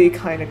slowly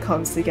kind of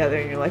comes together,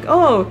 and you're like,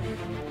 oh,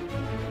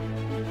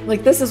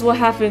 like this is what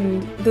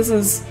happened.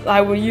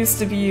 I used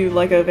to be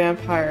like a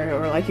vampire,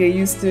 or like I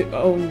used to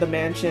own the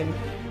mansion,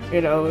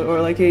 you know, or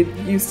like I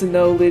used to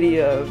know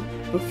Lydia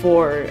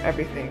before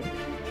everything.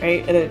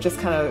 Right? And it just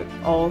kind of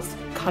all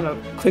kind of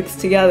clicks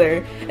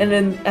together, and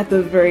then at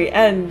the very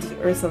end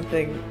or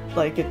something,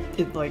 like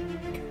it like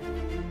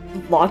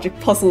logic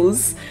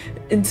puzzles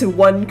into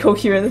one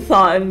coherent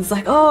thought, and it's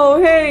like, oh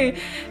hey,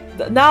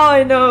 now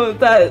I know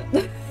that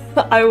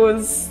I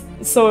was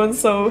so and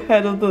so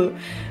head of the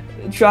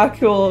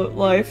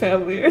Dracula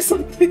family or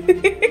something.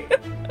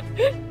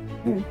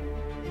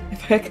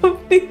 If I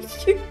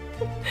complete you,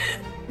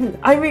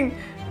 I mean,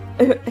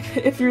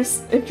 if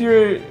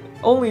you're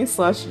only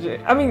 /J.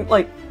 I mean,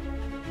 like,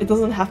 it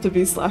doesn't have to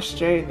be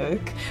 /J,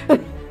 Nick.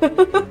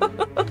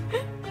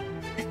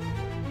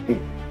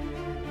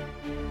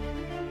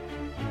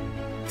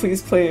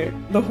 Please play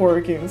the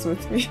horror games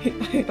with me.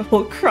 I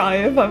will cry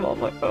if I'm on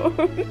my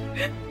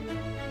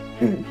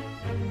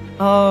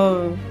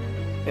own.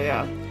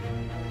 Yeah.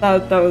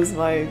 That was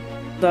my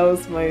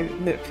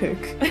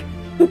nitpick.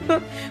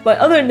 My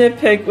other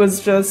nitpick was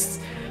just,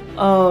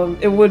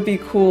 it would be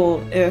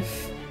cool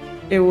if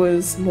it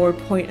was more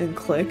point and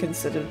click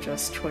instead of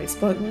just choice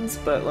buttons,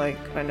 but like,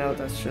 I know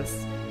that's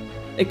just,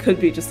 it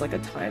could be just like a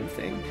time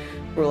thing,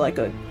 or like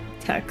a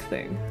tech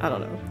thing, I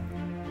don't know.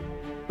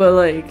 But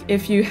like,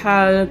 if you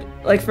had,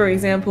 like for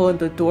example in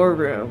the door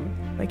room,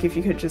 like if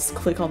you could just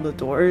click on the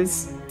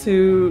doors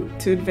to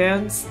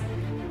advance,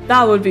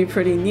 that would be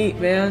pretty neat,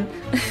 man.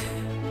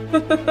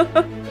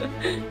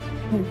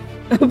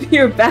 I'll be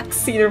your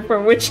backseater for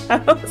Witch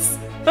House.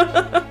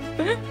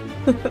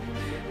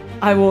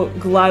 I will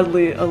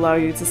gladly allow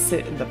you to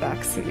sit in the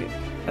back seat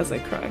as I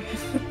cry.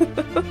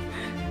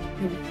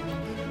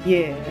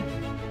 Yeah.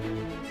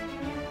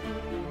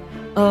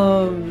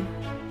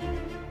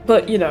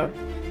 But you know,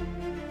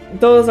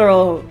 those are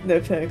all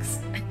nitpicks.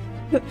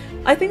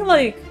 I think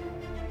like,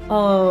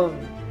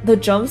 the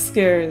jump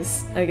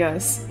scares, I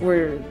guess,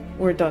 were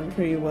done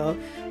pretty well.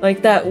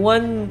 Like that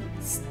one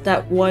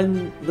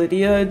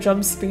Lydia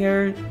jump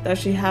scare that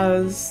she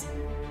has,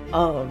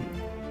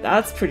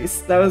 that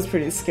was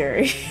pretty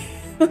scary.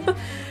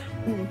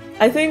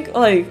 I think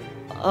like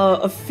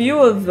a few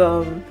of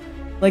them,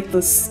 like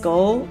the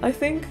skull, I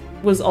think,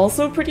 was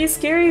also pretty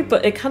scary,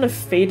 but it kind of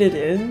faded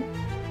in,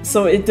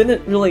 so it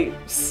didn't really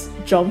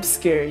jump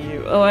scare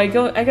you. Oh, I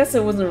guess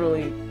it wasn't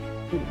really.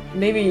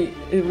 Maybe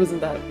it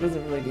wasn't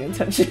really the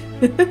intention.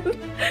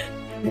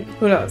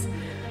 Who knows?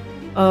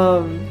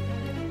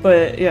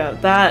 But yeah,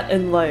 that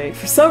and like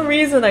for some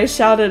reason I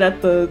shouted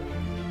at the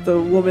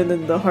woman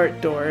in the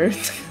heart door.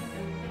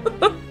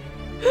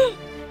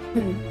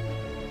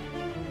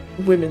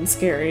 Women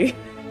scary.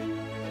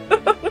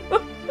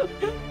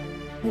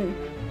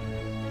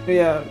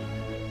 Yeah.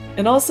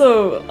 And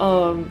also,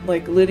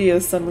 like Lydia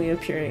suddenly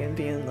appearing and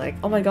being like,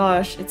 "Oh my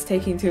gosh, it's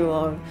taking too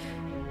long."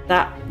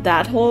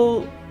 That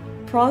whole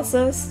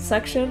process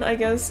section, I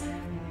guess,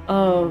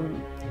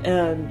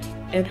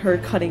 and her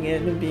cutting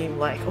in and being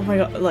like, "Oh my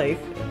god, like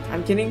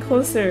I'm getting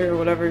closer" or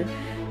whatever.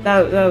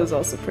 That was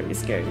also pretty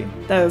scary.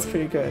 That was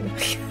pretty good.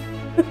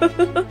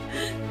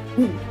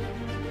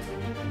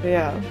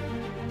 Yeah.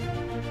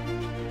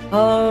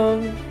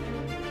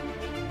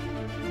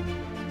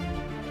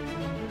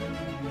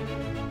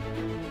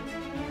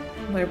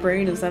 My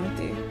brain is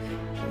empty.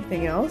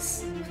 Anything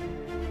else?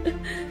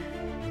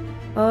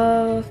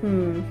 Oh,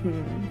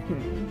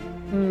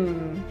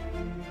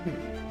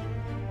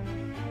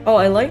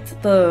 I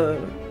liked the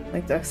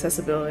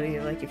accessibility.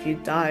 Like if you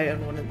die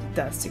on one of the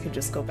deaths, you can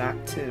just go back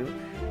to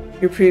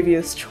your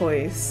previous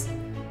choice.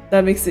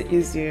 That makes it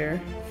easier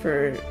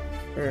for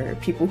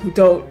people who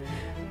don't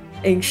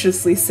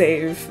anxiously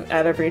save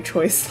at every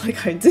choice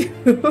like I do.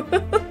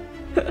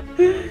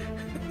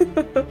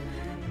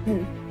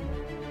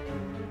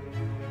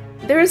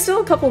 There are still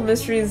a couple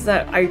mysteries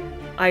that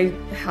I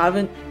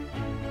haven't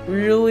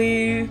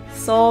really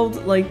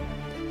solved. Like,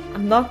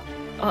 I'm not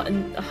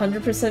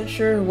 100%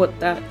 sure what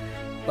that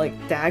like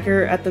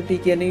dagger at the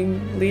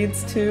beginning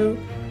leads to.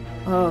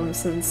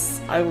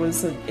 Since I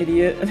was an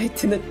idiot and I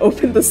didn't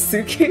open the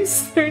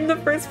suitcase during the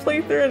first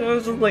playthrough, and I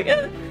was just like,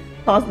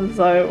 toss it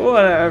aside,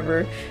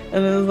 whatever.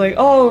 And it was like,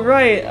 oh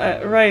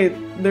right, right,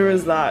 there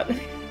was that.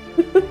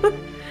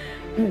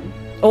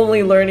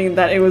 Only learning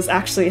that it was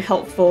actually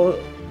helpful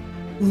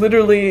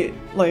literally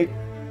like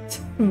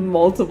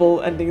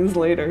multiple endings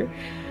later.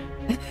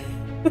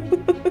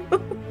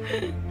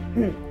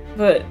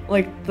 But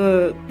like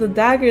the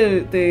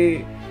dagger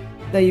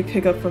that you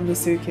pick up from the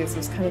suitcase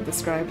was kind of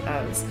described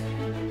as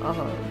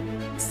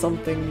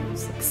something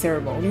like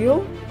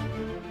ceremonial.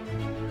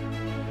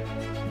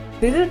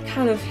 They did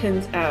kind of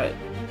hint at,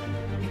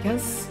 I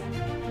guess,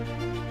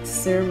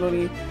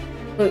 ceremony,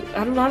 but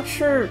I'm not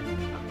sure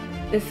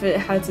if it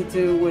had to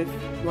do with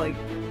like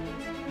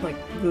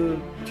the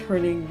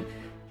turning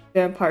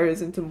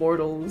vampires into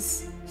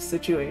mortals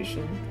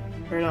situation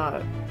or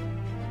not.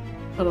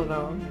 I don't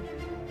know.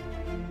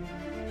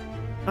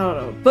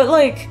 But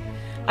like,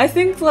 I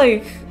think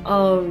like,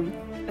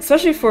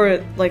 especially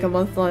for like a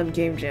month-long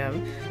game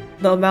jam,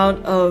 the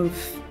amount of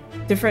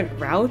different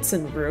routes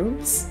and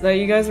rooms that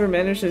you guys were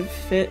managed to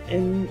fit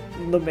in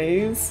the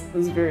maze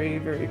was very,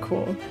 very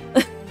cool.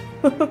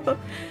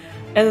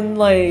 And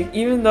like,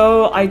 even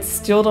though I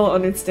still don't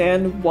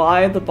understand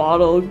why the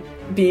bottle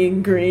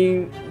being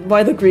green,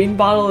 why the green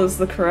bottle is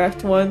the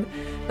correct one,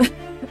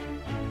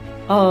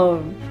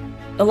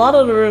 a lot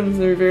of the rooms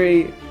are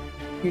very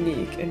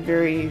unique and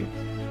very,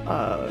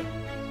 I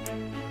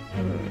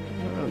don't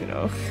really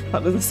know how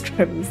to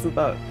describe this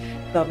without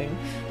sounding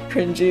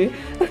cringy.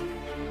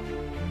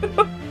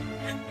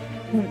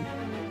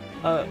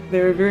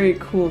 They were very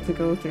cool to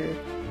go through.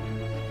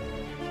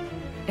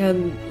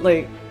 And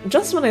like,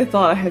 just when I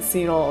thought I had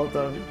seen all of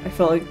them, I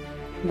felt like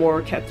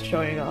more kept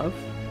showing up.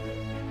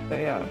 But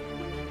yeah.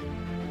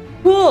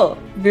 Cool!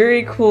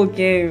 Very cool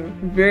game.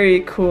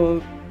 Very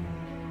cool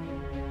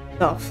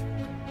stuff.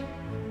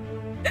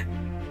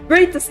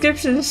 Great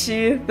description,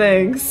 She.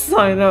 Thanks.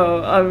 I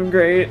know, I'm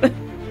great.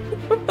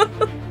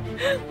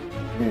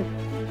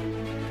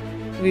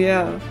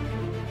 Yeah.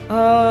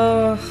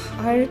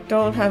 I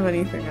don't have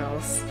anything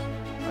else.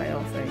 I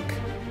don't think.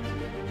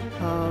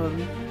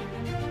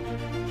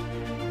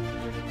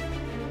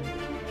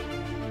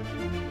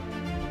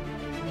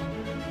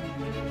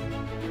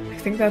 I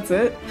think that's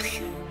it.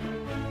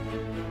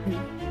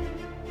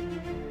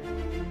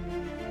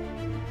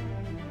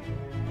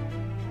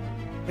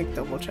 Like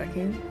double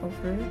checking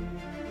over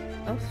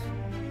stuff.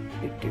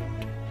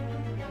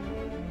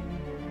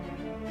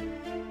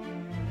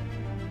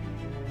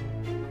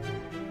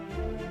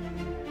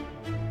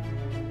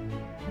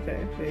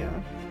 Okay, but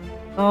yeah.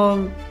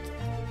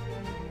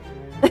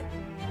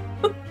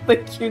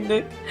 Thank you,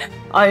 Nick.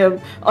 I am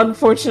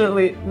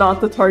unfortunately not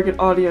the target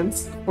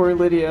audience for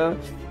Lydia.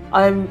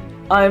 I'm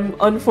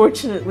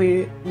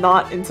unfortunately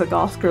not into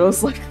goth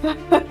girls like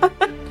that.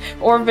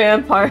 Or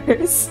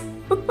vampires.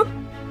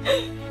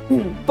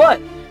 But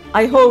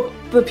I hope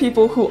the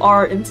people who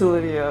are into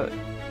Lydia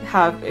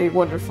have a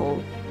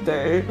wonderful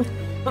day.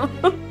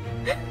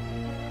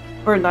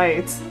 Or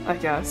night, I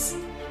guess.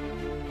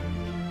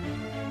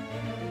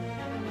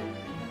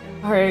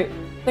 Alright,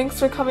 thanks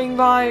for coming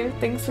by,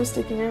 thanks for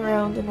sticking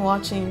around and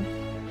watching.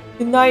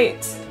 Good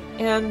night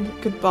and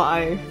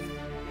goodbye.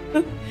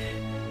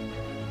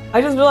 I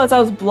just realized I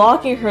was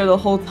blocking her the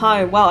whole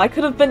time. Wow, I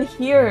could have been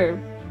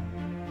here.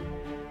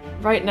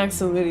 Right next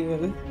to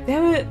Lydia.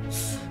 Damn it.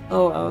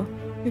 Oh well.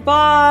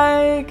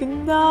 Goodbye. Good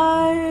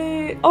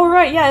night. Oh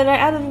right, yeah, and I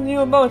added the new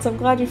emotes. I'm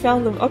glad you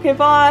found them. Okay,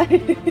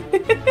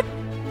 bye.